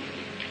yonder,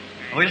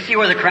 we'll see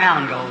where the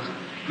crown goes.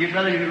 You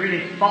brother who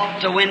really fought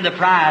to win the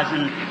prize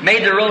and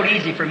made the road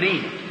easy for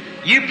me.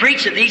 You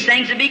preached that these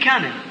things would be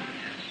coming.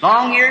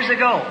 Long years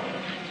ago.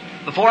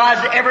 Before I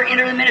was ever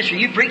entered the ministry,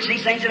 you preached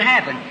these things that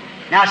happened.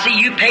 Now see,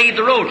 you paved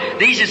the road.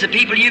 These is the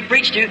people you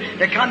preach to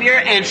that come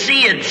here and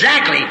see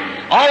exactly.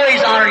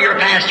 Always honor your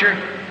pastor.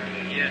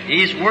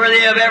 He's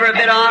worthy of every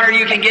bit of honor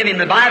you can give him.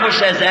 The Bible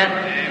says that.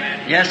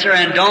 Amen. Yes, sir.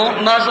 And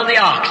don't muzzle the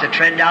ox that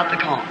tread out the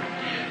corn.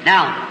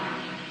 Now,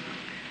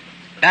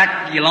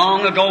 back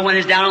long ago when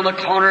he's down on the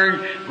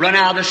corner and run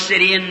out of the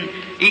city and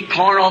eat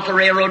corn off the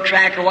railroad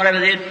track or whatever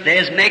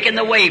they're making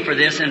the way for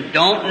this. And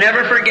don't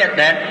never forget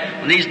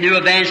that. When these new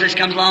evangelists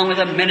comes along with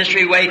a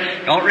ministry way,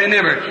 don't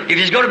remember, if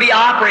he's going to be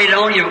operated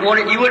on, you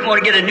wouldn't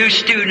want to get a new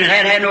student that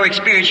hadn't had no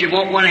experience. You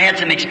won't want to have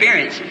some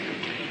experience.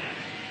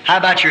 How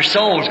about your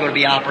soul's going to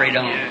be operated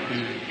on?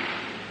 Mm-hmm.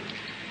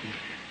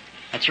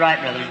 That's right,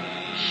 brother.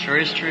 Sure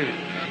is true.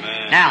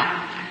 Amen.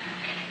 Now,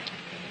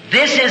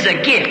 this is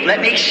a gift. Let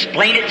me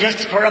explain it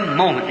just for a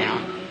moment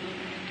now.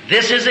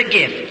 This is a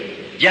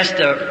gift. just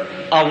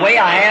a way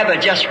I have of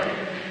just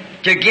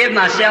to give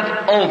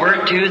myself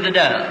over to the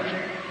dove.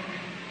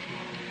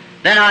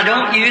 Then I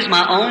don't use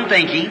my own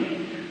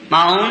thinking,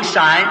 my own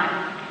sight,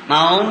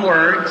 my own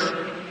words.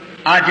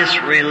 I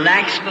just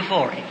relax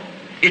before Him.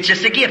 It's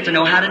just a gift to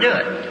know how to do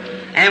it.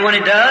 And when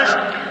it does,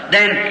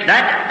 then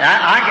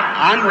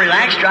I'm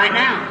relaxed right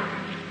now.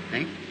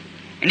 See?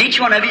 And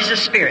each one of you is a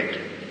spirit.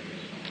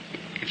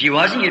 If you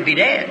wasn't, you'd be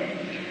dead.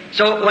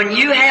 So when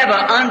you have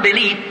an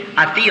unbelief,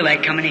 I feel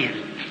that coming in.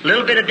 A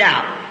little bit of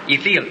doubt,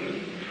 you feel it.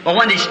 But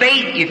when there's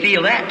faith, you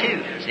feel that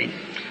too. See?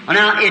 Well,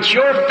 now, it's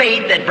your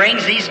faith that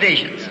brings these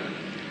visions.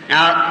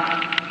 Now,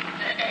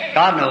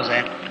 God knows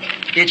that.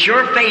 It's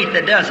your faith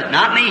that does it,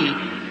 not me.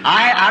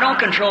 I don't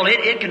control it,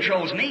 it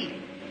controls me.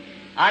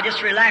 I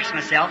just relax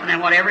myself, and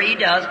then whatever He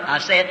does, I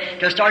say it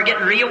till I start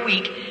getting real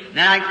weak.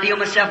 Then I feel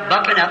myself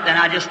bumping up. Then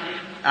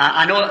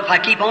I know if I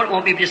keep on, it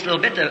won't be just a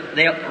little bit.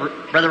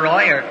 Brother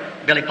Roy or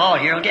Billy Paul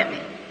here will get me.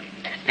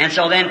 And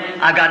so then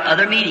I've got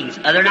other meetings,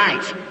 other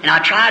nights, and I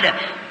try to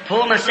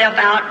pull myself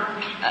out.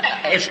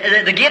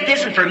 The gift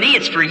isn't for me;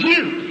 it's for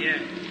you. Yeah.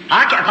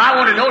 If I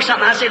want to know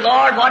something, I say,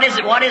 Lord, what is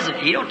it? What is it?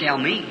 He don't tell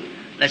me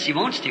unless He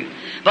wants to.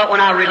 But when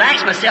I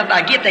relax myself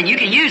by gift, then you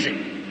can use it.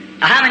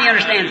 Now, how many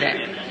understands that?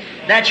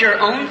 That's your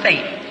own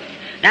faith.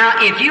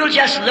 Now, if you'll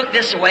just look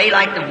this way,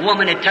 like the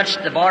woman had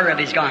touched the border of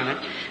His garment,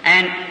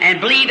 and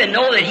believe and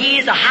know that He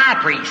is a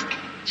high priest.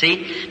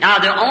 See? Now,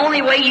 the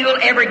only way you'll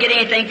ever get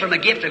anything from a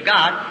gift of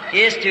God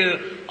is to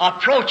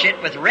approach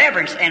it with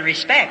reverence and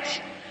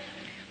respect.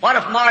 What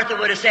if Martha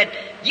would have said,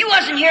 you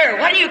wasn't here.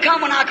 Why didn't you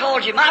come when I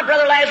called you? My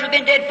brother Lazarus has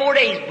been dead 4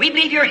 days. We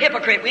believe you're a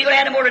hypocrite. We would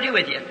have had no more to do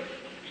with you.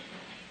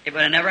 It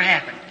would have never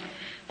happened.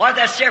 What if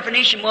that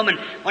Syrophoenician woman,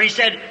 when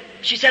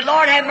she said,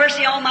 Lord, have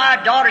mercy on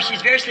my daughter.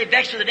 She's variously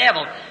vexed with the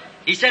devil.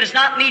 He said, it's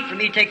not meet for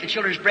me to take the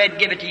children's bread and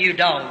give it to you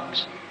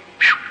dogs.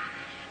 Whew.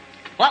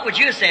 What would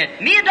you have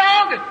said? Me a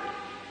dog?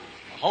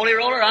 Holy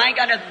roller, I ain't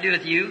got nothing to do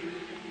with you.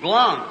 Go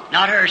on.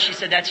 Not her. She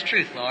said, that's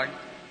truth, Lord.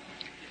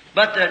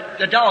 But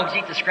the dogs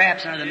eat the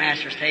scraps under the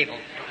master's table.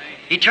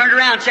 He turned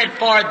around and said,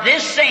 for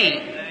this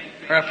saying,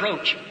 her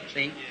approach,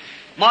 see?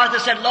 Martha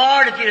said,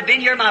 Lord, if you'd have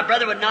been here, my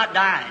brother would not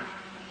die.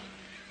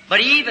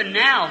 But even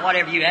now,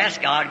 whatever you ask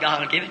God,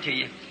 God will give it to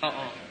you.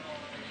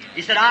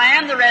 He said, I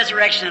am the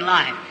resurrection and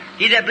life.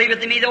 He that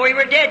believeth in me, though he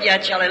were dead,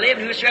 yet shall he live.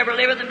 And whosoever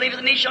liveth and believeth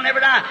in me shall never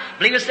die.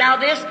 Believest thou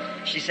this?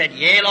 She said,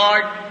 yea,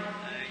 Lord.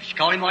 She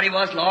called him what he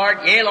was, Lord.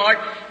 Yea, Lord.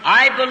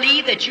 I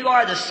believe that you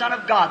are the Son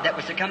of God that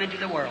was to come into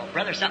the world.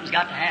 Brother, something's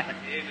got to happen.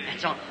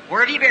 That's all.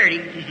 Where have you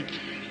buried him?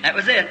 That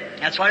was it.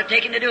 That's what it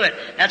taken to do it.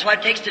 That's what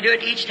it takes to do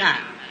it each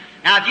time.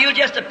 Now, if you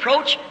just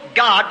approach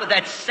God with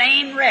that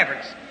same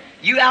reverence,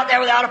 you out there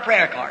without a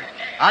prayer card,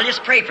 I'll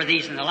just pray for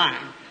these in the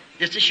line,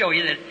 just to show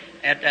you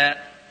that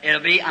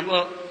it'll be. I'm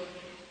going to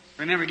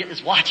remember to get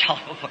this watch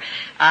off before.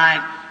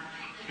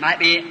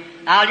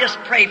 I'll just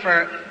pray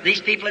for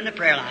these people in the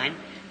prayer line,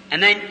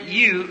 and then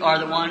you are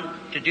the one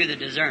to do the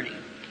discerning.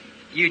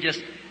 You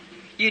just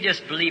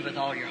believe with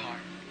all your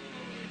heart.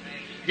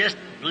 Just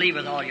believe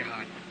with all your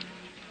heart.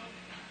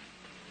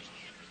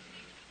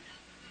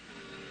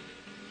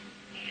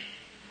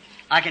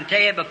 I can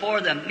tell you before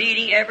the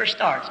meeting ever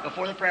starts,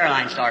 before the prayer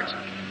line starts.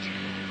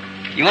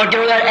 You want to get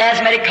over that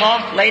asthmatic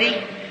cough,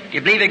 lady? You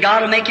believe that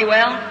God will make you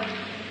well?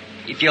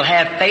 If you'll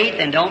have faith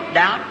and don't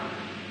doubt,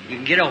 you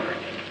can get over it.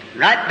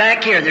 Right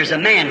back here, there's a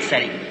man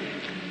sitting.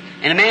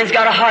 And the man's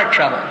got a heart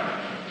trouble.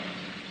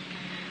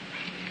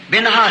 Been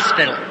in the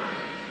hospital.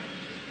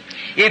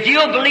 If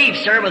you'll believe,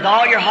 sir, with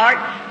all your heart,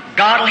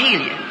 God will heal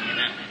you.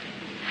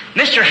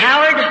 Mr.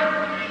 Howard,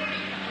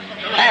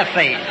 have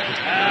faith.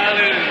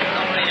 Hallelujah.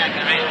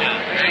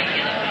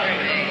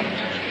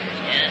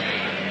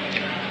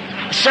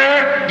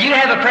 Sir, do you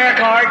have a prayer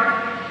card?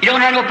 You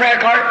don't have no prayer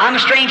card? I'm a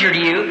stranger to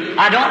you.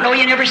 I don't know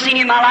you, never seen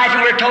you in my life,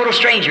 and we're total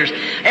strangers.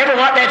 Ever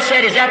what that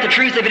said, is that the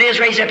truth? If it is,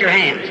 raise up your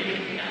hand.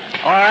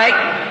 All right?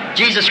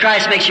 Jesus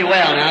Christ makes you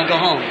well. Now go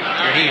home.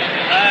 You're healed.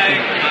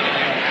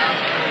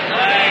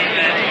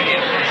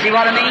 See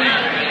what I mean?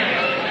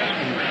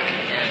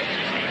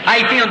 How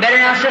you feeling better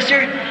now,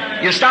 sister?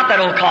 You'll stop that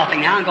old coughing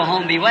now and go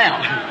home and be well.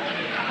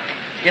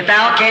 If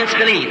thou canst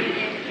believe.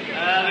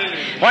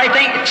 What do you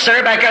think,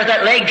 sir, back there with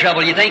that leg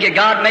trouble? You think that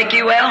God will make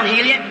you well and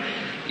heal you?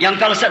 Young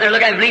fellow sitting there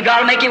looking at you, believe God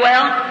will make you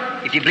well?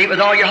 If you believe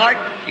with all your heart,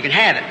 you can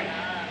have it.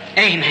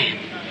 Amen.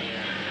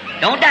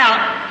 Don't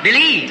doubt.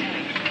 Believe.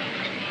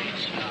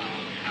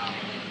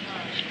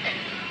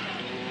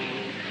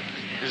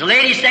 There's a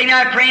lady sitting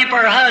there praying for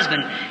her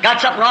husband.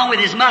 Got something wrong with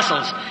his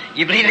muscles.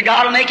 You believe that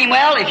God will make him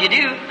well? If you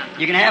do,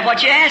 you can have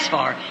what you ask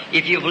for.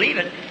 If you believe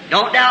it,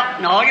 don't doubt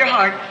in all your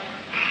heart.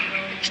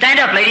 Stand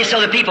up, ladies, so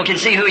the people can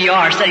see who you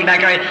are sitting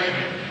back there.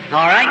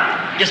 All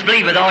right? Just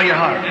believe with all your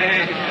heart.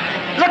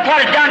 Look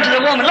what it done to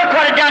the woman. Look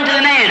what it done to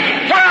the man.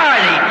 What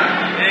are they?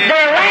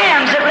 They're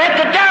lambs that let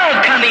the dove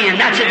come in.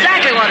 That's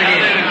exactly what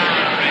it is.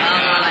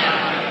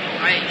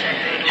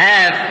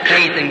 Have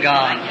faith in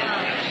God.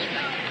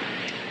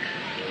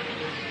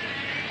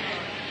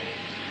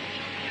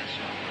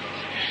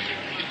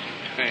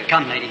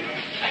 Come, lady.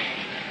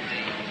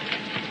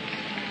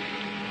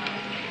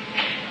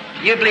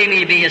 You believe me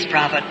to be His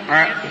prophet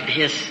or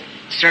His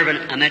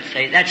servant? I meant to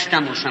say that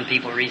stumbles some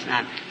people. The reason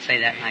I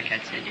say that, like I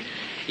said,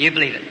 you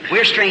believe it.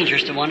 We're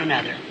strangers to one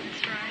another.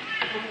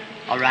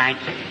 All right.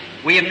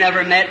 We have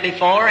never met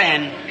before,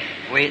 and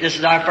this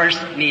is our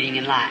first meeting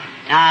in life.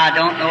 Now, I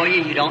don't know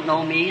you, you don't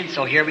know me, and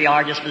so here we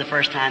are just for the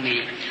first time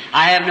meeting.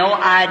 I have no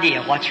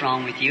idea what's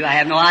wrong with you. I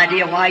have no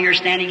idea why you're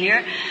standing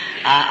here.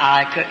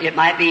 You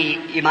might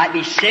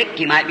be sick,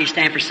 you might be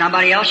standing for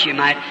somebody else, you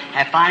might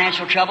have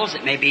financial troubles,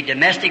 it may be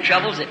domestic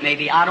troubles, it may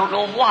be, I don't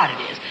know what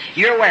it is.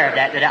 You're aware of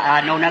that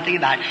I know nothing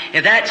about it.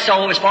 If that's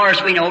so, as far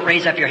as we know,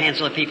 raise up your hand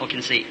so that people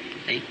can see.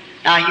 See?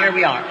 Now here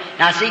we are.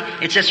 Now see,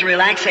 it's just a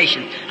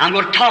relaxation. I'm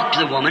going to talk to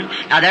the woman.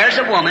 Now there's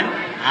a woman,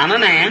 I'm a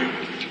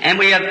man, and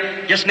we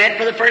have just met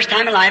for the first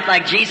time in life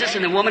like Jesus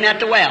and the woman at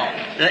the well,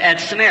 at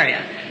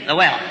Samaria, the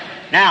well.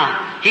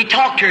 Now, He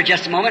talked to her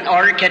just a moment in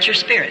order to catch her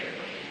spirit.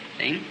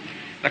 See?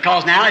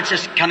 Because now it's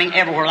just coming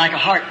everywhere like a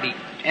heartbeat,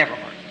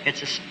 everywhere. It's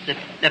just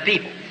the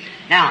people.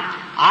 Now,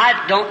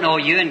 I don't know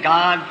you, and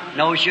God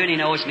knows you, and He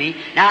knows me.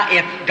 Now,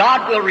 if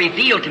God will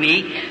reveal to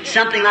me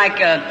something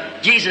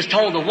like Jesus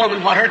told the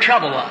woman what her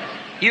trouble was.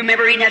 You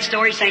remember reading that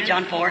story, St.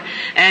 John 4?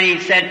 And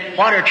He said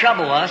what her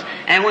trouble was.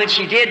 And when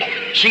she did,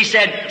 she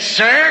said,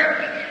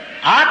 Sir,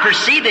 I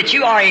perceive that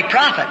you are a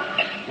prophet.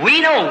 We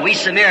know, we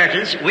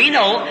Samaritans, we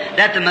know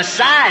that the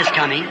Messiah is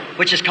coming,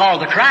 which is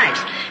called the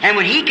Christ. And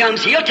when He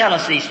comes, He'll tell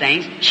us these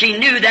things. She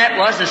knew that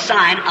was the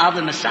sign of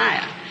the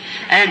Messiah.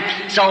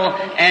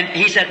 And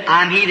He said,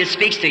 I'm He that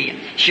speaks to you.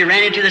 She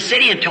ran into the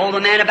city and told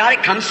the man about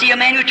it. Come see a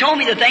man who told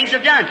me the things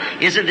I've done.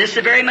 Isn't this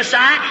the very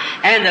Messiah?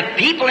 And the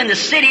people in the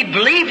city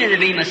believed Him to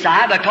be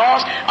Messiah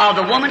because of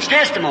the woman's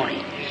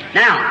testimony.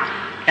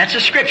 Now, that's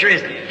the Scripture,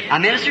 isn't it? Now,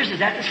 ministers, is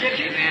that the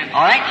Scripture? Amen.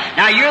 All right.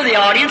 Now, you're the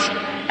audience,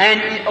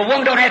 and a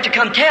woman don't have to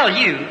come tell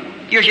you.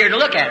 You're here to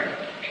look at her.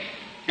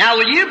 Now,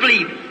 will you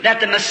believe that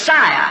the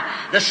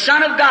Messiah, the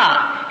Son of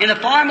God, in the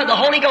form of the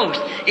Holy Ghost,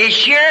 is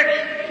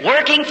here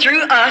working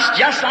through us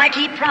just like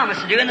He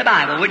promised to do in the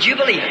Bible? Would you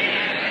believe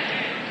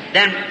it?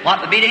 Then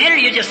what would be to hinder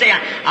you? Just say,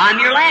 I'm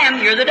your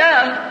lamb, you're the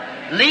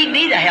dove. Lead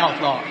me to health,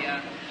 Lord.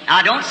 Now,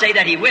 I don't say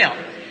that He will.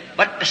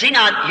 But see,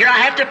 now, here I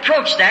have to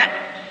approach that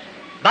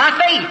by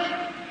faith.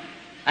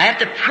 I have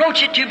to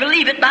approach it to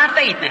believe it by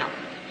faith now.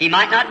 He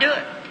might not do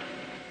it.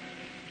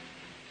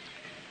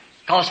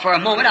 Because for a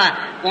moment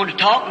I wanted to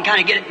talk and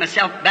kind of get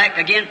myself back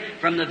again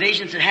from the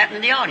visions that happened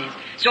in the audience.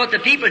 So that the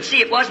people would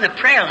see it wasn't a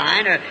prayer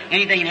line or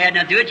anything that had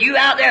nothing to do with it. You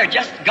out there,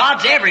 just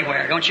God's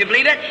everywhere. Don't you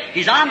believe it?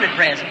 He's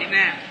omnipresent.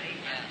 Amen.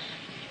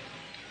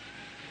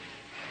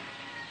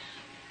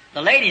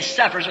 The lady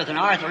suffers with an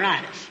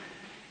arthritis.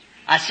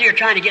 I see her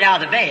trying to get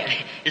out of the bed.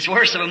 It's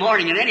worse of a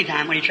morning than any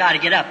time when you try to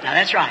get up. Now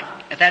that's right.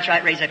 If that's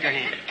right, raise up your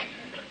hand.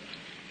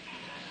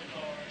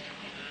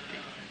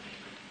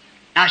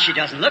 Now she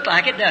doesn't look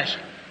like it, does she?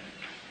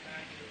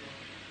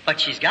 But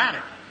she's got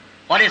it.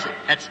 What is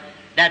it?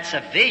 That's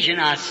a vision.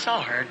 I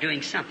saw her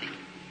doing something.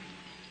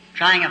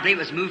 Trying, I believe it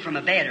was moved from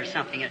a bed or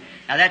something.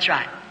 Now that's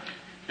right.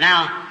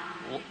 Now,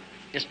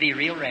 just be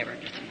real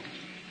reverent just a moment.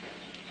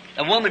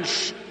 The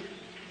woman's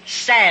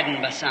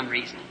saddened by some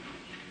reason.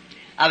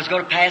 I was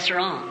going to pass her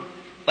on.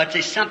 But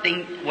there's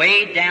something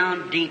way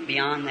down deep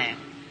beyond that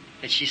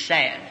she's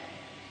sad.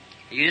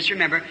 You just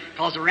remember,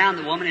 because around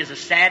the woman is a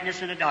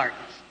sadness and a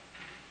darkness.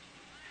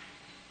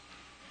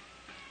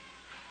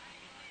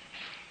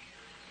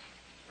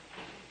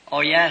 Oh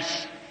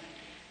yes,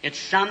 it's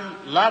some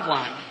loved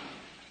one.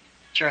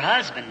 It's your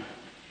husband.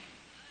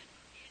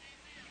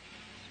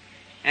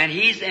 And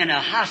he's in a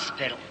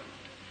hospital,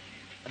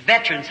 a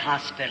veterans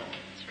hospital,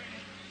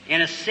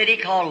 in a city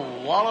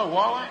called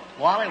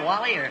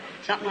Wally, or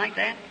something like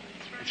that.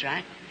 That's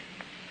right.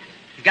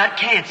 He's got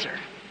cancer.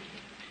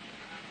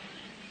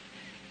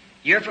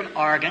 You're from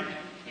Oregon.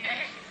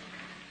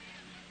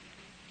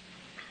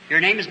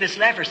 Your name is Miss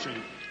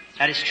Lefferson.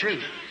 That is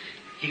true.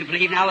 You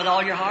believe now with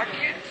all your heart?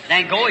 Yes.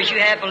 Then go as you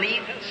have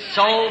believed,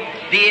 so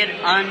be it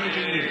unto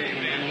you. In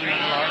the name of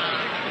the Lord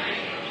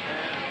Jesus.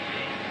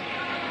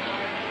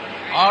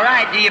 All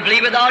right, do you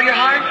believe with all your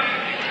heart?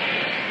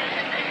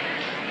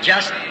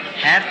 Just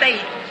have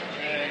faith.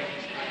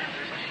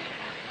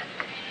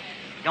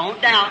 Don't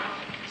doubt.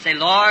 Say,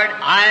 Lord,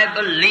 I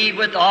believe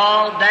with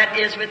all that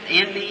is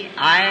within me.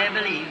 I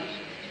believe.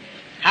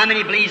 How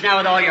many believes now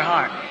with all your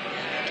heart?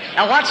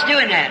 Now what's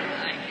doing that?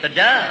 The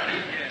dove.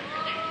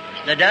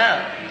 The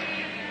dove.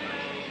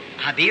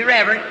 Now be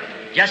reverent.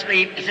 Just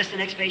believe. Is this the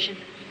next patient?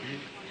 Mm-hmm.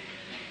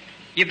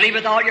 You believe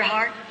with all your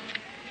heart?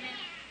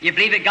 You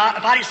believe that God,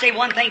 if I didn't say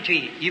one thing to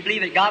you, you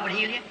believe that God would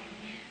heal you?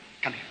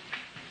 Come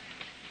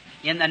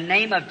here. In the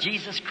name of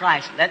Jesus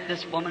Christ, let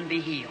this woman be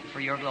healed for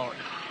your glory.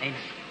 Amen.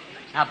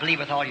 Now believe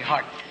with all your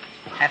heart.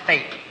 Have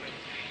faith.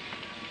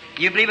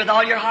 You believe with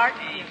all your heart?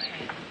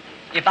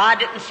 If I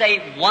didn't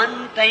say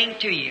one thing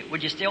to you,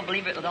 would you still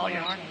believe it with all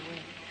your heart?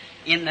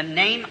 In the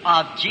name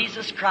of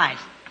Jesus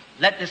Christ,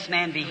 let this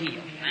man be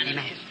healed.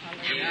 Amen.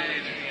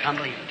 Come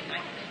believe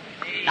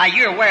it. Now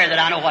you're aware that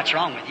I know what's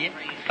wrong with you,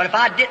 but if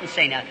I didn't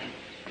say nothing,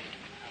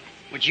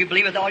 would you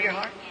believe with all your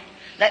heart?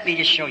 Let me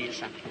just show you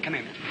something. Come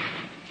here a minute.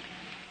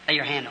 Lay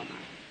your hand on mine.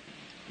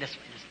 This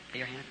way. Just lay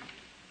your hand across.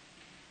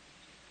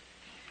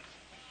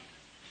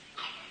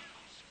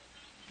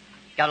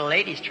 Got a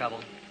lady's trouble.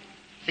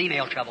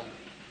 Female trouble.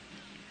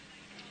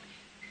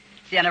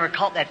 See, I never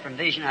caught that from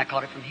vision. I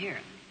caught it from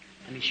hearing.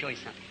 Let me show you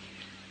something.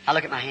 Now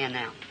look at my hand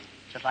now.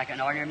 Just like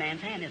an ordinary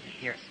man's hand, isn't it?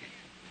 Here.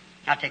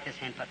 Now take this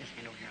hand, put this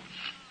hand over here.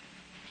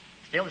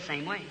 Still the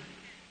same way.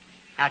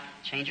 Now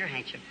change your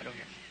handkerchief, put it over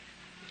here.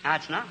 Now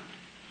it's not.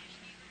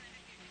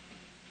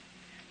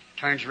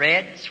 Turns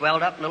red,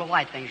 swelled up, little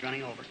white things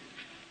running over.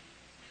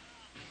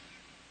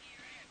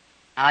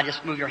 Now I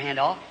just move your hand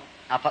off.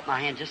 I'll put my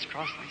hand just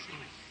across like this.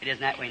 It isn't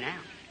that way now.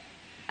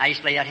 Now you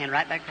just lay that hand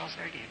right back across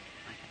there again.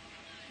 Like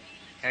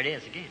that. There it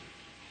is again.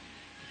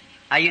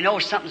 Now you know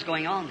something's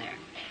going on there.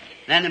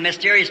 Then the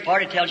mysterious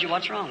part, it tells you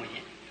what's wrong with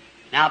you.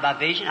 Now by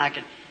vision, I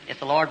could, if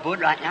the Lord would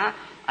right now,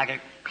 I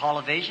could call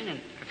a vision, and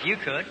if you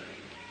could,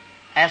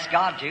 ask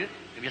God to,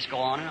 you'd just go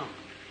on and on.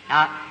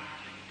 Now,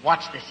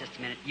 watch this just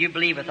a minute. You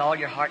believe with all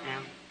your heart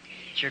now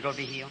that you're going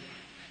to be healed?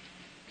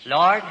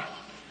 Lord,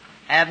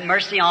 have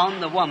mercy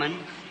on the woman.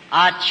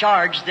 I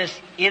charge this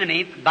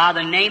enemy by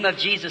the name of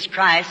Jesus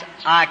Christ.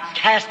 I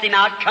cast him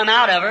out, come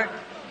out of her.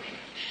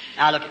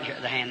 Now look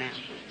at the hand now.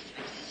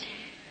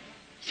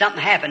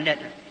 Something happened,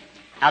 didn't it?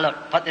 Now look,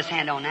 put this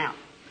hand on now.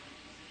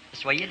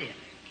 That's the way you did.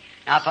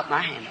 Now I put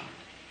my hand on.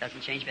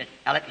 Doesn't change a bit.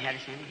 Now let me have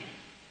this hand again.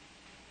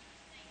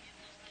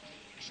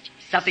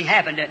 Something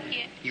happened, didn't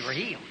it? You were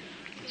healed.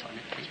 That's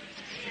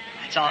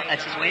all.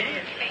 That's just the way it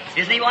is.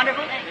 Isn't he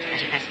wonderful?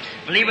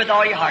 Believe with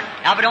all your heart.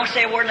 Now, but don't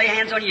say a word, lay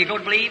hands on you. You go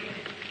to believe.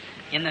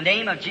 In the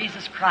name of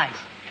Jesus Christ,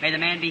 may the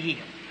man be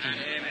healed.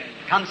 Amen.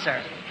 Come,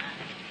 sir.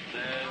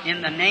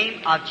 In the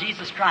name of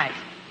Jesus Christ,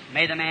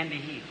 may the man be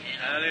healed.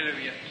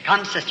 Hallelujah.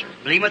 Come, sister.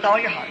 Believe with all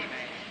your heart.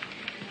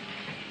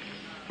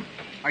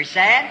 Are you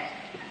sad?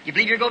 You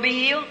believe you're going to be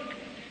healed?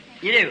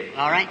 You do.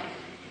 All right.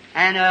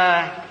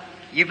 And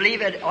you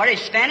believe it. Are they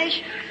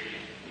Spanish?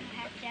 I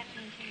have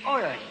Japanese.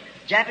 Oh, right.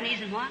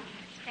 Japanese and what?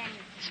 Spanish.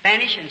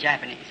 Spanish and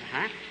Japanese.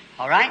 Huh?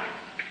 All right.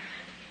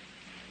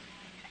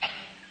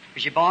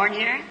 Was you born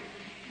here?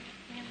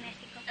 New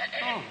Mexico.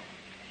 Oh,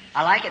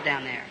 I like it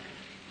down there.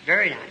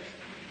 Very nice.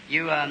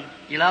 You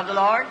love the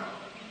Lord?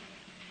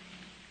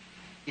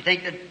 You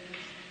think that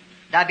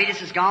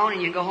diabetes is gone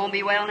and you can go home and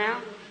be well now?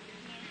 Yes.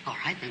 All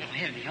right, then go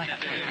ahead.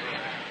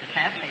 Just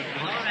have faith.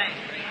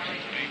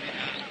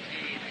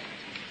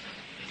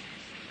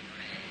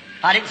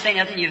 If I didn't say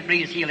nothing, you'd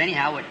believe it's healed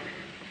anyhow, wouldn't you?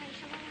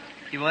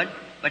 You would?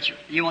 But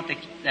you want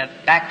the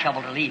back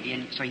trouble to leave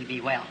you so you can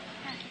be well.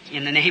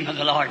 In the name of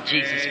the Lord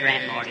Jesus,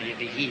 grant, Lord, and you'll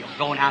be healed.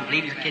 Go now and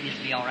believe your kidneys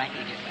will be all right and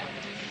you get well.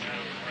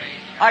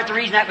 All right, the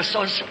reason that was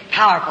so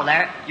powerful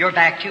there, your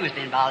back too has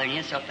been bothering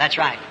you, so that's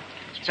right.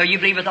 So you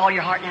believe with all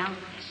your heart now?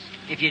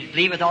 If you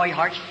believe with all your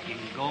heart, you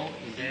can go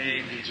and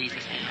believe in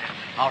Jesus' name.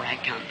 All right,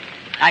 come.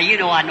 Now you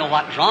know I know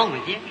what was wrong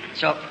with you,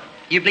 so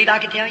you believe I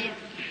can tell you?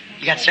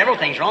 You got several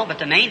things wrong, but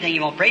the main thing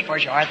you want to pray for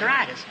is your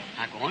arthritis.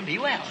 Now go and be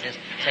well. Just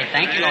say,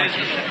 thank you, Lord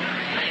Jesus.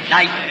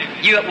 Now,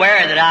 you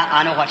aware that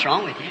I know what's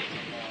wrong with you.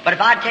 But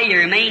if I tell you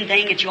your main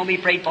thing that you want me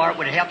to pray for,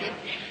 would it help you?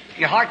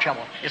 Your heart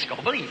trouble. Just go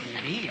believe and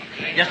you'll be healed.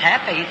 Just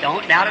have faith.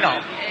 Don't doubt at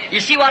all. You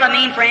see what I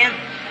mean, friend?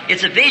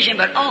 It's a vision,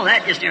 but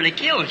that just nearly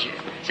kills you.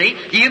 See?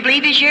 Do you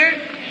believe he's here?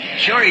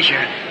 Sure he's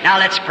here. Now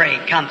let's pray.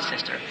 Come,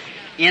 sister.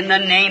 In the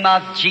name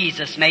of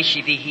Jesus, may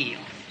she be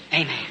healed.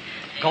 Amen.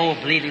 Go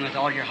believing with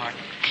all your heart.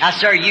 Now,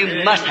 sir,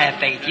 you must have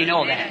faith. You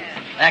know that.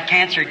 That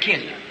cancer would kill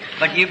you.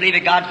 But you believe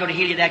that God's going to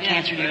heal you that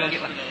cancer and you're going to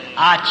get well.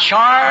 I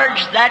charge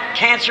that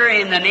cancer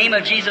in the name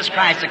of Jesus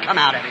Christ to come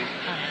out of you.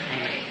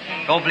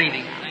 Amen. Go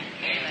believing.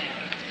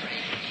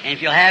 And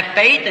if you'll have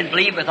faith and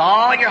believe with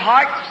all your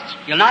heart,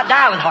 you'll not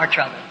die with heart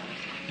trouble.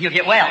 You'll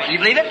get well. You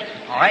believe it?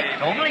 All right.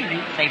 Go believe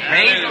it. Say,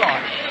 praise the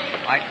Lord.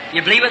 All right.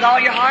 You believe with all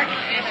your heart?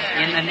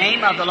 In the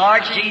name of the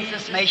Lord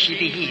Jesus, may she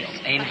be healed.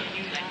 Amen.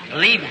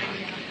 Believe it.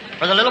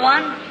 For the little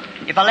one,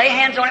 if I lay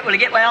hands on it, will it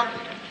get well?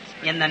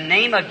 In the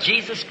name of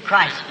Jesus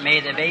Christ, may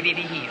the baby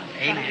be healed.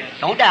 Amen.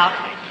 Don't doubt.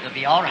 It'll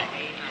be all right.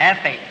 Have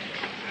faith.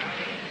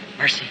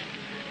 Mercy.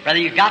 Brother,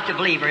 you've got to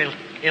believe or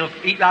it'll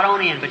eat right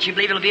on in. But you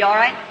believe it'll be all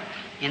right?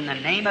 In the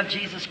name of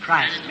Jesus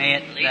Christ,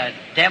 may the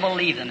devil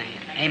leave the man.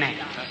 Amen.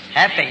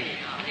 Have faith.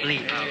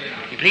 Believe.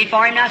 You believe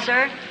for him now,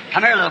 sir?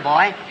 Come here, little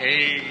boy.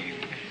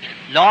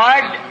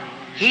 Lord,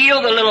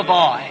 heal the little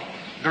boy.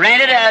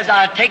 Grant it as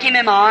I take him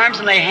in my arms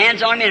and lay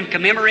hands on him in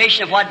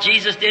commemoration of what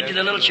Jesus did to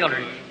the little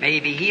children. May he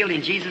be healed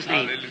in Jesus'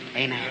 name.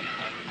 Amen.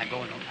 I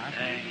go and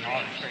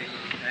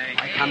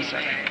come,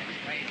 sir.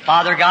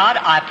 Father God,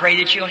 I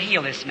pray that you'll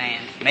heal this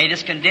man. May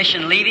this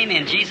condition leave him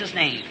in Jesus'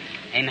 name.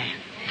 Amen.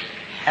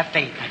 Have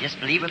faith. I just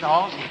believe with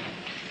all.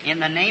 In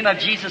the name of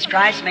Jesus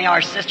Christ, may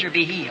our sister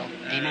be healed.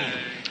 Amen.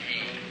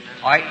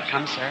 All right,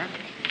 come, sir.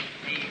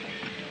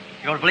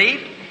 You want to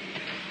believe?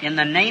 In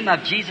the name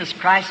of Jesus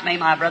Christ, may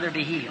my brother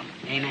be healed.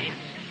 Amen.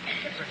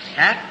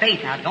 Have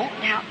faith. Now, don't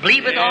doubt.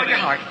 Believe with all your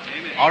heart.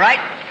 All right?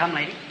 Come,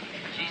 lady.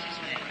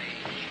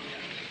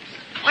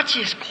 What's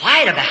this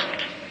quiet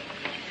about?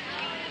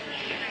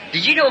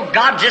 Did you know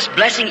God's just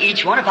blessing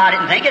each one? If I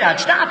didn't think it, I'd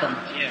stop them.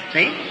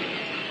 See?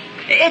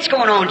 It's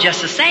going on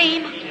just the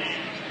same.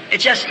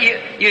 It's just,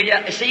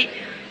 you see,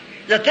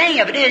 the thing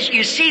of it is,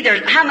 you see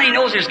how many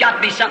knows there's got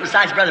to be something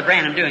besides Brother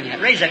Branham doing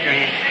that? Raise up your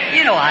hand.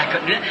 You know I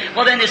couldn't do it.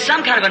 Well, then there's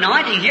some kind of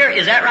anointing here.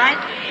 Is that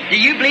right? Do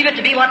you believe it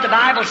to be what the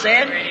Bible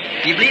said?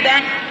 Do you believe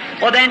that?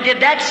 Well, then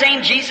did that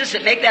same Jesus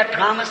that make that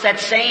promise, that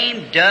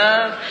same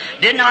dove,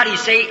 did not he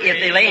say, if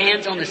they lay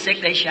hands on the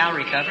sick, they shall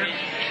recover?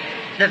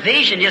 The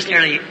vision just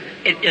nearly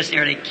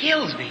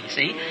kills me,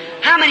 see?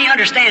 How many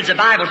understands the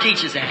Bible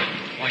teaches that?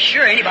 Well,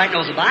 sure, anybody that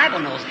knows the Bible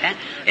knows that.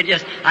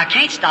 I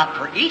can't stop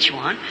for each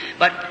one,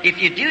 but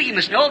if you do, you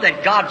must know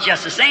that God's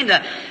just the same.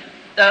 The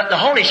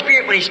Holy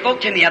Spirit, when He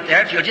spoke to me up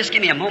there, if you'll just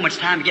give me a moment's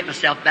time to get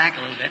myself back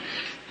a little bit,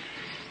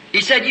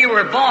 He said, you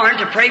were born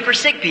to pray for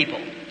sick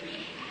people.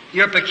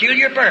 You're a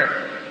peculiar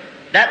bird.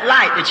 That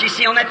light that you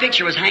see on that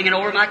picture was hanging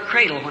over my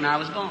cradle when I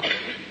was born.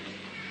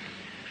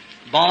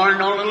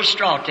 Born on a little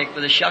straw tick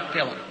with a shuck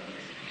pillow.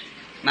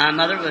 My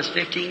mother was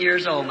 15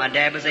 years old. My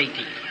dad was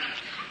 18.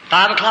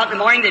 5 o'clock in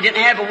the morning, they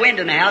didn't have a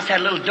window in the house, had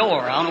a little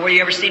door. I don't know where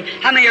you ever seen,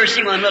 how many of you ever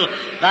seen one of them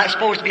little, that's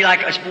supposed to be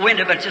like a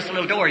window, but it's just a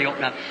little door you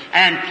open up.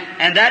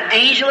 And that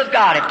angel of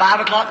God at 5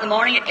 o'clock in the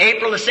morning,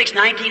 April the 6th,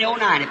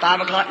 1909, at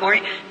 5 o'clock in the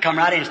morning, come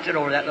right in and stood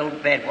over that little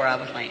bed where I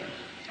was laying.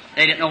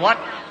 They didn't know what.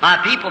 My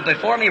people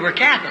before me were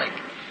Catholic.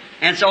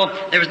 And so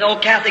there was no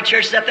Catholic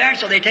churches up there, and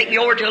so they take me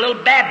over to a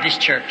little Baptist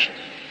church.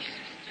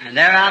 And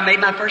there I made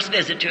my first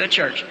visit to a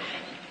church.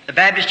 The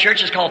Baptist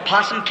church is called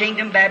Possum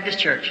Kingdom Baptist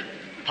Church.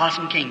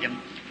 Possum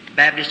Kingdom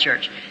Baptist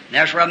Church. And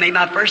that's where I made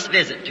my first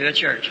visit to a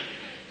church.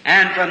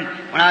 And from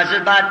when I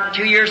was about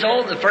 2 years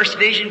old, the first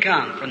vision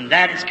come. From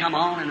that it's come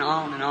on and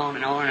on and on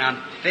and on, and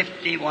I'm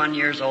 51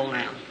 years old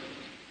now.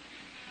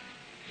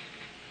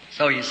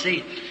 So you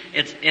see,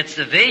 it's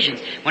the visions.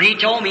 When He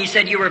told me, He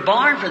said, you were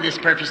born for this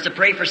purpose, to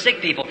pray for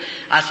sick people.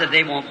 I said,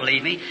 they won't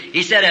believe me.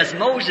 He said, as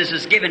Moses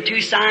was given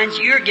 2 signs,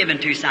 you're given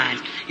 2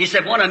 signs. He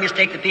said, one of them is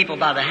take the people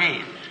by the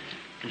hand.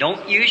 And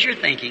don't use your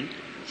thinking.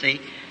 See?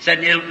 He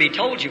said, it'll be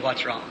told you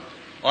what's wrong.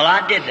 Well,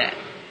 I did that.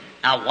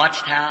 I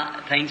watched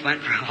how things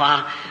went for a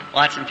while,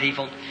 watching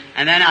people.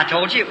 And then I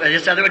told you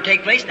this other would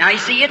take place. Now you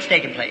see it's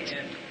taking place.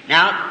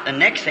 Now the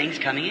next thing's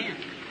coming in.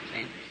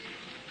 See?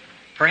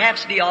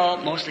 Perhaps be all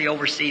mostly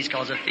overseas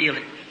because I feel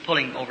it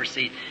pulling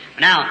overseas.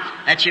 Now,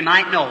 that you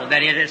might know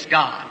that it is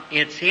God.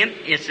 It's Him.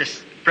 It's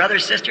this brother,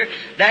 sister.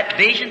 That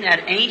vision,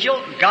 that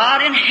angel,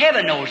 God in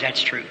heaven knows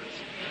that's true.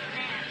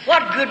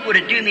 What good would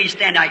it do me to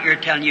stand out here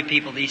telling you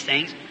people these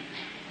things?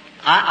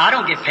 I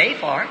don't get paid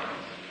for it.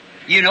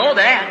 You know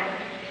that.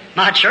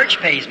 My church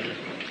pays me.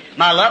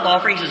 My love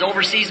offerings is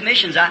overseas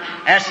missions. I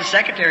asked the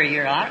secretary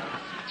here.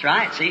 That's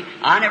right. See,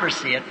 I never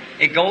see it.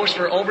 It goes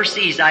for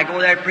overseas. I go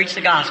there to preach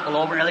the gospel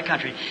over in other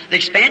countries. The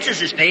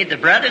expenses is paid. The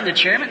brother and the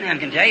chairman, them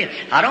can tell you.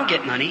 I don't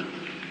get money.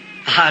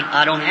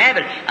 I don't have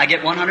it. I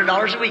get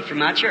 $100 a week from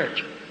my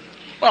church.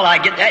 Well, I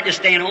get that just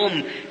staying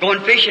home,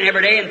 going fishing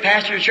every day, and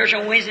pastoring the church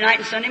on Wednesday night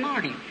and Sunday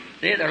morning.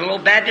 They're a little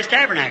Baptist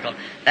tabernacle.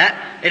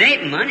 It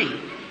ain't money.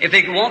 If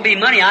it won't be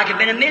money, I could have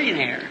been a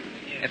millionaire.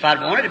 If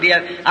I'd wanted to be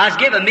I was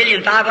given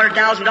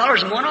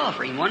 $1,500,000 in one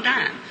offering, one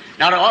time.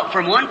 Not all,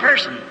 from one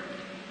person.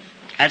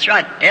 That's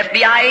right.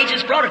 FBI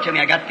agents brought it to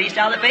me. I got the piece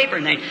out of the paper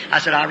and I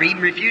said, I read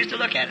and refuse to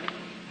look at it.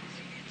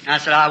 I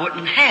said, I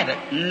wouldn't have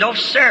it. No,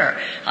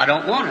 sir. I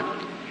don't want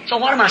it. So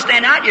what am I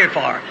standing out here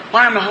for?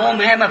 Why am I home,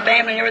 have my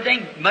family and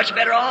everything? Much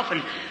better off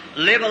and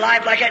live a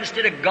life like that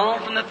instead of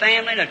gone from the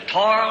family and a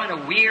toil and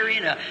a weary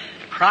and a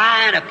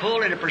cry and a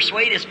pull and a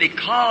persuade. It's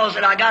because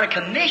that I got a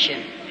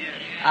commission.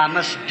 I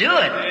must do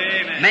it.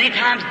 Amen. Many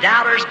times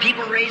doubters,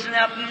 people raising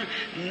up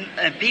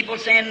and people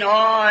saying,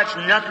 oh, that's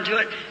nothing to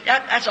it.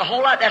 That's a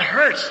whole lot. That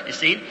hurts, you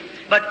see.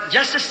 But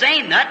just the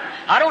same,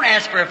 I don't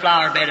ask for a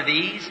flower bed of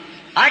ease.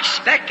 I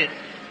expect it.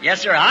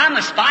 Yes, sir. I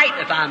must fight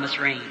if I must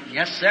reign.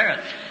 Yes,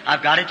 sir.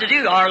 I've got it to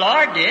do. Our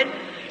Lord did.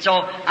 So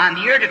I'm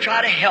here to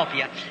try to help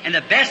you. And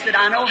the best that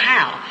I know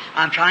how,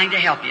 I'm trying to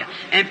help you.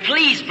 And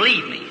please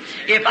believe me.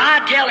 If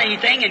I tell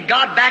anything and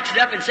God backs it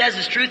up and says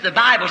it's truth, the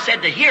Bible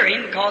said to hear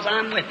Him because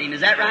I'm with Him.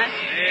 Is that right?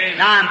 Amen.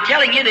 Now I'm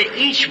telling you that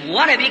each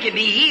one of you can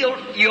be healed.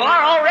 You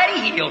are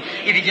already healed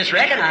if you just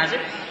recognize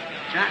it.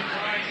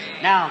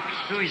 Right? Now,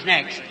 who is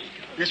next?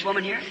 This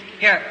woman here?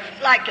 Here,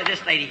 like to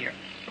this lady here.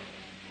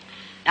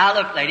 Now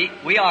look, lady,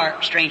 we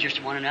are strangers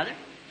to one another.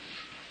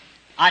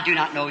 I do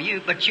not know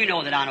you, but you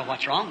know that I know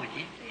what's wrong with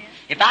you. Yes.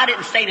 If I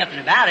didn't say nothing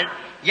about it,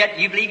 yet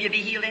you believe you'll be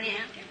healed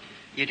anyhow?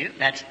 You do?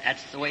 That's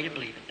the way to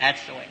believe it.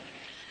 That's the way.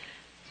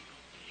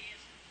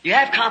 You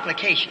have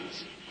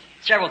complications.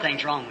 Several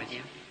things wrong with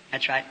you.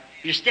 That's right.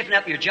 You're stiffening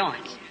up your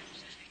joints.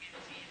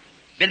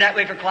 Been that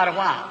way for quite a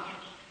while.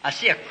 I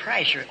see a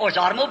crash. Oh, it's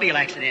an automobile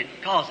accident.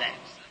 Cause that.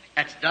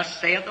 That's thus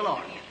saith the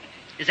Lord.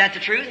 Is that the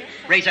truth?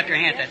 Raise up your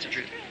hand if that's the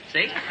truth.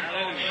 See?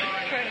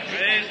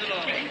 Praise the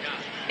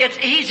Lord.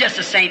 He's just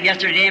the same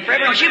yesterday and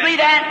forever. Don't you believe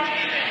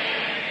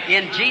that?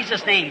 In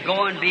Jesus' name,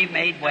 go and be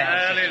made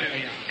well.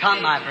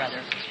 Come, my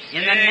brother.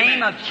 In the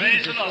name of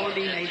Jesus, go and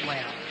be made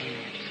well. Amen.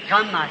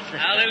 Come, my sister.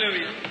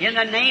 Hallelujah. In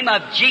the name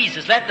of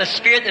Jesus, let the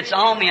Spirit that's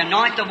on me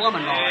anoint the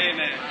woman, Lord.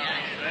 Amen.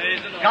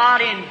 Praise the Lord.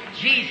 God, in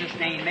Jesus'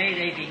 name, may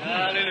they be healed.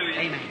 Hallelujah.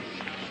 Amen.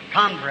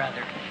 Come,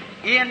 brother.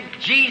 In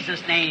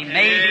Jesus' name,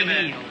 may they be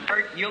Amen.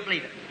 healed. You'll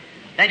believe it.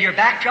 Then your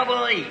back trouble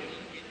will leave.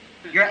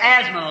 Your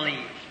asthma will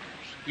leave.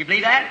 You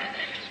believe that?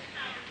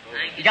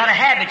 You got a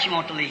habit you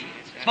want to leave.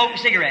 Smoking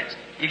cigarettes.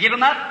 You give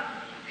them up?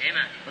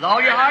 Amen. With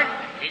all your heart?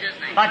 Jesus'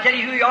 name. If I tell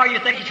you who you are, you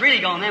think it's really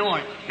gone, then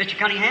won't it? Mr.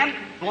 Cunningham,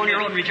 go on your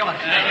road and rejoice.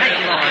 Thank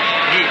you, Lord.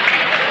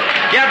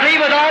 You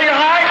believe with all your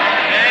heart?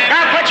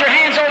 Now put your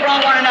hands over on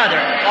one another.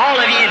 All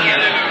of you in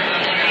here.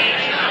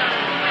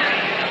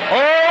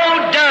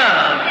 Oh,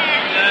 dove.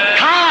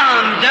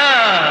 Come,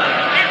 dove.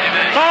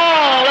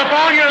 Fall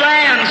upon your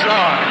lambs,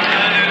 Lord.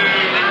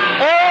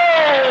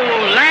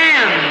 Oh,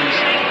 lambs.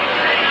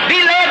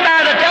 Be led by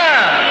the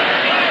dove.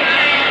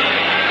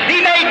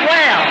 Be made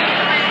well.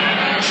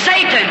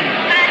 Satan,